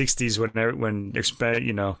 1960s when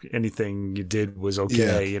anything you did was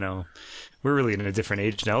okay, you know. We're really in a different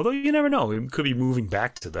age now, although you never know. We could be moving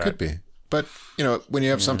back to that. Could be. But, you know, when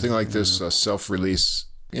you have something like this, self-release,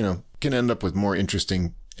 you know, can end up with more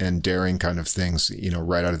interesting and daring kind of things, you know,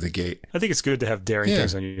 right out of the gate. I think it's good to have daring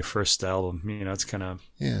things on your first album. You know, it's kind of,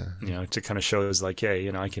 you know, to kind of shows like, hey,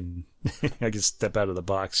 you know, I can step out of the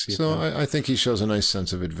box. So I think he shows a nice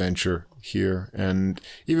sense of adventure here. And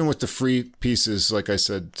even with the free pieces, like I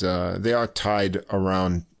said, they are tied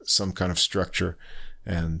around some kind of structure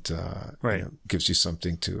and you know, gives you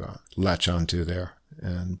something to latch onto there.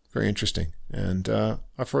 And very interesting. And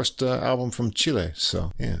our first album from Chile.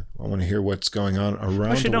 So, yeah, I want to hear what's going on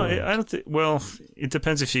around the world. I don't think... Well, it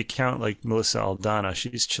depends if you count, like, Melissa Aldana.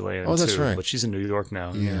 She's Chilean, that's too. Right. But she's in New York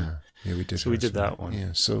now. Yeah, we did. So we did that one. Yeah,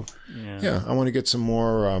 so, I want to get some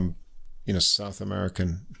more, South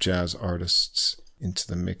American jazz artists into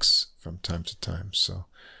the mix from time to time. So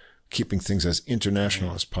keeping things as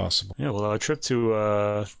international as possible. Yeah, well, our trip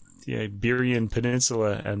to the Iberian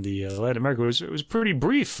Peninsula and the Latin America was pretty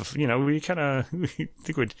brief. We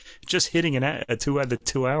think we're just hitting the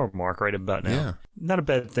 2-hour mark right about now. Yeah. Not a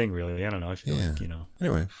bad thing, really. I don't know. I feel like,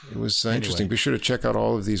 Anyway, it was interesting. Be sure to check out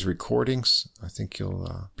all of these recordings. I think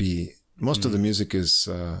you'll most of the music is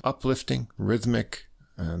uplifting, rhythmic,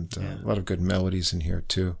 and a lot of good melodies in here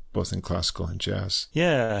too, both in classical and jazz.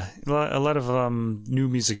 Yeah, a lot of new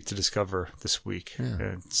music to discover this week,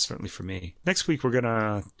 certainly for me. Next week,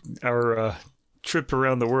 our trip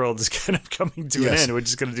around the world is kind of coming to an end. We're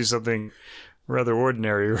just going to do something rather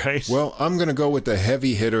ordinary, right? Well, I'm going to go with the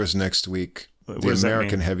heavy hitters next week. The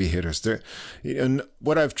American heavy hitters. And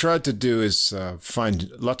what I've tried to do is find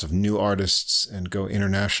lots of new artists and go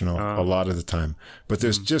international a lot of the time. But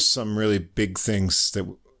there's just some really big things that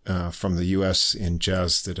from the U.S. in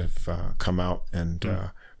jazz that have come out, and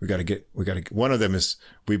we got to get. One of them is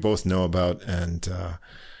we both know about, and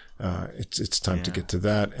it's time to get to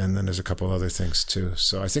that. And then there's a couple other things too.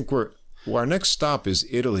 So I think our next stop is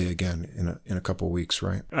Italy again in a couple of weeks,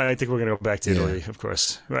 right? I think we're going to go back to Italy, of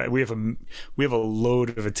course. Right, we have a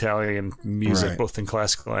load of Italian music, both in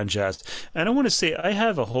classical and jazz. And I want to say I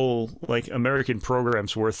have a whole American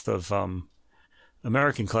programs worth of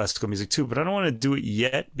American classical music too, but I don't want to do it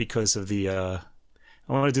yet because of the. I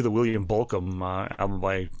want to do the William Bolcom album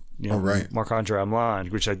by Marc-Andre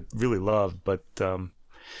Hamelin, which I really love, but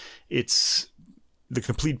it's the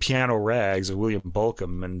complete piano rags of William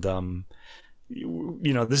Bolcom, and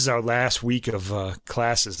this is our last week of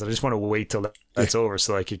classes. I just want to wait till that's over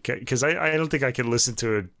so I could, because I don't think I can listen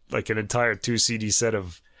to an entire 2 CD set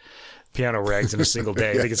of piano rags in a single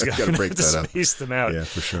day. I think it's got to break that up, space them out. Yeah,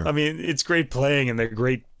 for sure. I mean, it's great playing and they're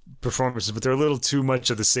great performances, but they're a little too much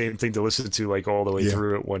of the same thing to listen to all the way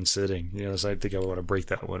through at one sitting. So I think I want to break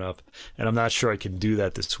that one up, and I'm not sure I can do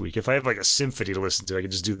that this week. If I have a symphony to listen to, I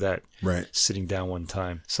can just do that sitting down one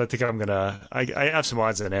time. So I think I'm gonna. I have some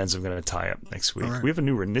odds and ends I'm gonna tie up next week. We have a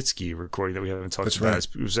new Wranitzky recording that we haven't talked about.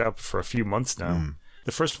 It was out for a few months now.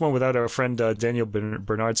 The first one without our friend Daniel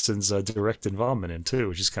Bernardson's direct involvement in too,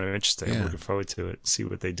 which is kind of interesting. I'm looking forward to it. See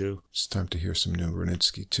what they do. It's time to hear some new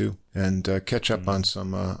Wranitzky too, and catch up on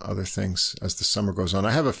some other things as the summer goes on.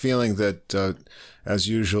 I have a feeling that, as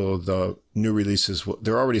usual, the new releases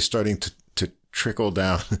they're already starting to trickle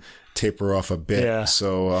down, taper off a bit. Yeah.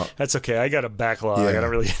 So that's okay. I got a backlog. I don't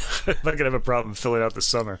really. I'm not gonna have a problem filling out the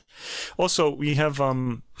summer. Also, we have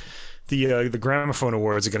The Gramophone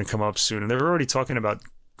Awards are going to come up soon, and they're already talking about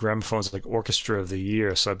gramophones like Orchestra of the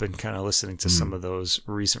Year. So I've been kind of listening to some of those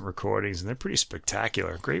recent recordings, and they're pretty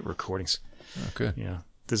spectacular. Great recordings. Oh, good. Yeah.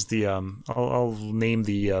 There's the I'll name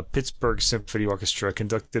the Pittsburgh Symphony Orchestra,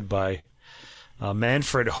 conducted by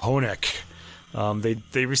Manfred Honeck.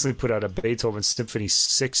 They recently put out a Beethoven Symphony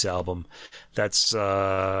 6 album that's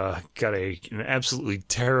got an absolutely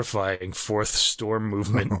terrifying fourth storm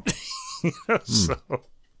movement. So.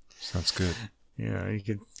 Sounds good. Yeah, you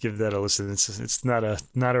could give that a listen. It's not a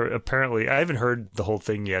apparently. I haven't heard the whole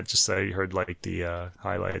thing yet. Just I heard the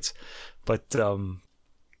highlights, but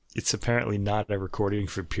it's apparently not a recording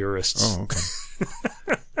for purists. Oh,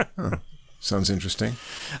 okay. Sounds interesting.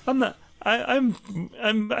 I'm not.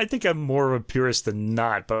 I think I'm more of a purist than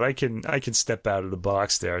not, but I can step out of the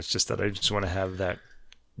box there. It's just that I just want to have that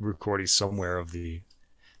recording somewhere of the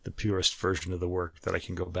purest version of the work that I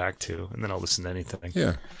can go back to, and then I'll listen to anything.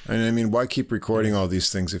 Yeah. And I mean, why keep recording all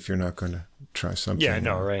these things if you're not going to try something I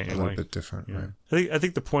know, right? a little bit different, right? I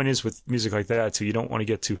think the point is with music like that too, you don't want to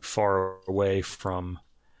get too far away from,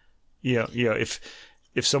 if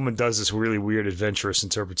someone does this really weird adventurous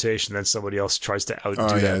interpretation, then somebody else tries to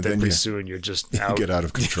outdo that, then pretty soon you're just out. You get out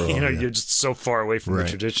of control. You're just so far away from the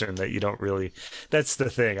tradition that you don't really, that's the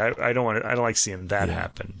thing. I don't like seeing that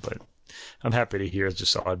happen, but I'm happy to hear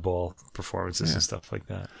just oddball performances and stuff like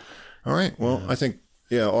that. All right. Well, I think,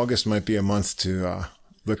 August might be a month to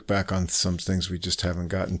look back on some things we just haven't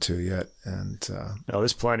gotten to yet. And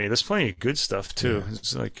there's plenty of good stuff too. Yeah.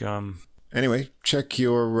 It's like anyway, check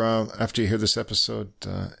your after you hear this episode,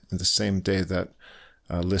 the same day that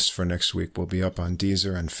list for next week will be up on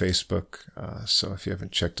Deezer and Facebook. So if you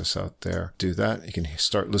haven't checked us out there, do that. You can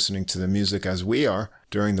start listening to the music as we are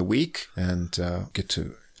during the week and get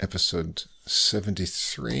to episode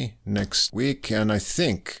 73 next week. And I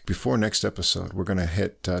think before next episode, we're going to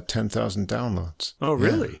hit 10,000 downloads. Oh,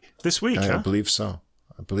 really? Yeah. This week, I believe so.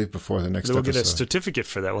 I believe before the next we'll episode. Get a certificate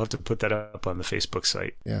for that. We'll have to put that up on the Facebook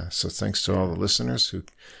site. Yeah, so thanks to all the listeners who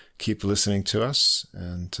keep listening to us,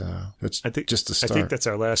 and that's just the start. I think that's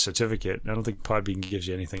our last certificate. I don't think Podbean gives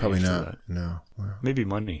you anything. Probably after not. That. No. Well, maybe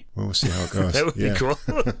money. Well, we'll see how it goes. That would be cool.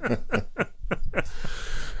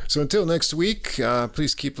 So until next week,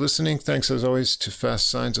 please keep listening. Thanks as always to Fast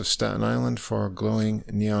Signs of Staten Island for our glowing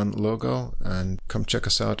neon logo. And come check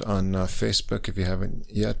us out on Facebook if you haven't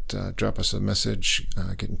yet. Drop us a message,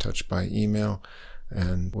 get in touch by email,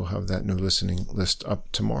 and we'll have that new listening list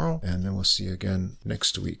up tomorrow. And then we'll see you again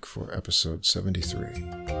next week for episode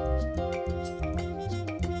 73.